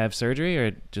to have surgery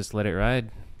or just let it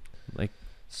ride?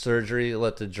 Surgery,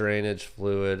 let the drainage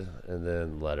fluid, and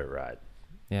then let it ride.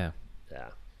 Yeah. Yeah.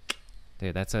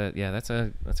 Dude, that's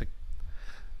a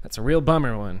real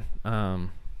bummer one.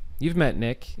 You've met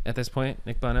Nick at this point,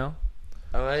 Nick Bonnell?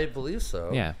 I believe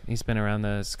so. Yeah, he's been around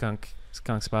the skunk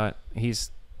spot.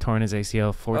 He's torn his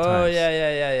ACL 4 times. Oh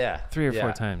yeah. 3 or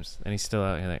 4 times, and he's still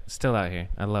out here.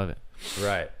 I love it.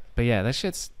 Right. But yeah, that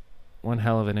shit's one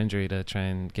hell of an injury to try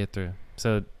and get through.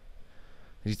 So,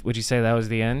 would you say that was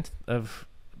the end of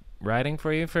riding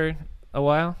for you for a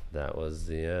while? That was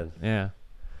the end. Yeah.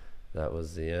 That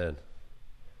was the end.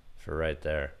 For right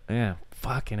there. Yeah.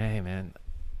 Fucking A, man.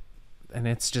 And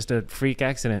it's just a freak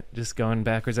accident, just going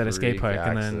backwards at a skate park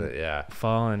and then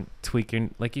fall and tweak your...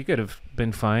 Like, you could have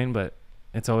been fine, but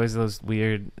it's always those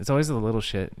weird... It's always the little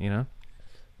shit,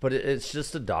 But it's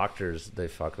just the doctors, they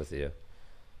fuck with you.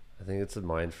 I think it's a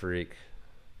mind freak.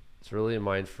 It's really a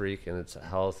mind freak, and it's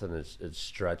health, and it's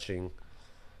stretching,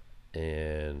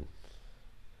 and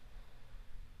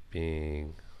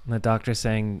being... And the doctor's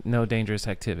saying, no dangerous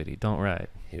activity, don't ride.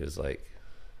 He was like,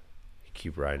 you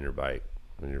keep riding your bike.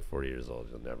 When you're 40 years old,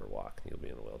 you'll never walk. You'll be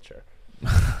in a wheelchair.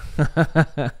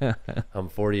 I'm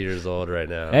 40 years old right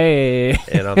now. Hey!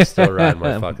 And I'm still riding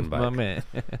my fucking bike. My man.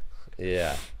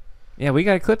 Yeah. Yeah, we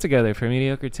got a clip together for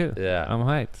Mediocre too. Yeah. I'm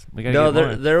hyped. We got No,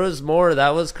 there was more. That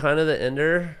was kind of the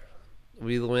ender.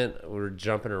 We were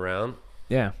jumping around.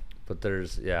 Yeah. But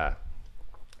there's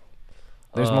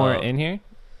more in here?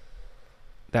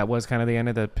 That was kind of the end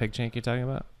of the pig shank you're talking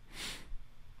about?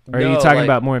 Or are you talking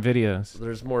about more videos?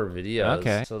 There's more videos.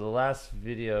 Okay. So the last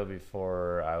video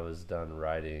before I was done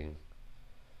riding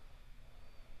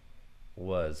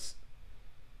was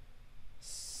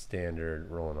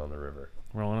standard rolling on the river.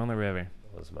 Rolling on the river.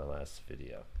 That was my last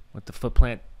video. With the foot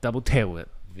plant double tail whip.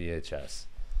 VHS.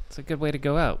 It's a good way to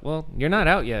go out. Well, you're not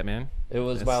out yet, man. It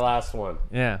was my last one.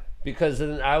 Yeah. Because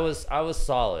then I was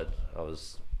solid. I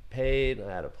was paid.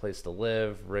 I had a place to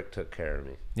live. Rick took care of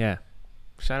me. Yeah.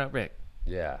 Shout out Rick.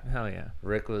 Yeah. Hell yeah.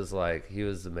 Rick was like, he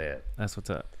was the man. That's what's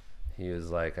up. He was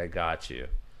like, I got you.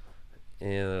 And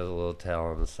there was a little tail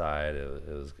on the side. It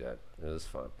was good. It was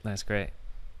fun. That's great.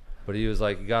 But he was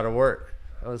like, you got to work.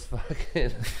 I was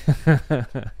fucking...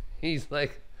 He's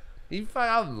like,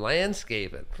 I'm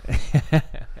landscaping.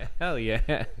 Hell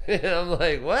yeah. And I'm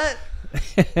like, what?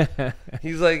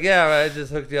 He's like, yeah, I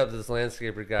just hooked you up to this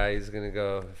landscaper guy. He's going to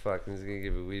go, he's going to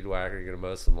give you a weed whacker. You're going to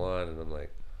mow some lawn. And I'm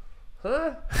like,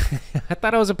 huh? I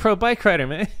thought I was a pro bike rider,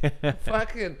 man.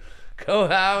 Fucking go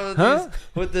out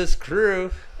with this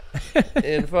crew.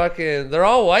 And fucking, they're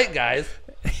all white guys.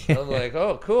 I'm like,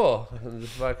 oh, cool. And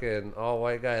this fucking all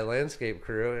white guy landscape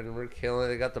crew, and we're killing it.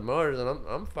 They got the motors, and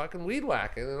I'm fucking weed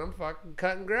whacking, and I'm fucking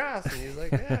cutting grass. And he's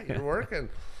like, yeah, you're working.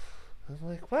 I'm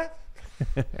like, what?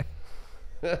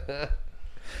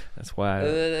 That's wild.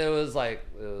 And then it was like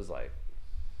 $60.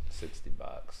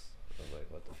 I'm like,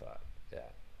 what the fuck? Yeah.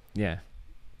 Yeah.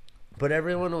 But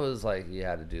everyone was like, you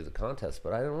had to do the contest,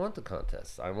 but I didn't want the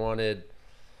contest. I wanted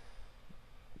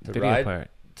to Video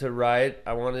part.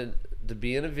 I wanted to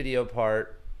be in a video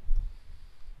part,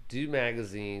 do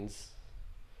magazines.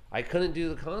 I couldn't do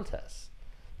the contests.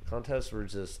 Contests were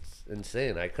just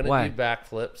insane. I couldn't do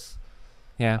backflips.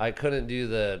 Yeah. I couldn't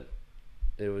do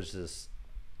it was just,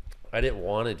 I didn't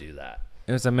want to do that.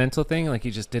 It was a mental thing, like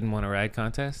you just didn't want to ride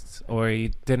contests, or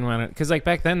you didn't want to, because like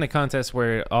back then the contests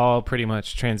were all pretty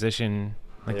much transition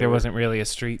Like They there were- wasn't really a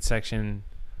street section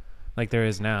like there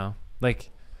is now.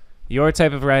 Like your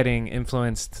type of riding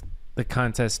influenced the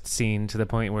contest scene to the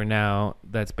point where now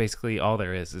that's basically all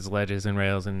there is ledges and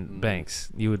rails and banks.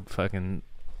 You would fucking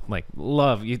like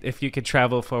love you if you could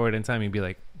travel forward in time. You'd be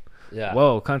like, Yeah.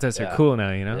 whoa, contests Yeah. are cool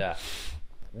now. You know? Yeah.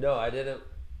 No, I didn't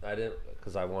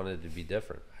because I wanted to be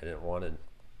different. I didn't want to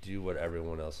do what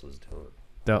everyone else was doing.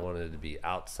 Dope. I wanted to be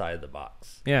outside the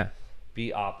box. Yeah,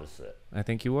 Be opposite. I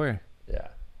think you were. Yeah.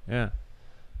 Yeah.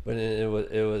 But it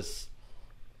was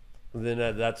then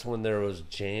that's when there was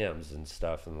jams and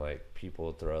stuff, and like people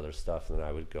would throw other stuff, and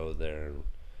I would go there and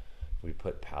we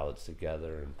put pallets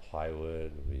together and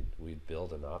plywood, and we'd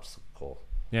build an obstacle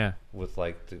Yeah. with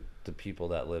like the people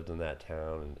that lived in that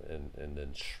town, and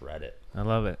then shred it. I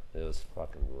love it. It was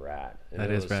fucking rad. And That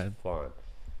it is was rad. fun.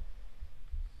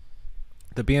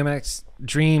 The BMX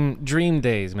dream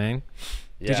days, man.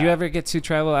 Did you Yeah. ever get to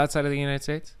travel outside of the United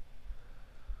States?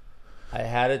 I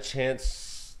had a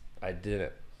chance. I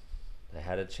didn't. I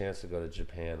had a chance to go to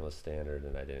Japan with Standard,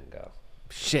 and I didn't go.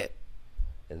 Shit.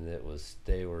 And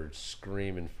they were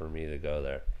screaming for me to go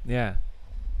there. Yeah.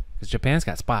 Because Japan's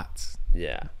got spots.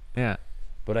 Yeah. Yeah.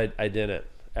 But I didn't.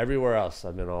 Everywhere else,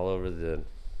 I've been all over the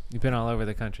You've been all over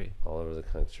the country.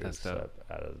 country, That's dope.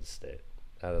 except out of the state,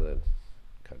 out of the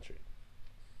country.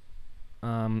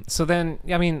 So then,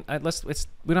 I mean, we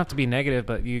don't have to be negative,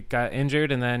 but you got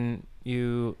injured and then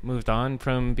you moved on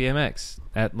from BMX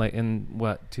at like in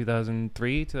what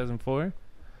 2003, 2004,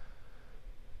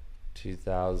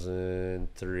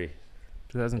 2003.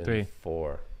 2003, and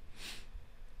 4.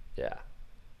 Yeah.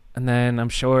 and then I'm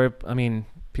sure, I mean,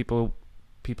 people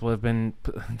have been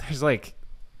there's like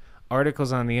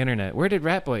articles on the internet. Where did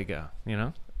Rat Boy go? You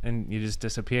know, and you just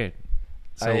disappeared.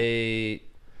 So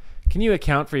can you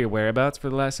account for your whereabouts for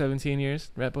the last 17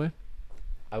 years, Rat Boy?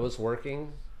 I was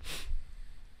working,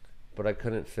 but I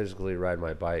couldn't physically ride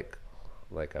my bike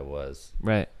like I was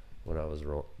Right. when I was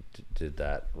did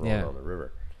that run Yeah. on the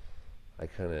river. I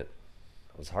couldn't.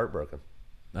 I was heartbroken.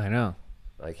 I know.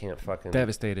 I can't fucking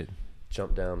Devastated.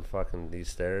 jump down fucking these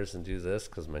stairs and do this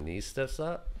because my knee stiffs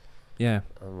up. Yeah.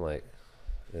 I'm like,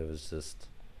 it was just.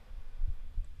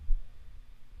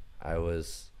 I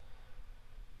was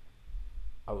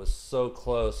so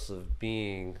close of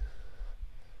being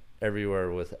everywhere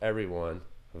with everyone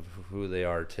of who they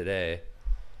are today.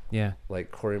 Yeah. Like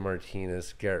Corey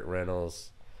Martinez, Garrett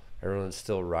Reynolds, everyone's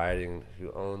still riding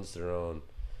who owns their own,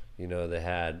 they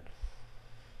had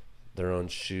their own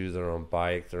shoe, their own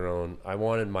bike, I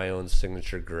wanted my own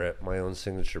signature grip, my own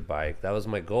signature bike. That was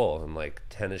my goal. And like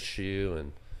tennis shoe,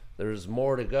 and there's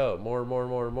more to go, more.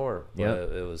 But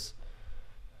Yep.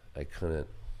 I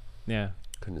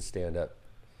couldn't stand up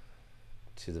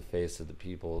to the face of the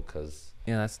people because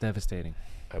Yeah, that's devastating.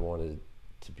 I wanted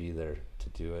to be there to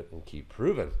do it and keep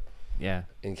proving Yeah.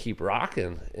 and keep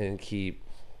rocking and keep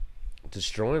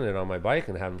destroying it on my bike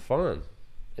and having fun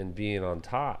and being on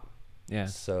top. Yeah.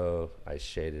 So I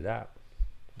shaded out.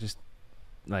 Just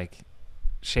like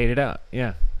shaded out.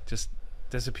 Yeah. Just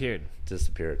disappeared.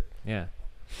 Disappeared. Yeah.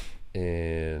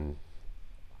 And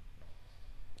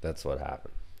that's what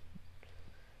happened.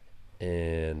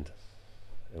 And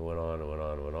it went on and went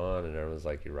on and went on, and everyone's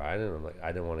like, "You riding?" And I'm like, I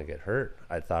didn't want to get hurt.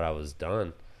 I thought I was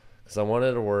done because I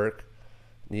wanted to work,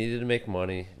 needed to make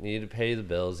money, needed to pay the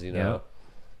bills,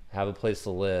 have a place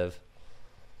to live.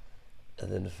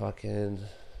 And then fucking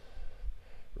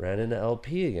ran into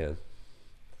LP again.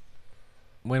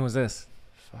 When was this?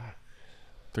 Fuck.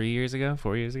 3 years ago?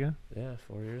 4 years ago? Yeah,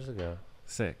 4 years ago.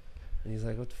 Sick. And he's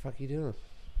like, "What the fuck you doing?"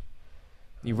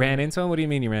 You ran into him? What do you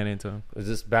mean you ran into him? It was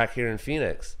just back here in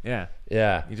Phoenix. Yeah.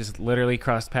 Yeah. You just literally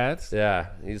crossed paths? Yeah.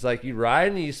 He's like, "You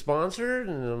riding? You sponsored?"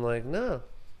 And I'm like, "No."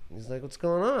 He's like, "What's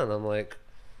going on?" I'm like,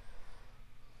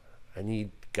 "I need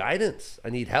guidance.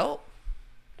 I need help.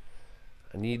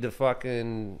 I need to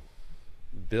fucking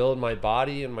build my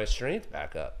body and my strength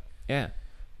back up." Yeah.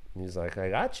 And he's like, "I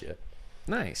got you."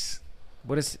 Nice.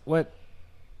 What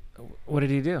did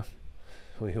he do?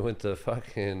 We went to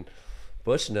fucking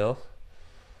Bushnell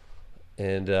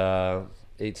and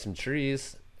ate some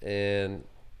trees, and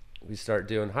we start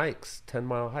doing hikes,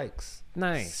 10-mile hikes.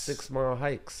 Nice. 6-mile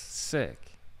hikes.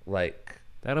 Sick. Like,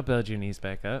 That'll build your knees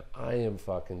back up. I am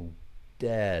fucking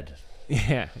dead.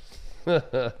 Yeah.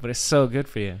 But it's so good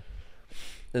for you.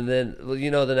 And then,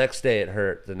 the next day it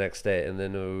hurt, the next day. And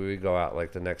then we go out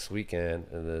like the next weekend,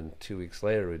 and then 2 weeks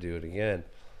later we do it again.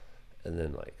 And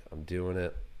then like I'm doing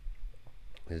it.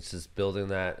 It's just building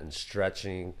that and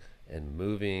stretching and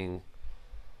moving.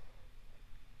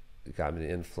 It got me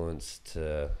the influence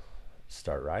to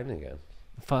start riding again.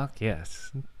 Fuck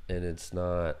yes. And it's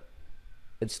not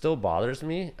it still bothers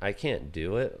me. I can't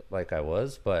do it like I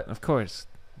was, but Of course.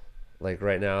 like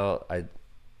right now, I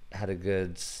had a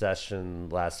good session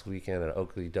last weekend at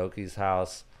Oakley Dokie's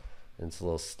house. And it's a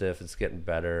little stiff. It's getting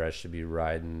better. I should be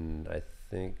riding, I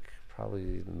think,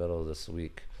 probably the middle of this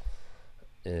week.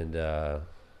 And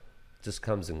just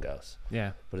comes and goes.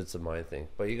 Yeah. But it's a mind thing.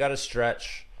 But you got to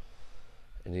stretch,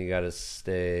 and you got to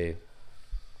stay,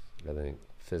 I think,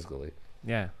 physically.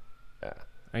 Yeah. Yeah.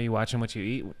 Are you watching what you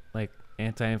eat? Like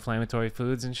anti-inflammatory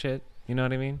foods and shit? You know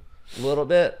what I mean? A little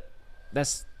bit.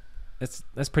 That's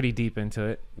pretty deep into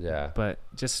it. Yeah. But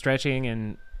just stretching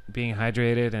and being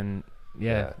hydrated and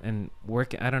Yeah. and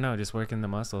work. I don't know, just working the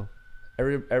muscle.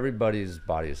 Everybody's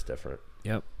body is different.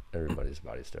 Yep. Everybody's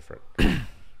body's different.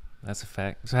 That's a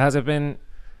fact. So how's it been?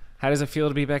 How does it feel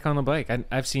to be back on the bike?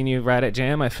 I've seen you ride at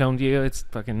Jam. I filmed you. It's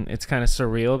kind of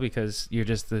surreal because you're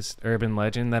just this urban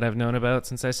legend that I've known about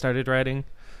since I started riding.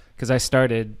 Because I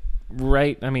started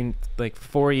like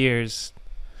 3 years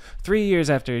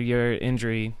after your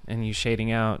injury and you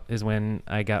shading out is when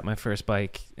I got my first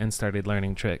bike and started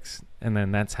learning tricks. And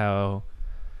then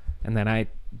I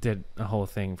did a whole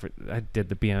thing I did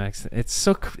the BMX. It's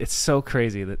so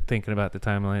crazy that thinking about the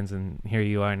timelines, and here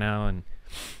you are now. And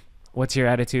what's your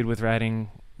attitude with riding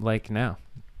like now?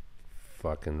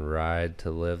 Fucking ride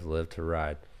to live, live to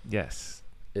ride. Yes.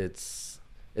 It's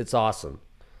awesome.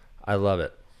 I love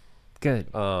it.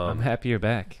 Good. I'm happy you're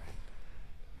back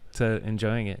to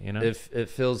enjoying it, you know? If it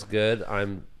feels good,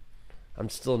 I'm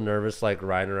still nervous like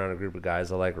riding around a group of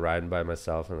guys. I like riding by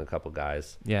myself and a couple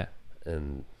guys. Yeah.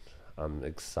 And I'm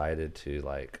excited to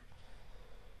like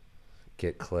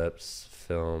get clips,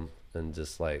 film, and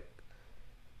just like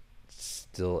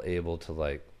still able to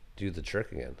like do the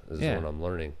trick again is what I'm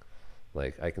learning.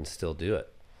 Like I can still do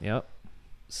it. Yep.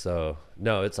 So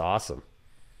no, it's awesome.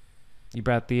 You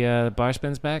brought the bar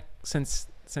spins back since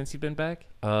you've been back?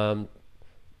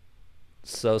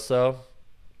 So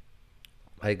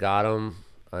I got them,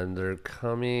 and they're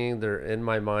coming. They're in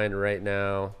my mind right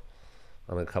now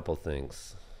on a couple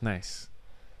things. Nice.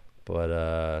 But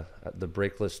the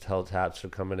brakeless tail taps are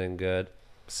coming in good.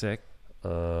 Sick.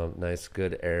 Nice,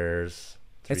 good airs,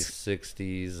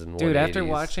 360s and 180s. Dude, after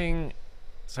watching,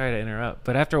 sorry to interrupt,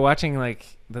 but after watching like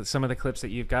some of the clips that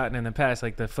you've gotten in the past,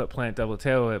 like the foot plant double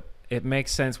tail whip, it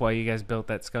makes sense why you guys built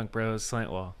that Skunk Bros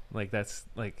slant wall. Like that's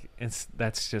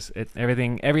just it.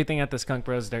 Everything at the Skunk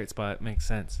Bros dirt spot makes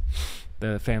sense.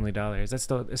 The Family Dollar it's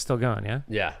still going, yeah.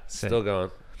 Yeah, Sick. still going.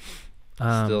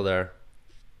 Still there.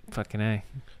 Fucking A.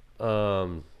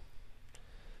 No,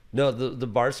 the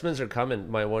bar spins are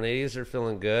coming. My 180s are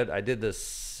feeling good. I did this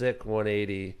sick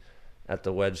 180 at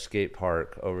the Wedge Skate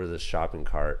Park over the shopping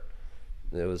cart.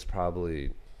 It was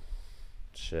probably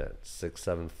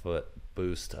 6-7 foot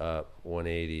boost up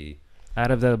 180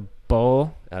 Out of the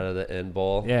bowl. out of the end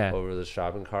bowl over the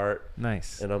shopping cart.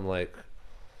 Nice. And I'm like,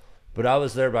 but I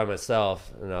was there by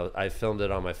myself, and I filmed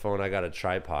it on my phone. I got a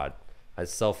tripod. I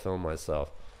self-filmed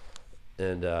myself,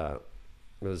 and it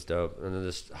was dope. And then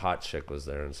this hot chick was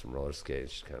there in some roller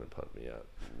skates. She kind of pumped me up.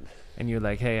 And you're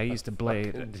like, hey, I used to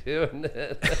blade. Doing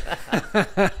it.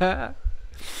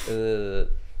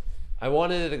 I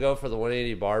wanted it to go for the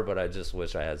 180 bar, but I just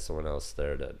wish I had someone else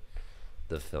there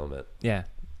to film it. Yeah.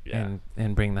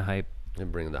 And bring the hype.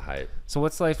 And bring the hype. So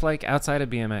what's life like outside of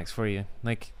BMX for you?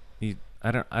 Like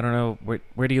I don't know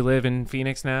where do you live in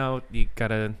Phoenix now? You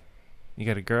got a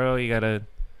girl, you got a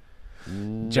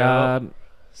job.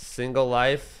 Single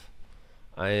life.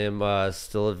 I am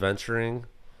still adventuring.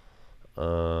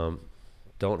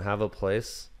 Don't have a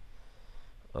place.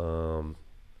 My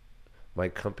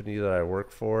company that I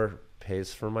work for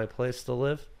pays for my place to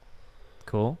live.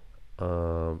 Cool.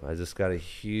 I just got a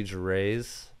huge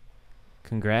raise.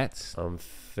 Congrats. I'm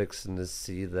fixing to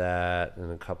see that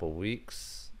in a couple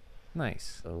weeks.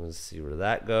 Nice. I'm gonna see where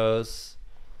that goes.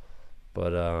 But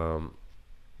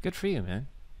good for you, man.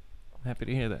 I'm happy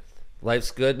to hear that. Life's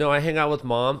good. No, I hang out with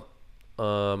mom.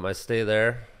 I stay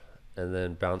there and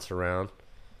then bounce around.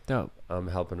 Dope. I'm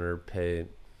helping her pay,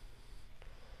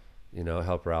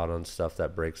 help her out on stuff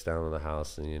that breaks down in the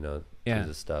house and, do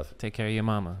the stuff. Take care of your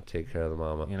mama. Take care of the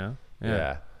mama.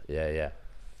 Yeah. Yeah.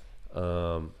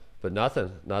 But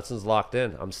nothing's locked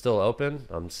in. I'm still open.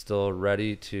 I'm still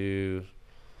ready to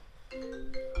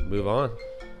move on.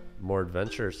 More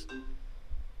adventures.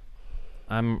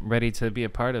 I'm ready to be a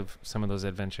part of some of those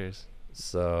adventures.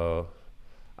 So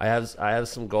I have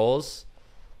some goals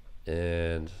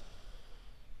and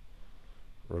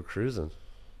we're cruising.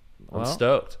 I'm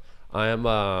stoked. I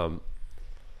am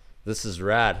this is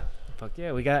rad. Fuck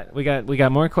yeah, we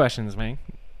got more questions, man.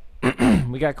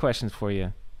 We got questions for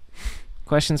you.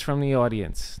 Questions from the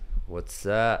audience. What's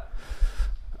that?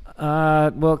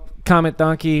 Well, Comet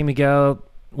Donkey Miguel,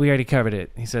 we already covered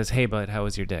it. He says, "Hey bud, how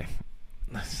was your day?"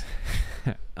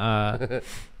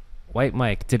 White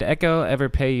Mike, did Echo ever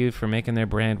pay you for making their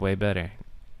brand way better?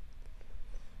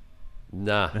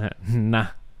 Nah. Nah,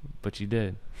 but you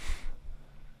did.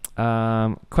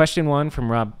 Question 1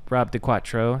 from Rob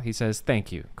DeQuattro. He says,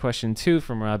 thank you. Question 2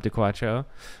 from Rob DeQuattro.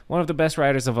 One of the best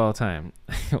riders of all time.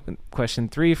 Question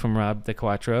 3 from Rob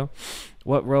DeQuattro.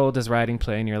 What role does riding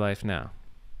play in your life now?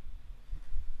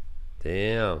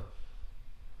 Damn.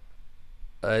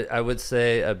 I would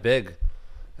say a big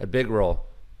role.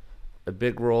 A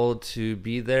big role to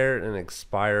be there and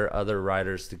inspire other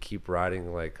riders to keep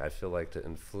riding. Like, I feel like to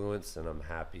influence, and I'm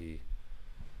happy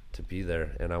to be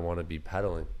there, and I want to be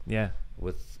pedaling. Yeah,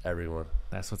 with everyone.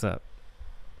 That's what's up.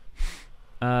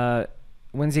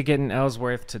 When's he getting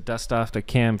Ellsworth to dust off the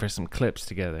cam for some clips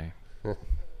together? Do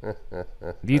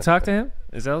you talk to him?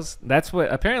 Is that's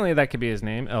what apparently that could be his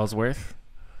name, Ellsworth.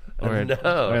 Or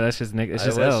no, or that's just Nick. It's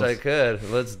just I wish Els. I could.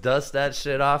 Let's dust that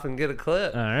shit off and get a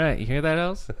clip. All right, you hear that,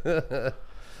 Els?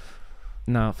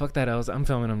 No, fuck that, Els. I'm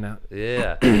filming him now.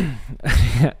 Yeah.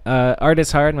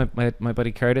 Artist Hard, my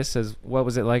buddy Curtis says, what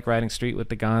was it like riding street with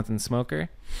the Gons and Smoker?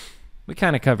 We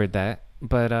kind of covered that,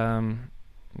 but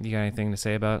you got anything to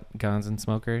say about Gons and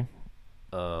Smoker?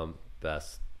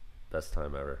 Best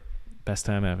time ever. Best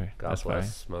time ever. God That's bless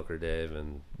fine. Smoker Dave,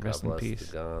 and Rest God in bless peace.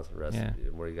 the Gons. Rest Yeah.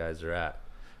 where you guys are at.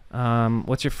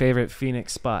 What's your favorite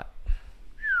Phoenix spot?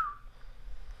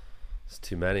 It's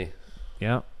too many.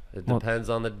 Yeah. It Well, depends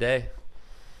on the day.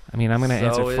 I mean, I'm gonna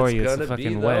answer for you. It's the gonna be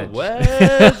fucking the wedge.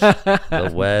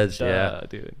 The wedge, yeah. Duh,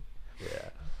 dude.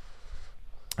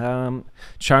 Yeah.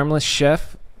 Charmless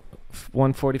Chef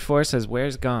 144 says,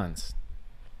 "Where's Gons?"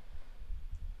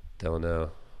 Don't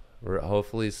know. We're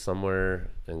hopefully somewhere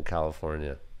in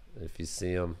California. If you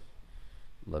see him,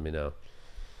 let me know.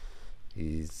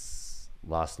 He's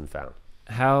lost and found.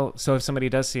 So if somebody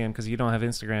does see him, because you don't have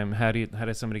Instagram, how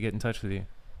does somebody get in touch with you?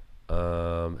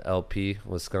 LP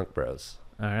with Skunk Bros.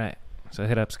 All right, so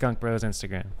hit up Skunk Bros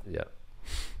Instagram. Yeah.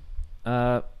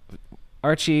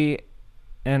 Archie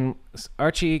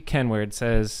Kenward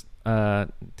says,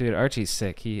 dude, Archie's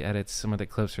sick. He edits some of the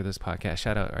clips for this podcast.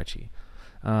 Shout out Archie.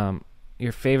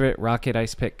 Your favorite Rocket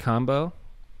Ice Pick combo?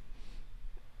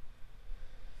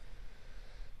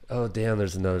 Oh, damn,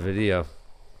 there's another video.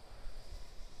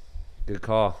 Good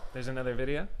call. There's another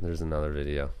video? There's another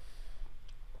video.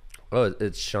 Oh,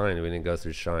 it's Shine. We didn't go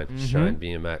through Shine. Mm-hmm. Shine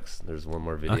BMX. There's one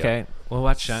more video. Okay, we'll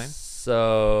watch Shine.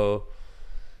 So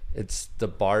it's the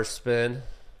bar spin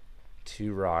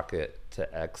to rocket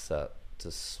to X up to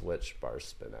switch bar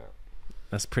spin out.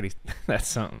 That's pretty. That's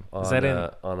something. On Is that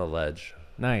on a ledge?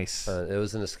 Nice. It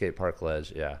was in a skate park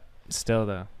ledge. Yeah. Still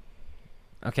though.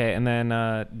 Okay, and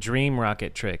then Dream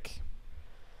Rocket Trick.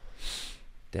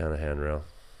 Down a handrail.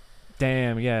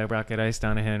 Damn, yeah, Rocket Ice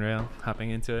down a handrail,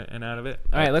 hopping into it and out of it.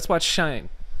 All right, let's watch Shine.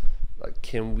 Like,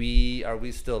 are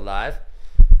we still live?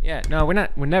 Yeah, no, we're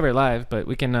not. We're never live, but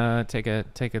we can take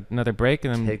another break,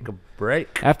 and then Take a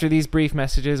break. after these brief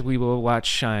messages, we will watch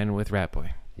Shine with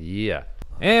Ratboy. Yeah.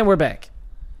 And we're back.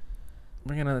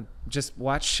 We're gonna just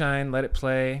watch Shine, let it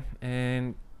play,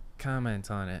 and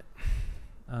comment on it.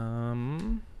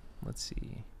 Let's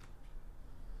see.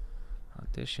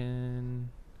 Audition.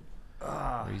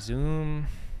 Resume.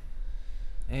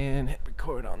 And hit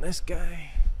record on this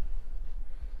guy.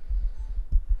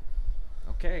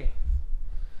 Okay.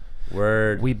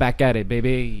 Word. We back at it,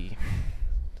 baby.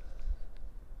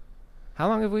 How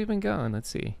long have we been going? Let's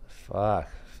see. Fuck.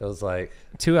 Feels like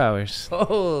 2 hours.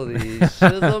 holy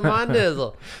shizzle my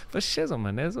nizzle. For shizzle,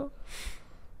 my nizzle.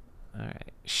 All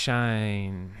right.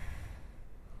 Shine.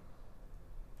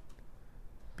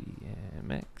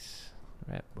 BMX.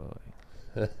 Rat Boy.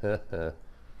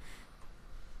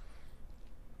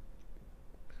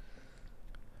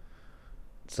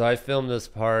 So I filmed this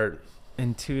part.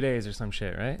 In 2 days or some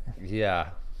shit, right? Yeah.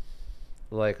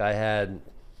 Like, I had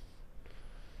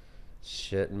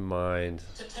shit in mind.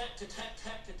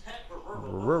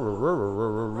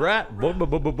 Rat boy.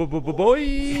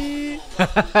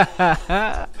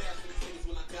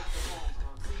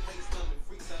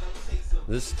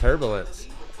 This turbulence.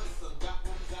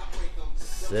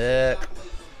 Sick.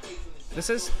 This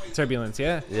is Turbulence,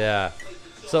 yeah. Yeah.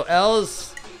 So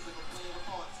L's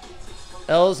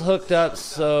hooked up.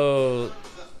 So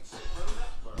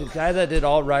the guy that did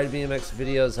all Ride BMX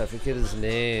videos, I forget his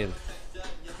name,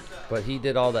 but he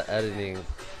did all the editing.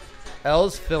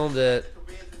 L's filmed it.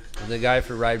 And the guy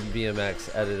for Ride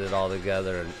BMX edited it all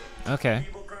together and Okay.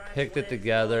 picked it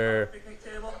together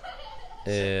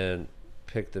and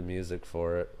picked the music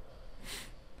for it.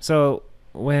 So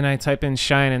when I type in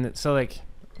Shine, and so like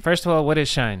First of all, what is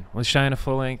Shine? Was Shine a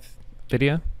full-length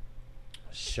video?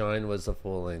 Shine was a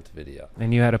full-length video.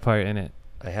 And you had a part in it.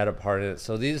 I had a part in it.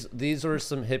 So these were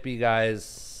some hippie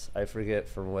guys, I forget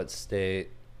from what state.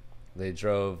 They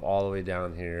drove all the way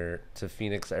down here to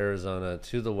Phoenix, Arizona,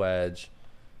 to the Wedge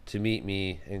to meet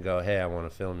me and go, hey, I want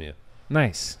to film you.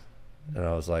 Nice. And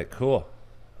I was like, cool.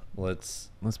 Let's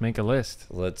make a list.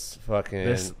 Let's fucking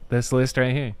this list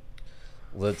right here.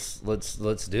 Let's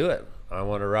do it. I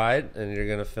want to ride, and you're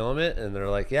gonna film it. And they're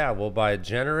like, yeah, we'll buy a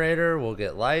generator, we'll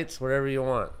get lights, whatever you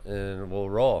want, and we'll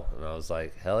roll. And I was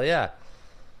like, hell yeah.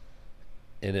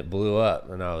 And it blew up,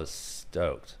 and I was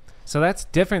stoked. So that's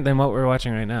different than what we're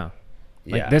watching right now.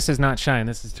 Like, Yeah. this is not Shine,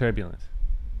 this is Turbulence.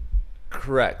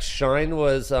 Correct. Shine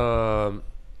was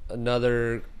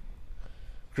another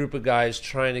group of guys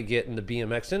trying to get in the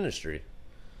BMX industry,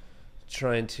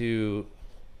 trying to.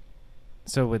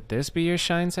 So would this be your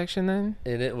Shine section then?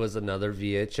 And it was another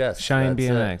VHS. Shine That's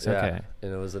BMX, it. Yeah. okay.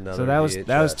 And it was another. So that was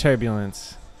VHS.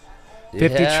 Turbulence.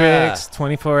 50 Yeah. tricks,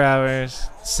 24 hours,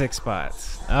 6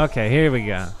 spots. Okay, here we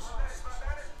go.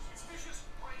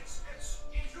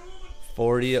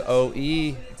 40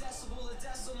 OE.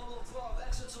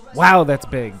 Wow, that's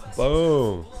big.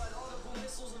 Boom.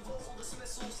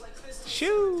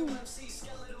 Shoo.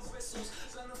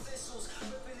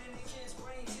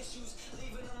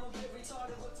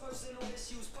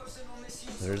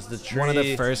 There's the tree. One of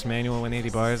the first manual 180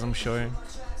 bars, I'm sure.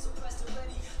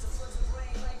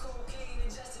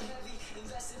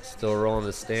 Still rolling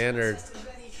the standard.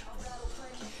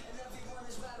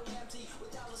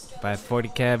 By 40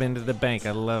 cab into the bank.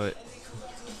 I love it.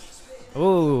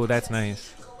 Ooh, that's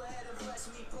nice.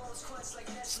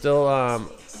 Still,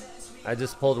 I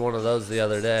just pulled one of those the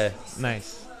other day.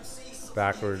 Nice.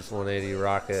 Backwards 180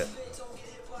 rocket.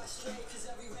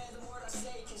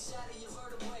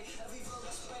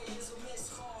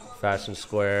 Fashion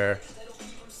Square.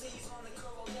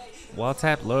 Wall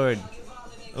tap Lord.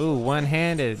 Ooh,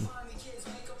 one-handed.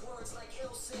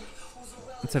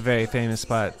 It's a very famous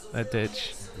spot, that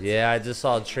ditch. Yeah, I just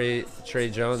saw Trey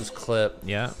Jones clip.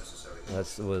 Yeah.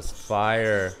 That was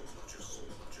fire.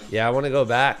 Yeah, I want to go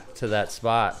back to that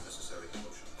spot.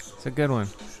 It's a good one.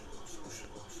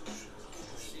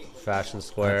 Fashion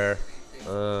Square.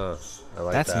 I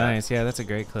like That's that. nice. Yeah, that's a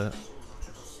great clip.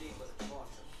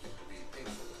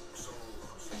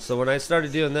 So when I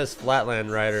started doing this,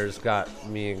 Flatland Riders got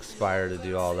me inspired to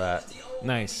do all that.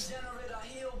 Nice.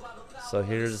 So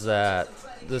here's that.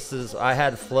 I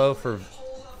had flow for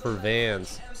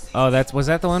Vans. Oh, was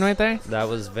that the one right there? That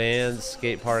was Vans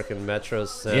Skate Park and Metro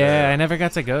Center. Yeah, I never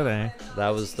got to go there. That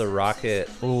was the rocket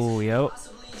Ooh, yep.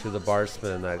 to the bar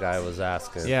spin that guy was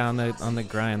asking. Yeah, on the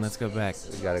grind. Let's go back.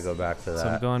 You got to go back to that. So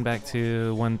I'm going back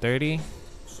to 130.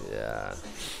 Yeah,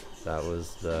 that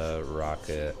was the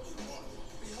rocket.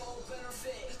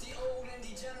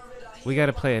 We got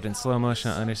to play it in slow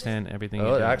motion to understand everything.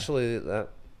 you're doing. Actually, that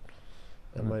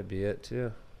might be it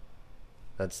too.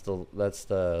 That's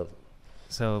the.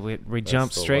 So we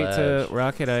jump the straight to ledge.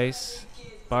 Rocket Ice,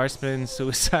 bar spin,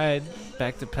 suicide,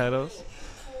 back to pedals,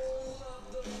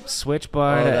 switch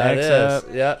bar to that X is. up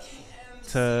Yep.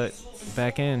 to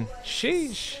back in.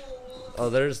 Sheesh. Oh,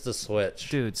 there's the switch.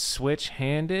 Dude, switch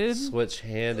handed? Switch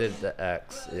handed to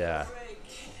X. Yeah.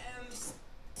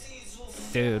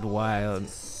 Dude, wild.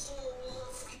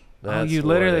 That's you what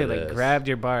literally it like is. grabbed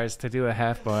your bars to do a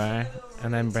half bar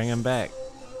and then bring them back.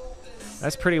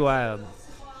 That's pretty wild.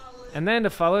 And then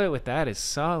to follow it with that is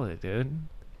solid, dude.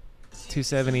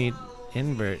 270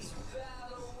 invert.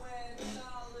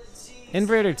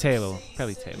 Invert or table?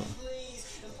 Probably table.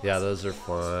 Yeah, those are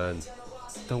fun.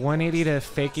 The 180 to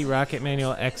fakie rocket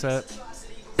manual X up.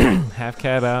 Half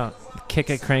cab out. Kick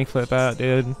a crank flip out,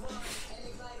 dude.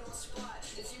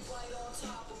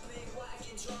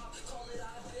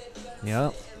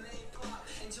 Yep.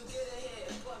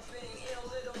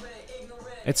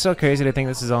 It's so crazy to think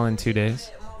this is all in 2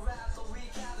 days.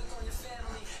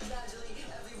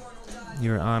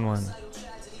 You were on one.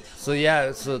 So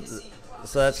yeah, so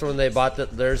that's when they bought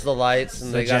there's the lights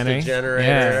and The they got the Jenny?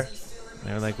 generator.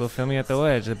 They were like, we'll film you at the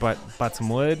wedge. They bought some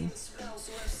wood.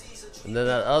 And then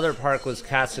that other park was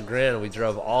Casa Grande. We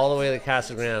drove all the way to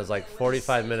Casa Grande. It was like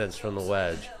 45 minutes from the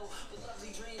wedge.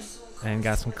 And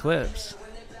got some clips.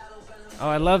 Oh,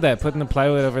 I love that. Putting the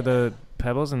plywood over the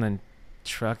pebbles and then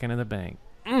trucking to the bank.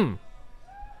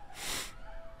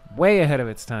 Way ahead of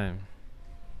its time.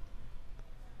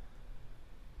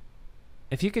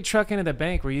 If you could truck into the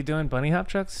bank, were you doing bunny hop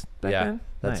trucks back Yeah, then?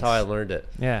 that's Nice. how I learned it.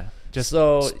 Yeah. Just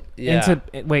So yeah,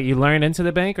 wait, you learned into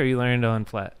the bank or you learned on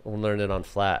flat? we learned it on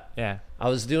flat. Yeah. I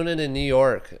was doing it in New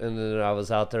York, and then I was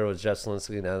out there with Jeff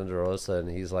Selinsky and Evan DeRosa, and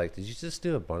he's like, "Did you just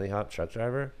do a bunny hop truck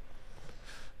driver?"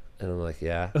 And I'm like,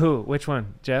 "Yeah." Who? Which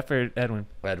one? Jeff or Edwin?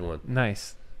 Edwin.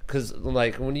 Nice. Because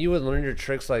like when you would learn your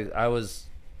tricks, like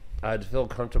I'd feel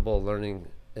comfortable learning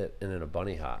it in a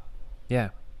bunny hop, Yeah.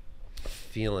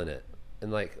 feeling it.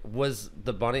 And like, was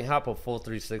the bunny hop a full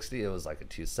 360? It was like a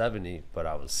 270, but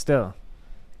I was Still.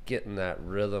 getting that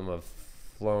rhythm of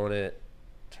flowing it,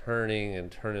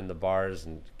 turning the bars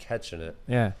and catching it.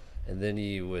 Yeah. And then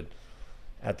you would,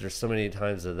 after so many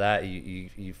times of that,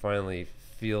 you finally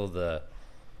feel the,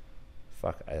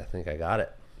 fuck, I think I got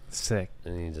it. Sick.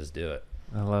 And you just do it.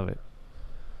 I love it.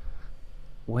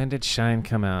 When did Shine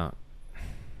come out?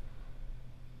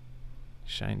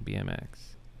 Shine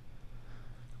BMX.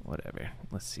 Whatever.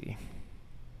 Let's see.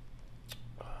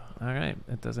 All right.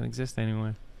 It doesn't exist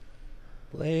anymore.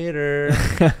 Later.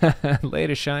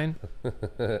 Later, Shine.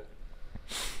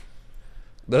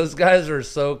 Those guys were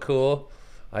so cool.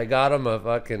 I got them a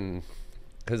fucking,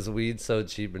 because weed's so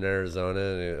cheap in Arizona,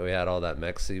 and we had all that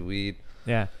Mexi weed,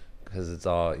 Yeah. because it's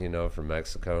all, from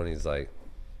Mexico, and he's like,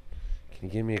 "Can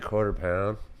you give me a quarter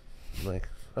pound?" I'm like,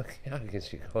 "Fuck yeah, I'll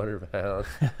get you a quarter pound."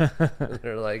 And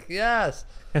they're like, "Yes."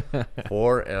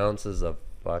 4 ounces of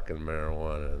fucking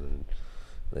marijuana, and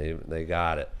they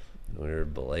got it. We were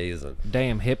blazing.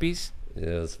 Damn hippies. It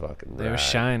was fucking They were rad.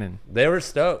 shining. They were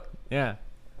stoked. Yeah.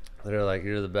 They're like,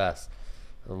 "You're the best."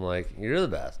 I'm like, "You're the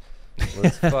best.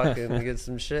 Let's fucking get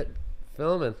some shit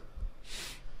filming."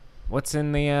 What's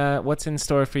in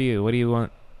store for you? What do you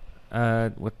want?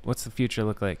 What's the future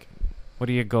look like? What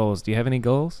are your goals? Do you have any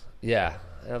goals? Yeah,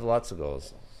 I have lots of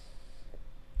goals.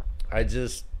 I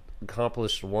just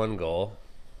accomplished one goal,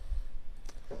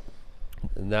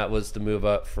 and that was to move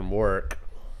up from work,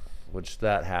 which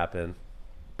that happened.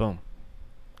 Boom.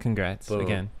 Congrats Boom.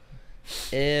 again.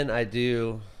 And I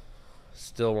do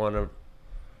still want to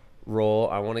roll.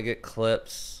 I want to get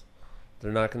clips.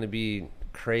 They're not going to be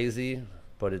crazy,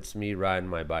 but it's me riding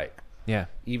my bike. Yeah.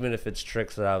 Even if it's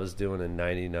tricks that I was doing in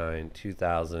 99,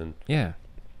 2000, Yeah.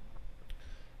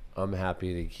 I'm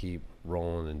happy to keep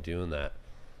rolling and doing that.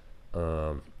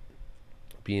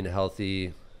 Being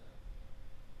healthy.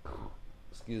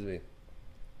 Excuse me.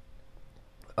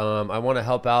 I want to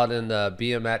help out in the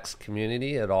BMX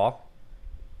community at all.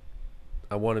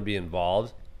 I want to be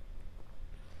involved.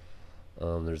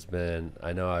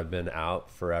 I know I've been out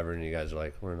forever, and you guys are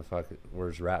like,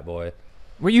 where's Rat Boy?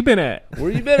 Where you been at? Where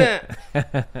you been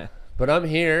at? But I'm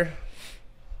here.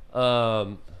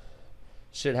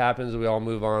 Shit happens. We all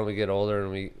move on. We get older,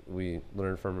 and we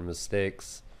learn from our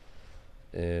mistakes,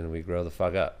 and we grow the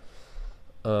fuck up.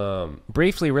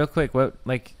 Briefly, real quick,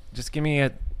 just give me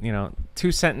a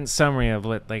 2-sentence summary of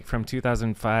what, like, from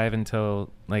 2005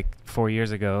 until like 4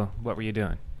 years ago. What were you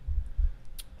doing?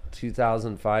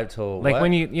 2005 till Like what?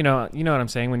 when you know what I'm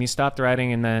saying, when you stopped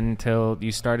riding and then till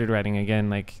you started riding again,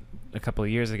 like a couple of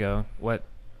years ago.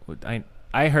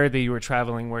 I heard that you were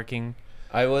traveling, working.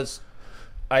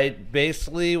 I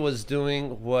basically was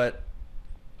doing what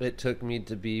it took me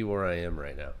to be where I am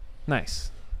right now.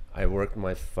 Nice. I worked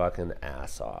my fucking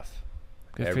ass off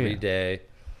Good for every you. day.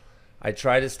 I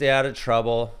tried to stay out of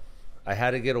trouble. I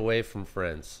had to get away from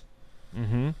friends.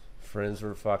 Mm-hmm. Friends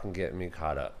were fucking getting me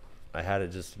caught up. I had to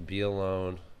just be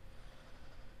alone.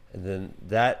 And then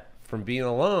that, from being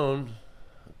alone,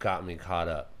 got me caught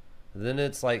up. Then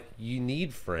it's like, you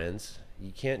need friends.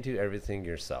 You can't do everything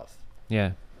yourself.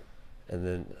 Yeah. And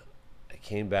then I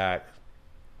came back.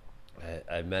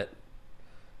 I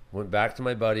went back to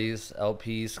my buddies,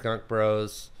 LP, Skunk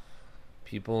Bros,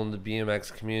 people in the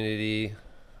BMX community.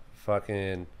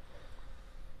 Fucking.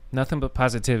 Nothing but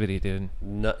positivity, dude.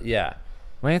 Yeah.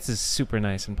 Lance is super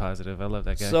nice and positive. I love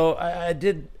that guy. So I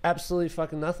did absolutely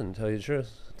fucking nothing, to tell you the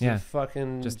truth. Yeah.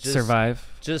 Fucking just survive.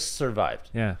 Just survived.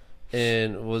 Yeah.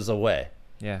 And was away.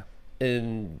 Yeah.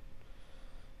 And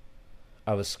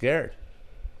I was scared.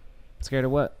 Scared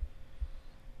of what?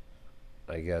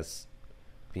 I guess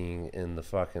being in the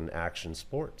fucking action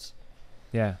sports.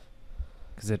 Yeah.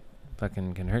 Because it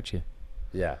fucking can hurt you.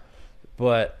 Yeah.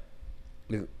 But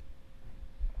I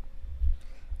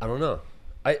don't know.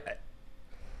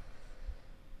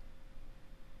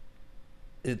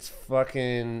 It's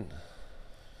fucking.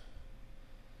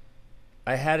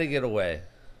 I had to get away.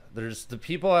 There's the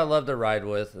people I love to ride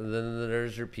with, and then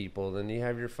there's your people. Then you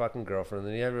have your fucking girlfriend.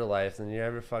 Then you have your life. Then you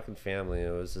have your fucking family. And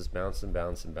it was just bouncing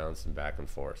back and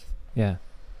forth. Yeah.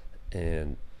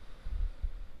 And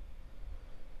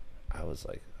I was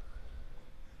like,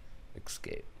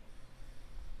 escape.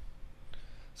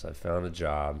 So I found a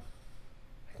job.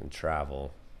 I can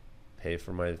travel, pay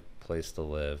for my place to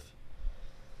live.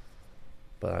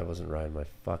 but I wasn't riding my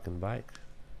fucking bike.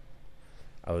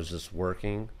 I was just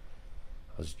working.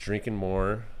 I was drinking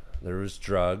more. There was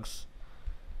drugs.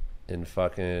 And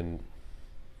fucking,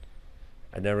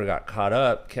 I never got caught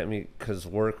up, kept me, because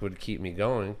work would keep me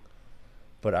going.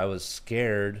 But I was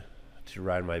scared to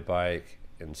ride my bike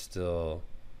and still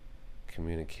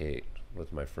communicate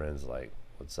with my friends, like,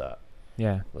 what's up?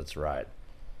 Yeah. Let's ride.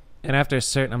 And after a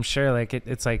certain, I'm sure, like,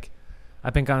 it's like,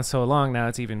 I've been gone so long now,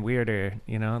 it's even weirder,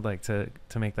 you know, like to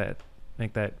make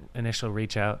that initial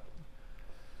reach out.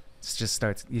 It just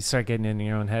you start getting in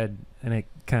your own head, and it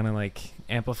kind of like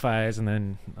amplifies, and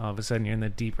then all of a sudden you're in the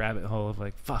deep rabbit hole of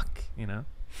like, fuck, you know?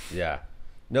 Yeah.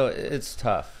 No, it's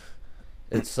tough.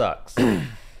 It sucks.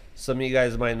 Some of you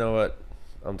guys might know what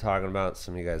I'm talking about.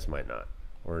 Some of you guys might not,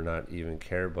 or not even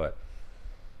care, but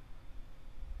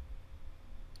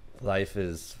life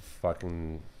is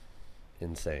fucking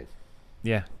insane.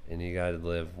 Yeah. And you gotta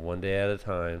live one day at a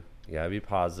time. You gotta be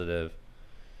positive.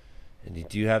 And you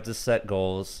do have to set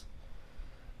goals.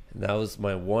 And that was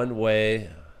my one way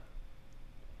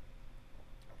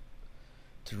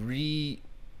to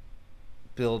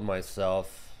rebuild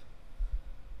myself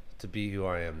to be who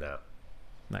I am now.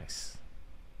 Nice.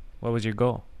 What was your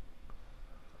goal?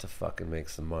 To fucking make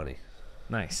some money.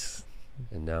 Nice.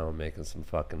 And now I'm making some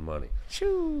fucking money.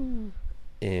 Shoo.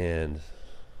 And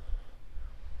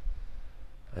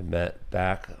I met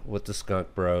back with the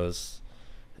Skunk Bros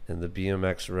and the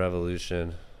BMX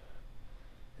Revolution,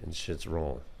 and shit's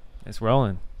rolling. It's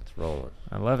rolling. It's rolling.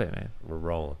 I love it, man. We're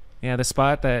rolling. Yeah, the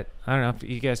spot that, I don't know if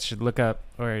you guys should look up,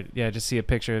 or yeah, just see a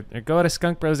picture, or go to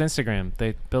Skunk Bros Instagram.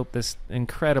 They built this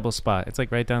incredible spot. It's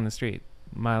like right down the street,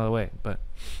 a mile away, but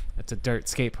it's a dirt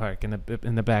skate park in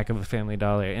the back of a Family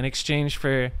Dollar in exchange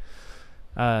for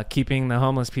keeping the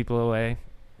homeless people away,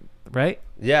 right?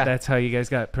 Yeah. That's how you guys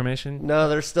got permission? No,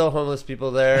 there's still homeless people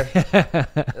there.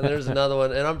 And there's another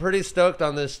one. And I'm pretty stoked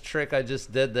on this trick I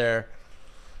just did there.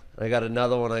 I got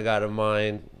another one I got in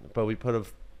mind, but we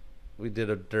did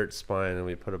a dirt spine and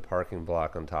we put a parking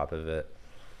block on top of it.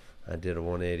 I did a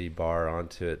 180 bar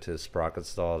onto it to sprocket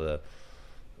stall to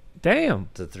Damn.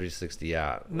 360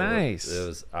 out.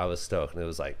 Nice. I was stoked, and it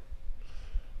was like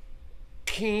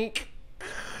kink,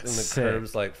 and the Sick.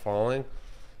 curbs like falling.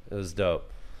 It was dope.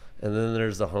 And then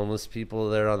there's the homeless people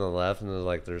there on the left, and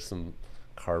there's some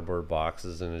cardboard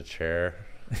boxes and a chair.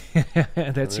 That's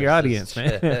And your there's audience,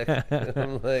 this man. chick.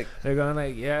 I'm like, They're going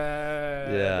like,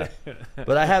 yeah. yeah.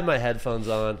 But I had my headphones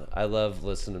on. I love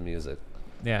listening to music.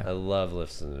 Yeah. I love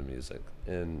listening to music,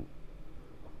 and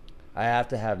I have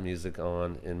to have music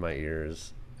on in my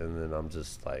ears, and then I'm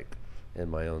just like in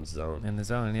my own zone. In the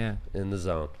zone, yeah. In the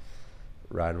zone,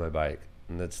 riding my bike,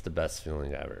 and that's the best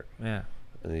feeling ever. Yeah.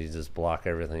 And you just block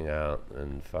everything out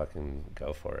and fucking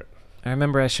go for it. I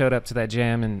remember I showed up to that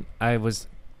jam, and I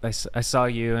saw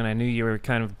you, and I knew you were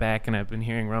kind of back, and I've been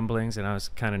hearing rumblings, and I was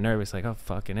kind of nervous, like, oh,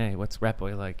 fucking A, what's Rat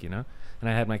Boy like, you know? And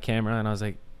I had my camera, and I was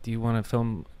like, do you want to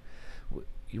film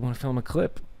a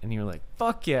clip? And you were like,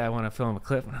 fuck yeah, I want to film a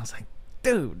clip. And I was like,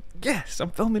 dude, yes, I'm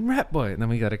filming Rat Boy. And then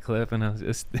we got a clip, and I was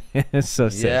just, it's so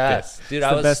sick. Yes, dude, it's I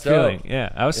the was best stoked. feeling.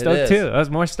 Yeah, I was It stoked is. too. I was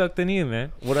more stoked than you,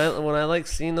 man. When I like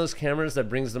seeing those cameras, that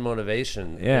brings the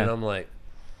motivation. Yeah. And I'm like,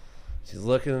 she's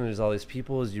looking, and there's all these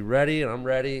people. Is you ready? And I'm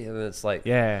ready. And it's like,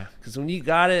 Yeah, because when you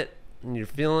got it and you're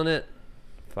feeling it,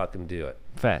 fucking do it.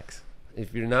 facts.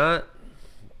 If you're not,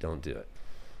 don't do it.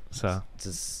 So,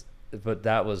 Just, but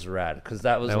that was rad, because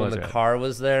that was That when was the rad. car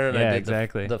was there, and Yeah, I did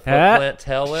exactly. the foot Ah. plant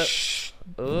tail whip. shh.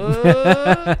 Ooh.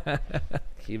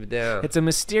 Keep it down. It's a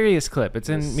mysterious clip. It's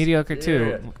in Mediocre 2,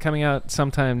 Mysterious. coming out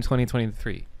sometime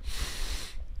 2023.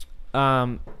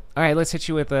 All right, let's hit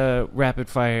you with a rapid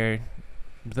fire,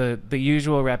 the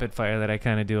usual rapid fire that I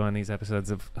kind of do on these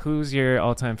episodes of who's your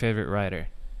all-time favorite rider?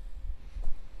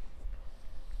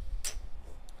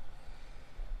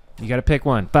 You got to pick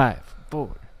one. 5,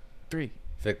 4, 3,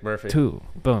 Vic Murphy. 2.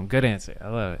 Boom. Good answer. I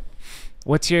love it.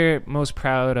 What's your most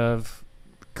proud of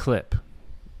clip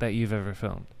that you've ever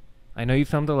filmed? I know you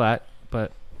filmed a lot,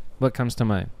 but what comes to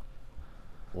mind?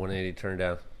 180 turned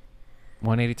down.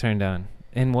 180 turned down.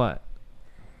 In what?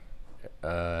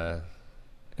 It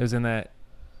It was in that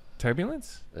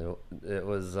Turbulence? it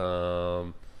was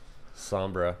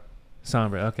Sombra.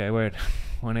 Sombra. Okay, word.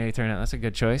 180 turned down. That's a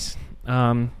good choice.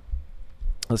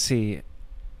 Let's see.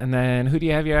 And then who do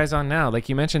you have your eyes on now? Like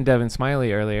you mentioned Devin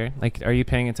Smiley earlier. Like, are you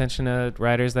paying attention to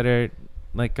riders that are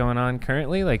like going on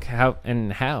currently? Like how?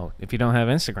 If you don't have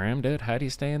Instagram, dude, how do you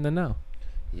stay in the know?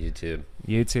 YouTube.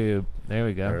 YouTube. There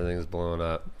we go. Everything's blowing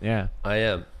up. Yeah. I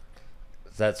am.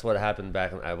 That's what happened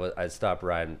back when I stopped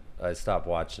riding. I stopped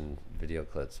watching video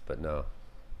clips, but no.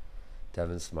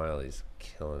 Devin Smiley's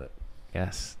killing it.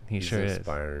 Yes, he He's sure is.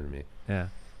 inspiring me. Yeah.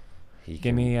 He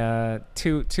Give can, me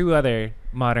two other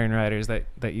modern writers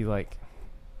that you like.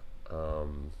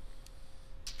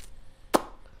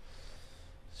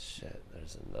 Shit,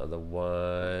 there's another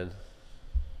one.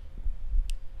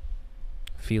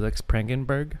 Felix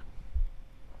Prengenberg.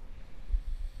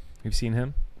 You've seen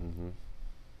him? Mm-hmm.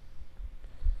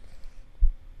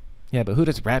 Yeah, but who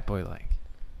does Rat Boy like?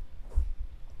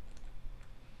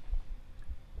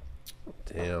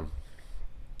 Damn.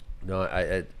 No,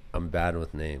 I'm bad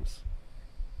with names.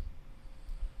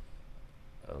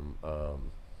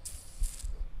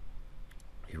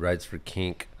 He writes for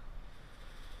Kink.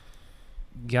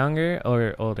 Younger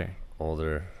or older?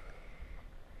 Older.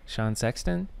 Sean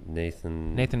Sexton?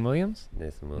 Nathan Williams?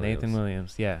 Nathan Williams. Nathan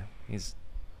Williams, yeah. He's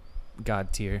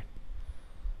god tier.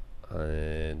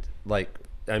 And like,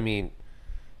 I mean,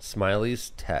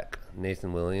 Smiley's tech.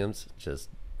 Nathan Williams just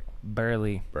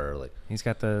Burly. He's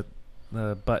got the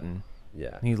button.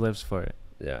 Yeah. He lives for it.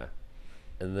 Yeah.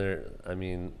 And I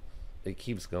mean, it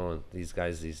keeps going. These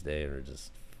guys these days are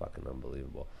just fucking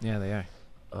unbelievable. Yeah, they are.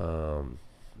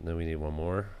 Then we need one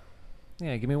more.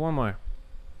 Yeah, give me one more.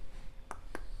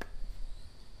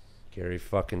 Gary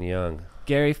fucking Young.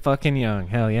 Gary fucking Young.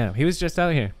 Hell yeah. He was just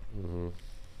out here. Mm-hmm.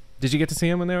 Did you get to see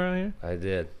him when they were out here? I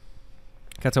did.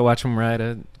 Got to watch him ride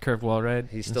a curved wall ride.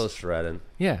 He's still shredding.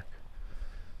 Yeah.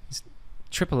 He's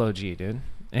triple OG, dude.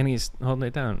 And he's holding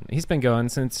it down. He's been going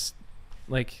since,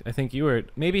 like, I think you were...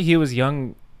 Maybe he was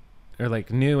young or,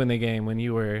 like, new in the game when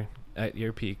you were at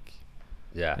your peak.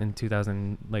 Yeah. In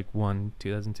 2001,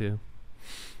 2002.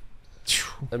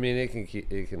 I mean,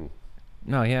 it can...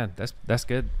 No, yeah, that's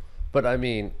good. But, I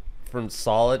mean, from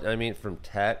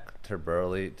tech to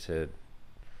Burley to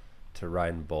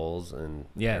riding bulls and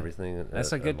everything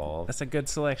that's a good evolved. That's a good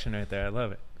selection right there. I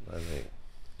love it. I think.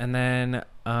 And then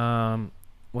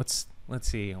let's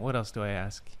see, what else do I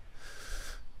ask?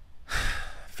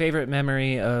 Favorite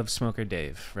memory of Smoker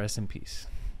Dave, rest in peace.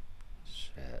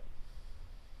 Shit,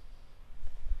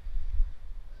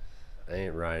 I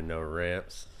ain't riding no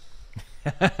ramps.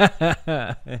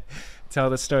 Tell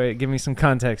the story, give me some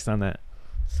context on that.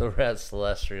 So we're at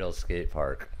Celestial Skate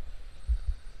Park.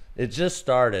 It just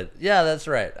started. Yeah, that's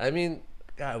right. I mean,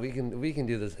 God, we can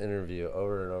do this interview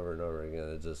over and over and over again.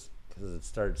 It just because it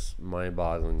starts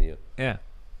mind-boggling you. Yeah.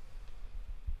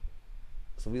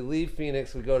 So we leave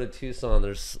Phoenix. We go to Tucson.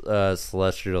 There's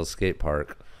Celestial Skate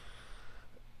Park,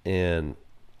 and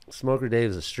Smoker Dave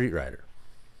is a street rider.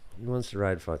 He wants to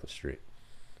ride fucking street,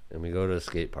 and we go to a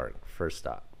skate park. First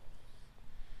stop.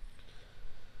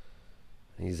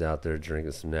 He's out there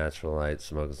drinking some Natural Light,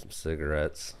 smoking some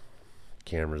cigarettes.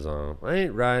 Cameras on. I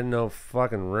ain't riding no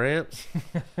fucking ramps.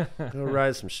 Go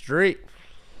ride some street.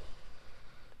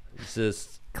 It's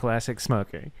just classic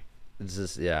Smoker. It's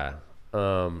just yeah.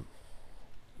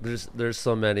 There's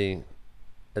so many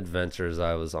adventures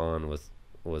I was on with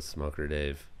Smoker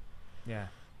Dave. Yeah.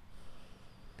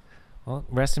 Well,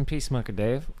 rest in peace, Smoker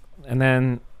Dave. And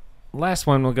then last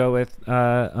one we'll go with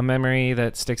a memory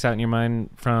that sticks out in your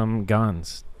mind from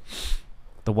Gons.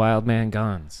 The Wild Man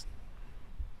Gons.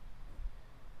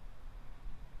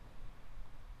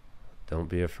 Don't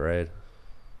be afraid.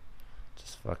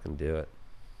 Just fucking do it.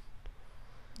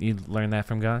 You learned that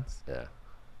from Gons? Yeah.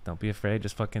 Don't be afraid.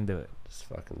 Just fucking do it. Just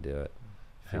fucking do it.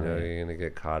 If you Hell know yeah. you're gonna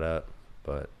get caught up,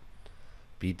 but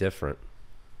be different.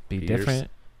 Be different.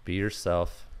 Be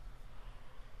yourself.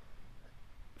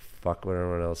 Fuck what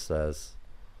everyone else says.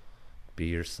 Be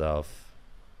yourself.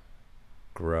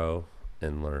 Grow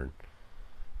and learn.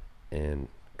 And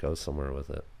go somewhere with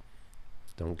it.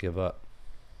 Don't give up.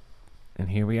 And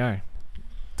here we are.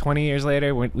 20 years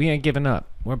later, we ain't giving up.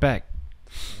 We're back.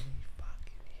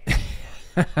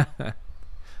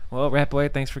 Well, Rat Boy,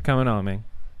 thanks for coming on, man.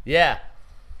 Yeah.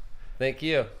 Thank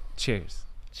you. Cheers.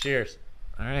 Cheers.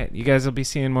 All right. You guys will be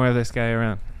seeing more of this guy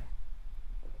around.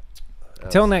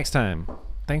 Till next time.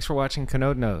 Thanks for watching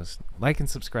Canode Knows. Like and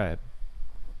subscribe.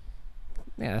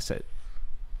 Yeah, that's it.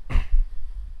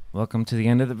 Welcome to the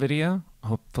end of the video.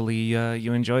 Hopefully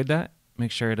you enjoyed that.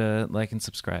 Make sure to like and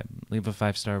subscribe. Leave a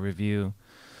 5-star review.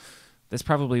 This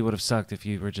probably would have sucked if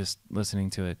you were just listening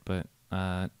to it, but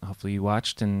hopefully you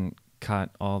watched and caught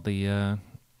all the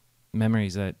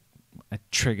memories that I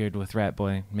triggered with Rat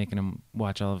Boy, making him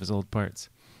watch all of his old parts.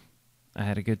 I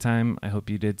had a good time. I hope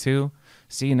you did too.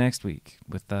 See you next week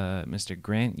with Mr.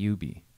 Grant Uby.